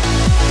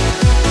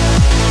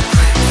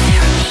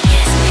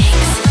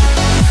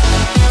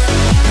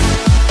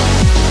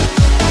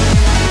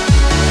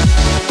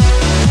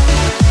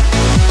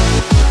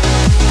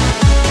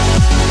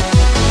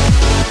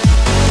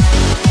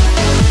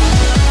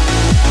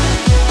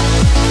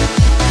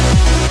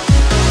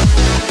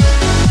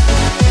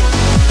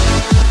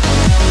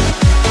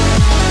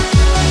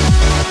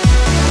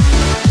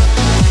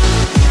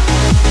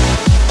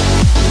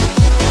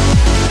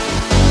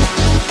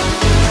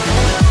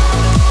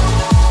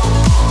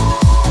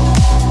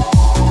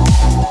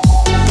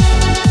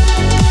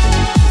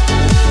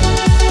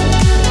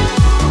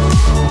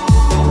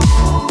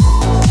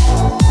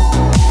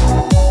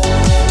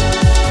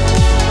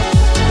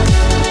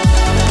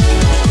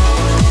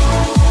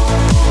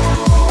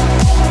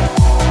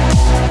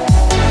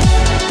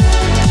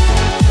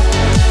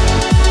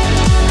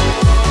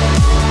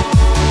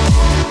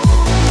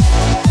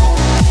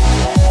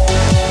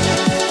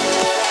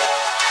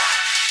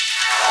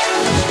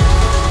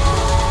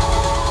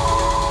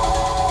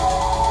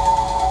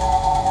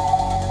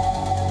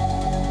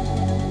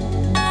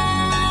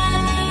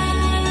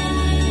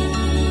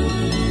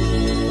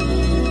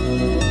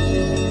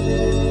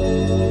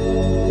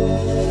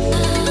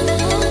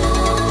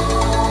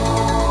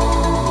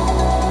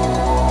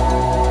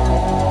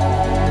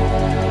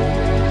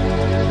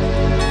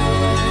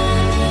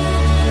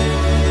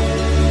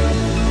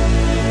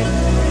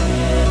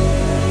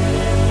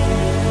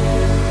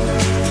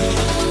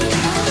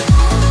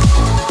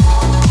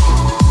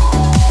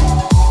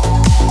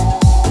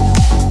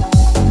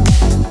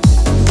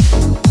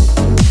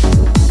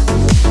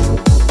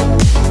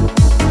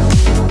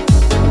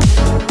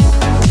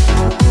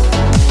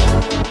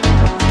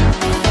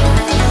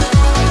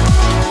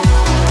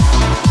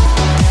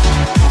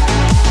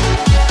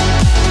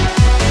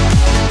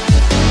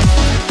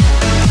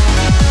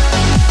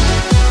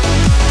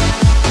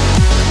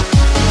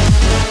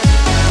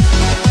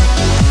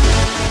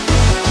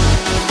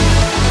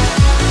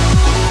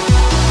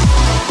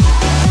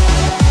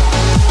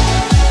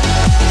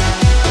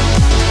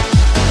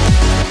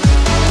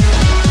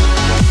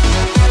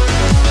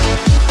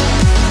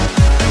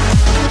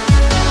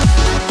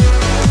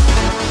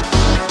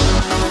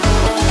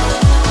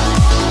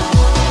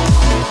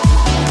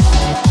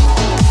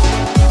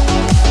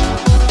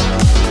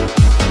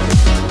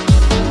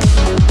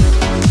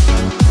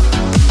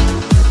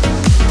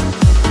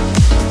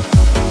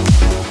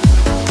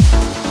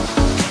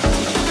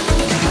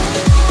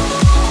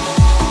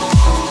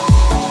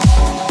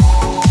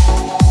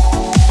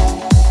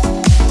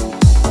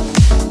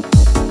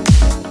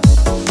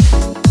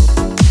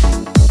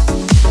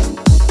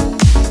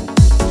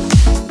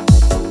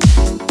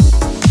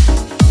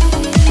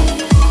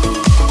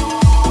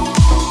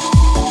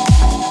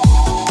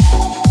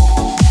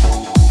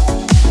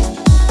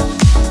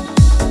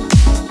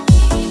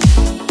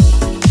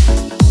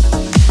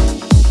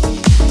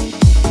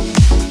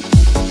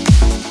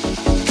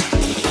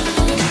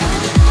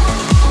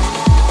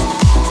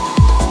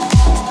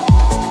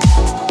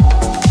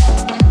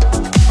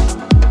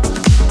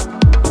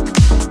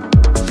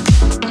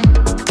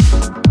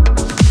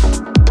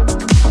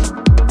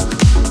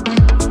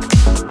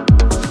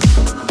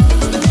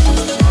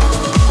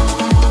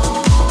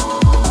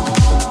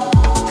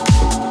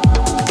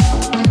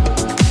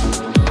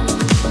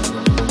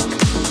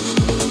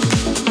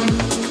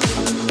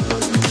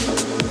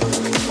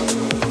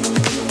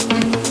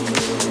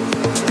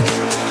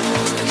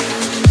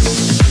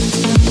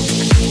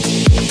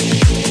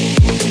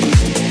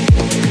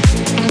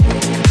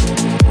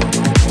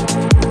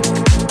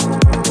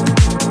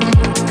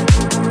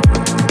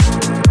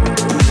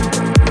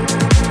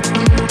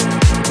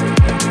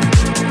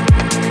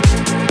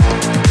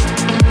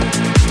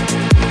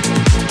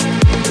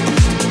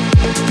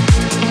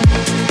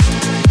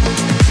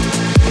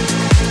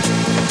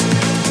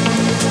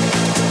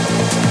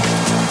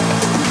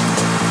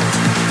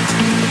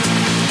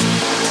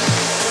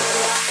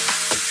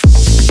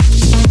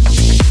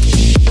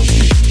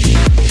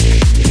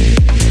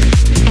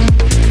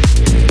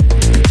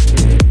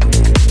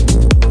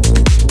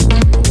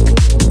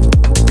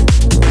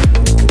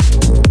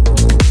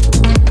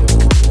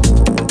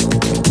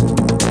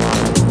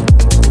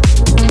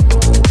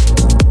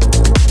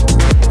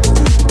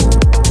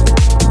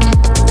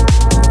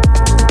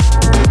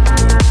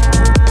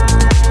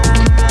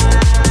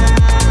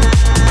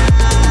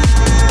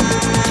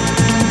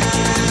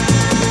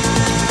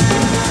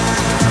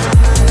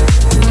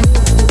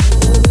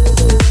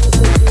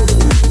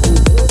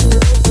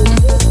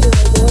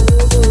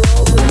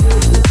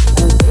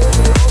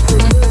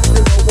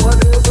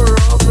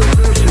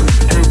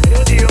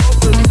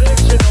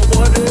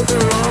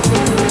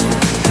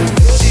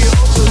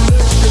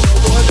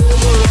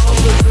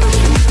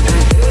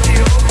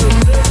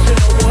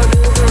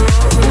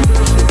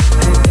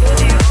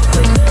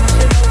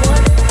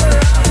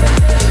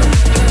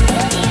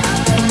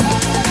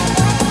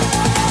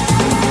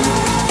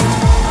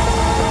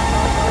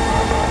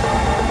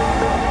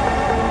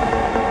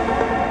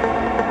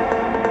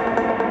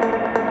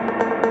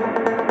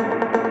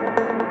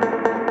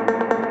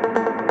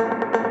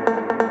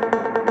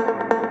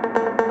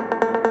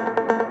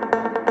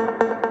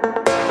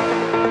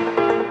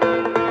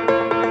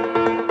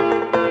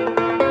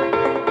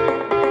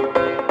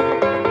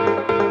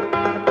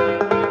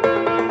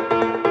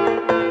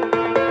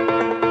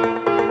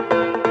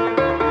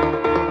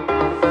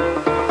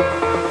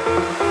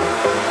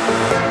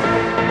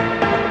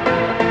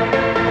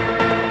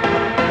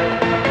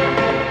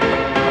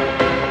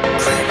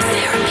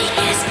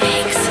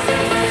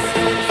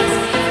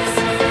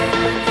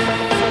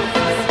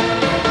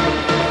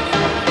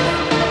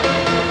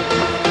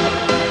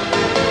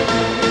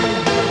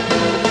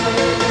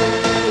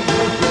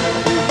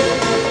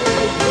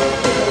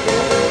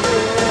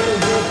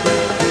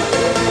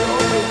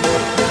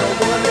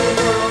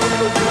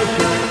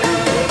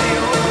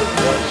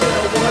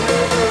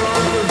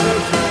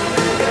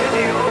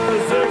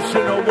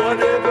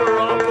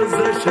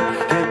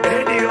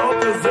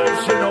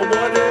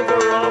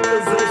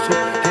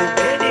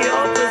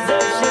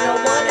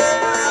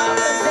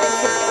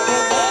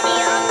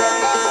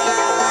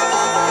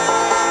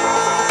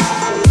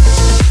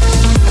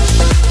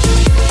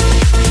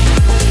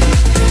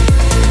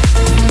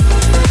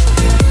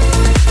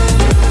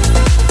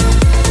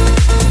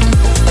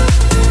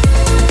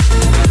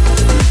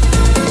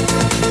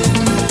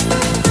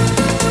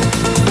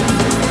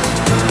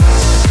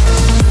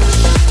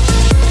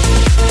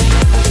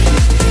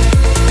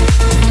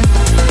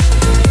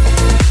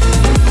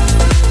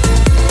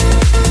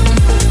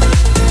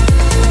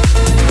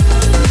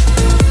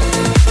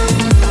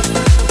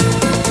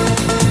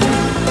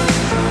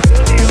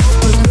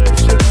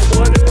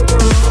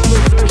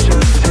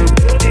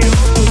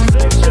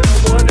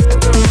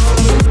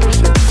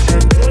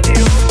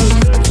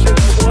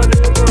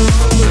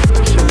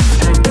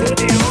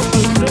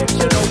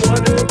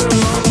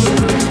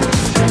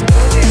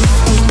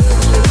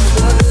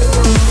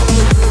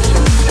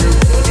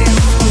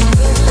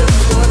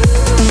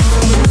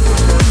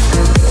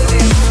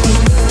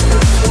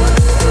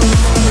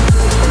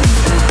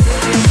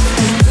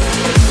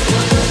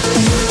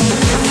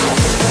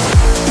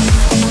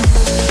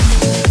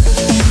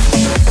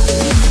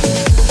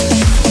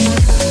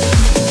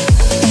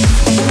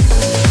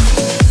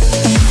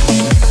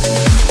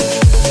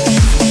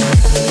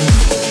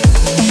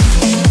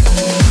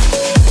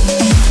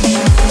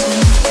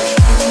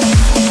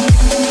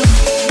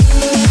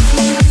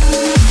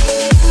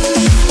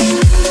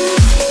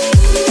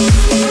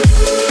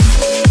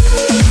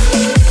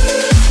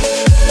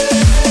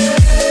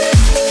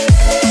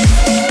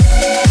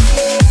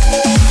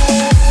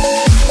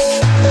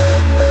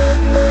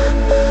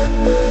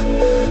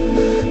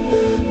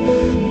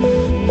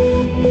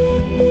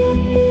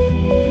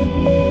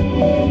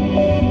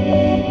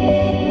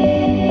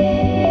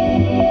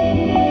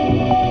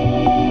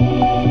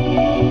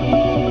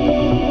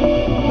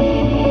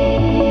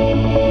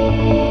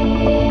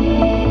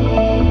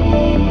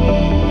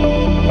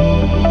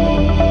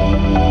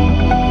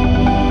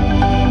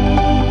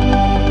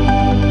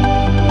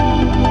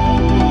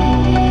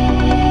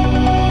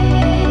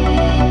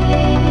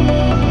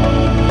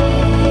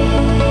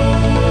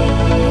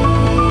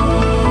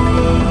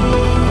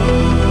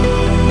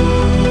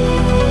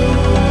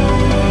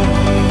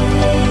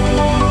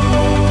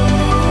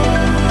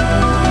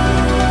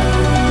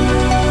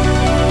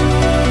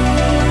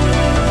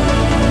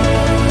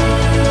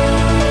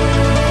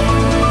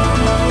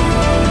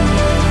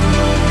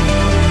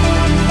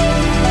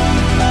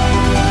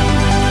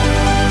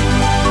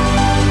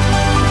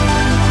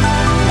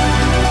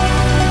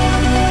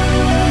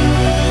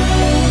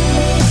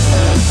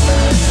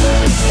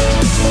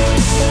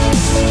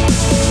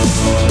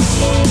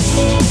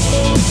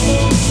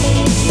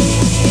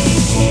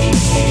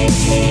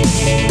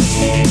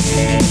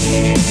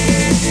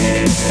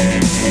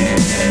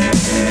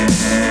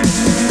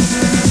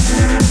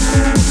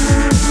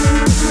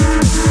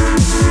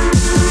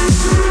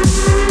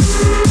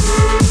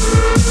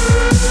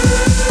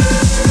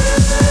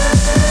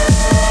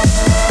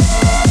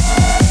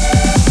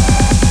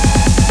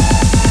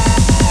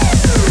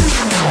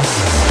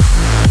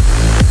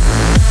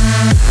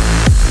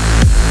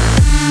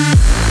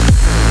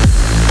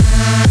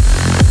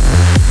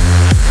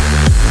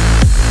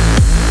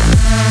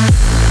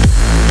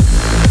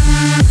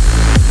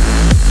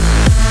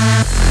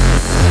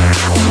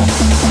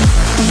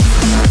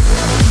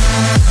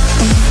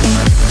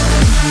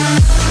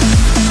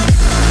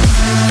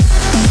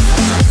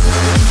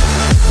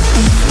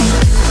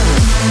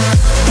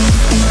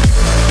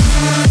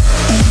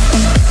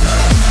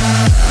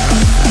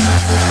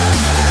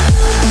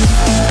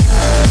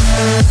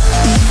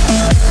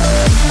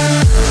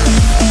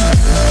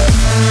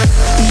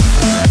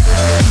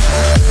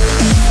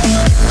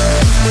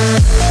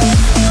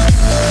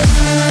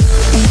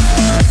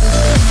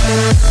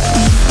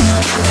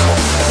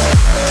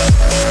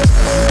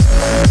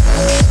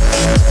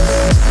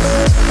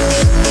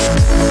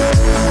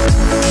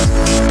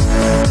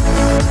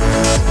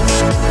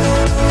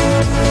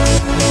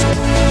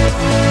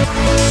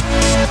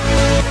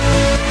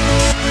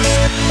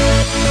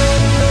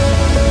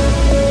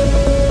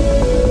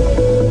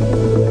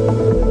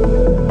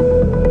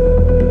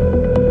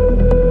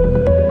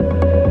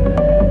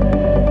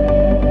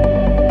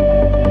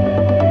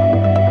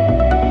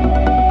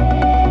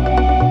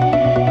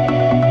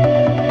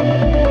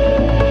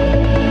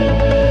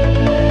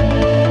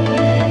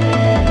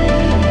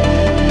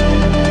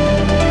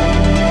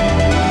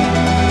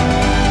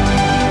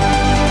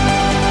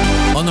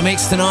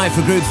 tonight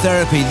for Group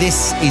Therapy.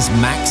 This is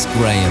Max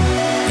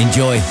Graham.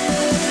 Enjoy.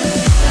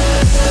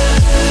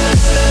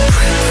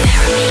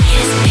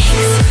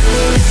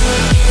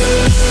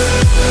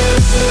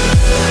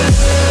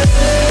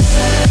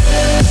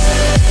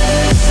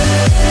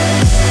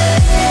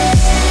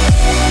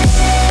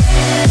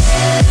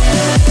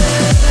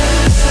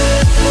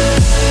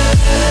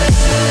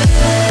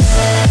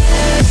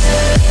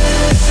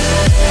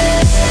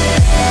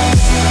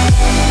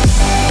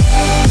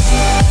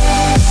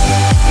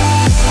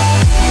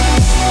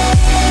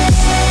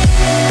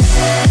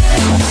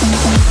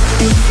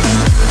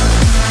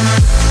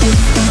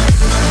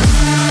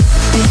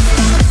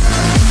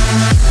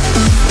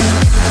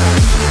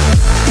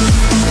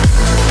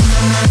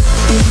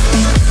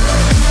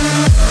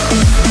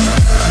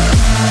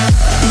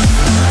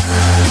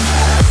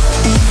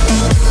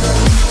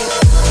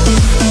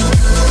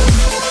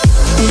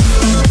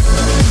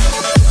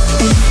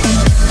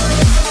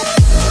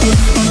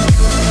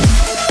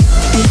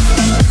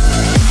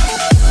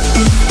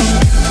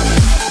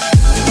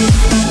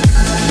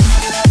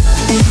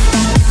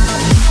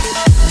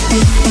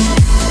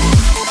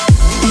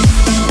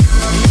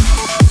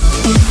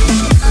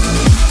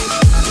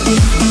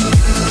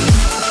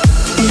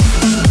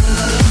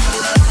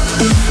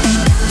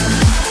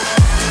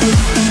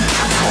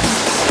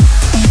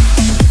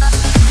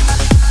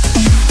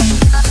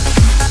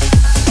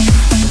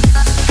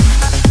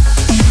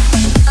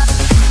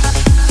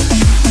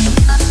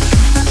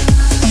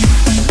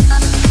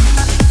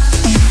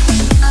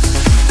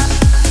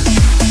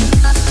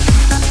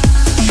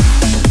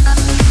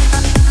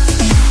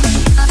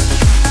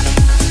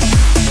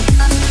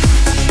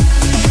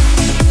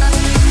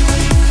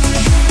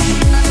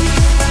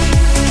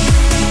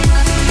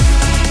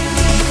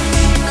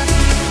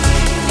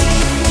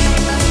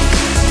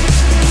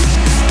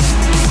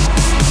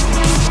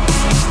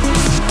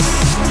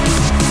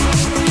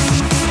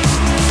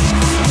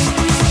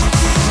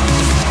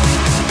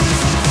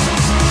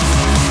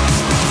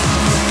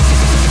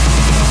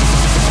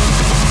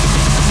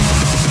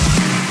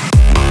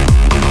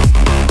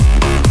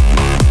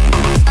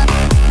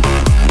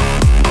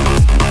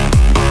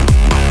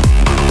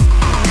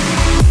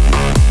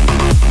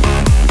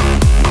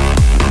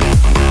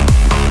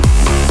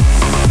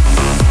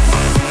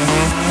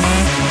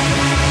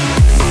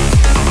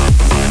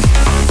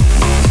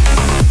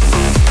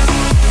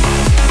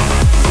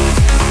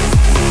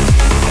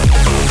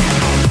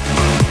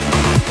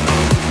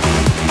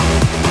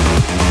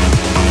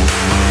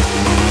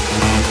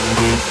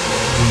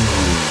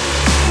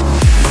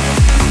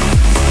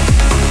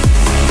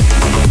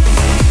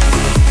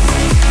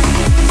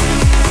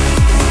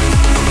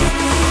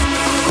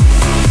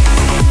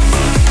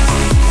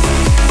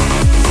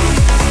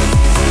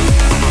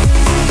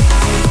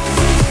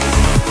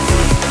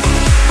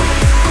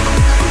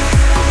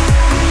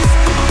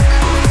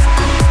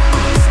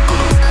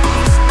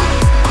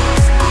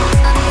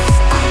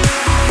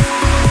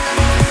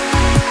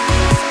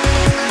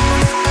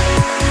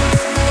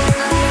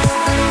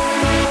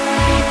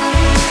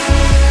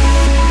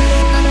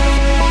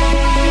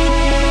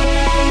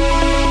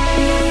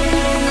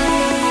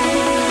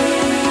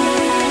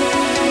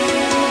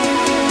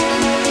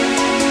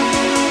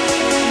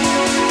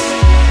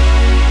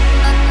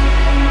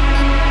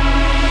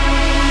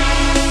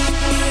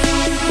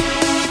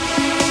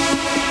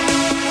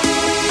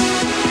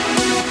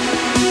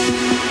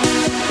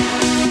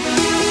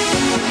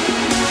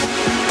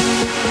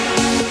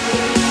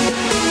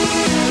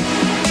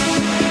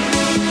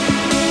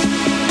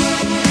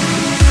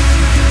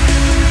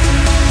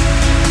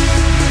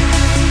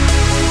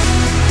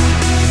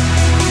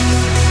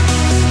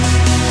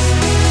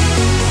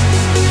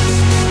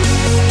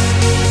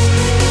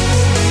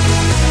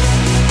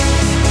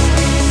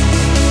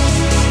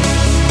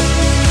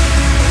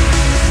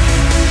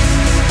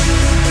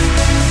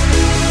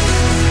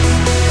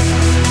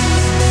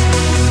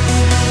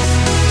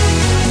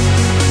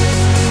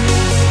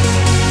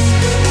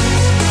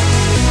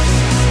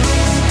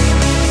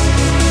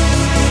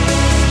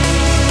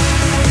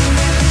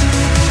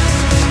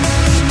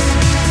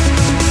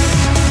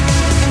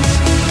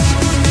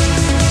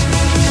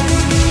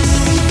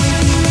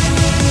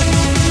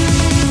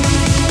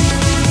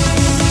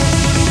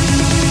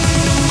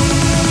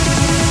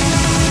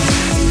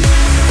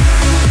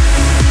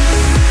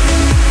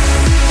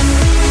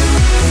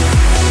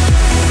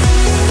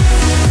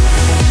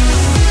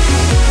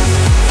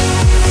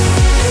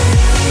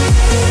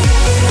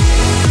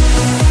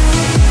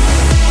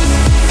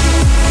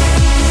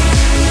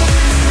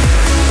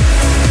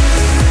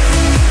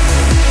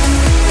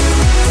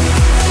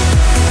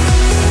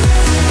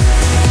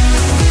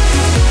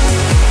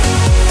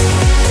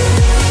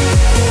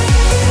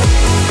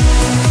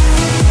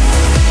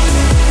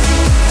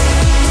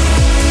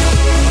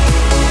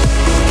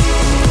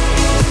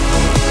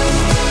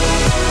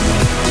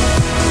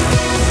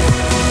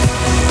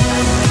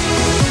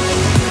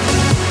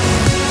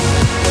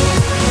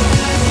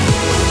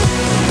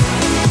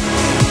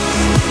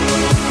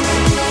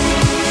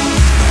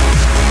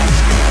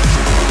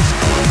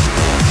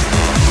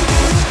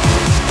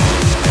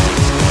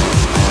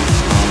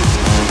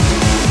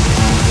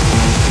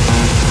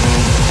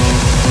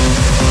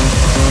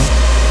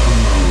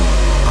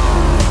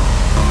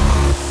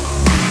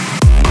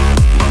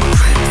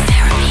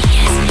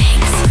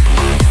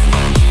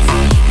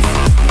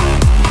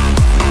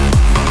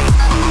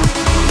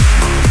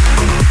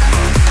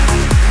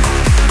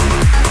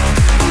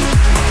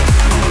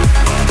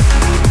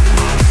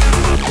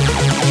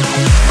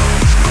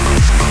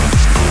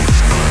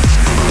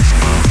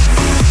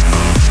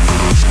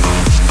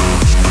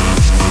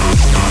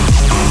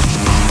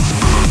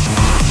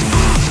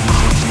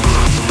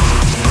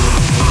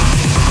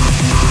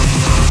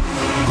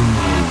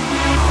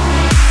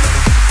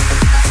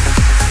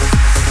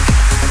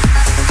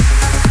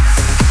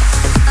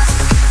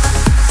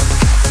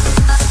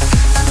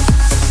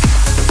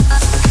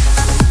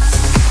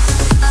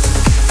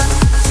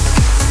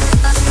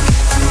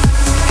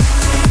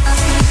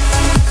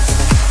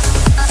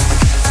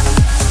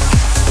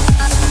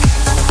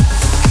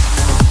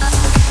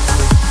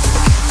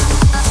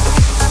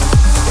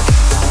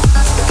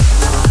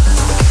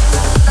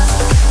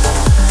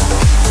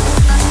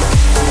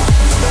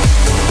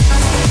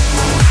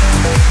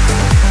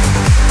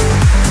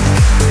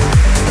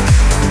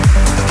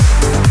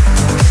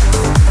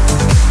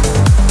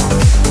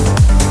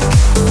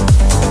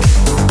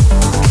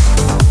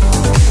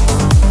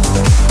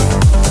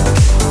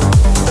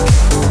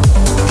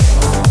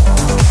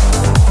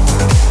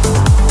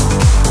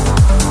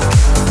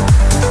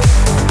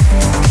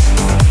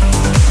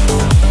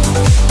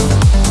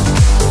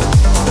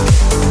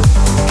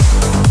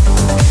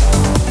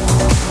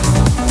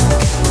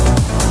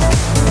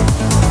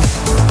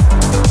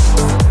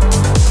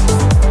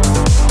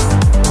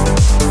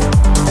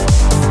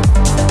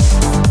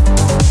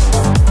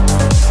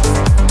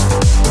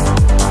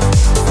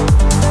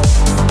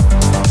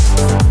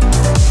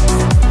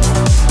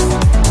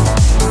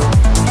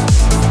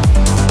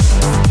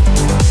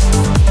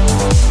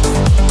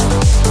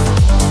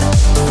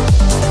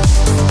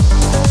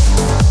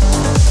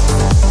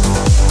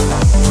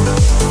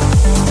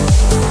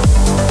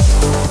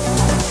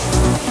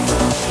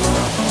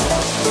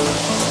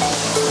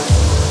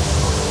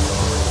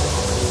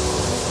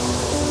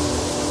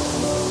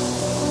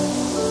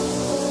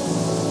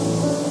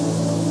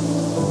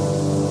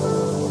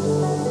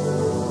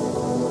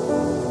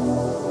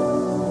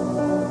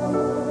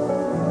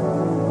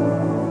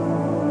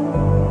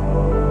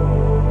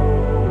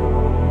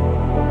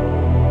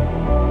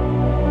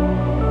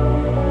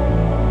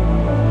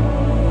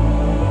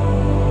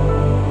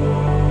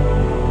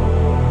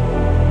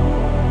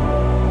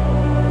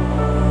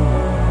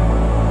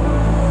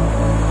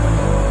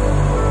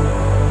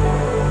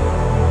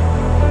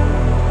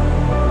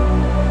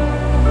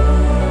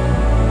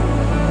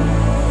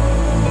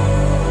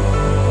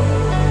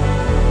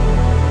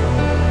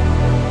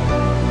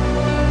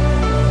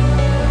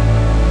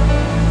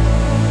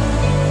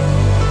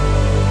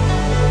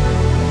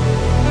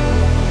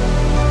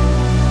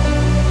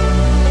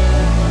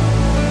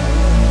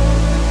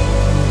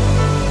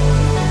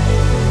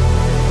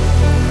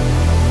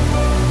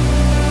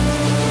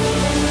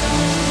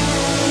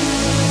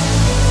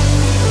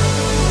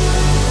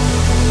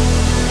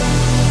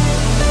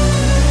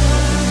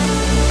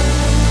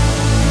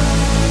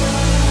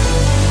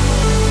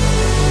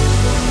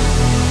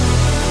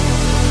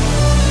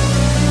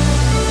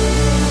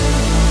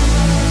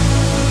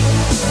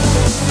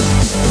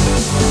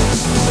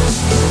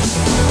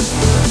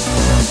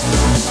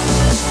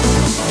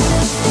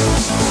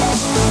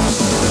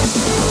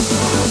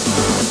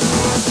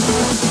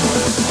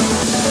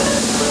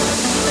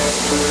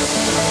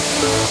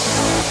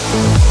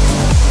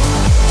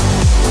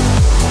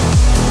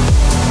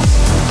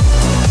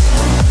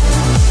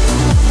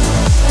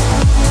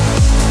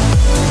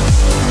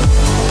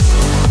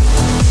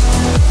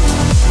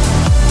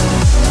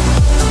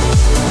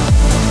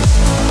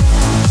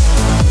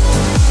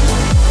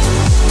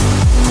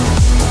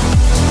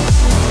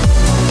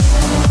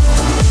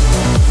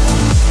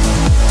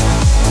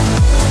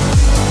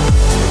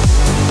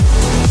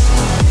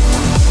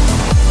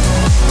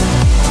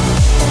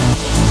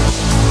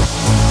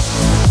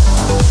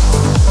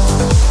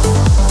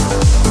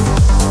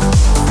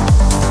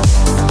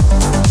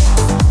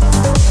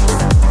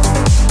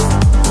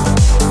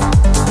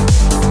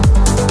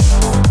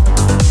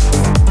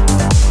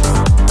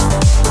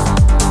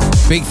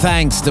 Big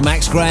thanks to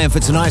Max Graham for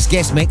tonight's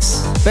guest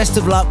mix. Best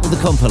of luck with the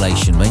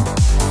compilation, mate.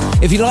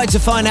 If you'd like to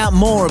find out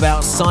more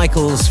about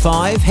Cycles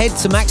 5, head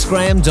to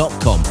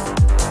maxgraham.com.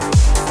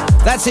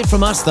 That's it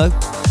from us, though.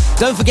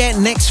 Don't forget,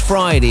 next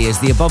Friday is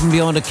the Above and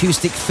Beyond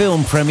Acoustic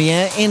film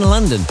premiere in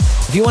London.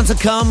 If you want to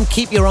come,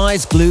 keep your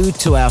eyes glued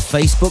to our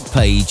Facebook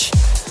page.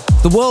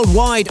 The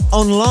worldwide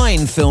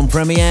online film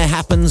premiere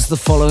happens the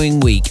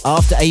following week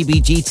after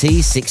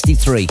ABGT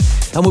 63,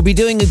 and we'll be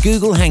doing a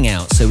Google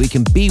Hangout so we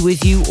can be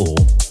with you all.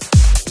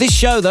 This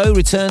show, though,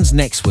 returns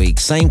next week,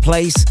 same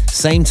place,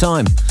 same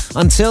time.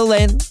 Until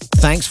then,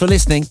 thanks for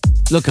listening.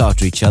 Look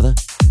after each other.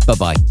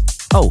 Bye-bye.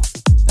 Oh,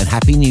 and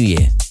Happy New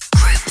Year.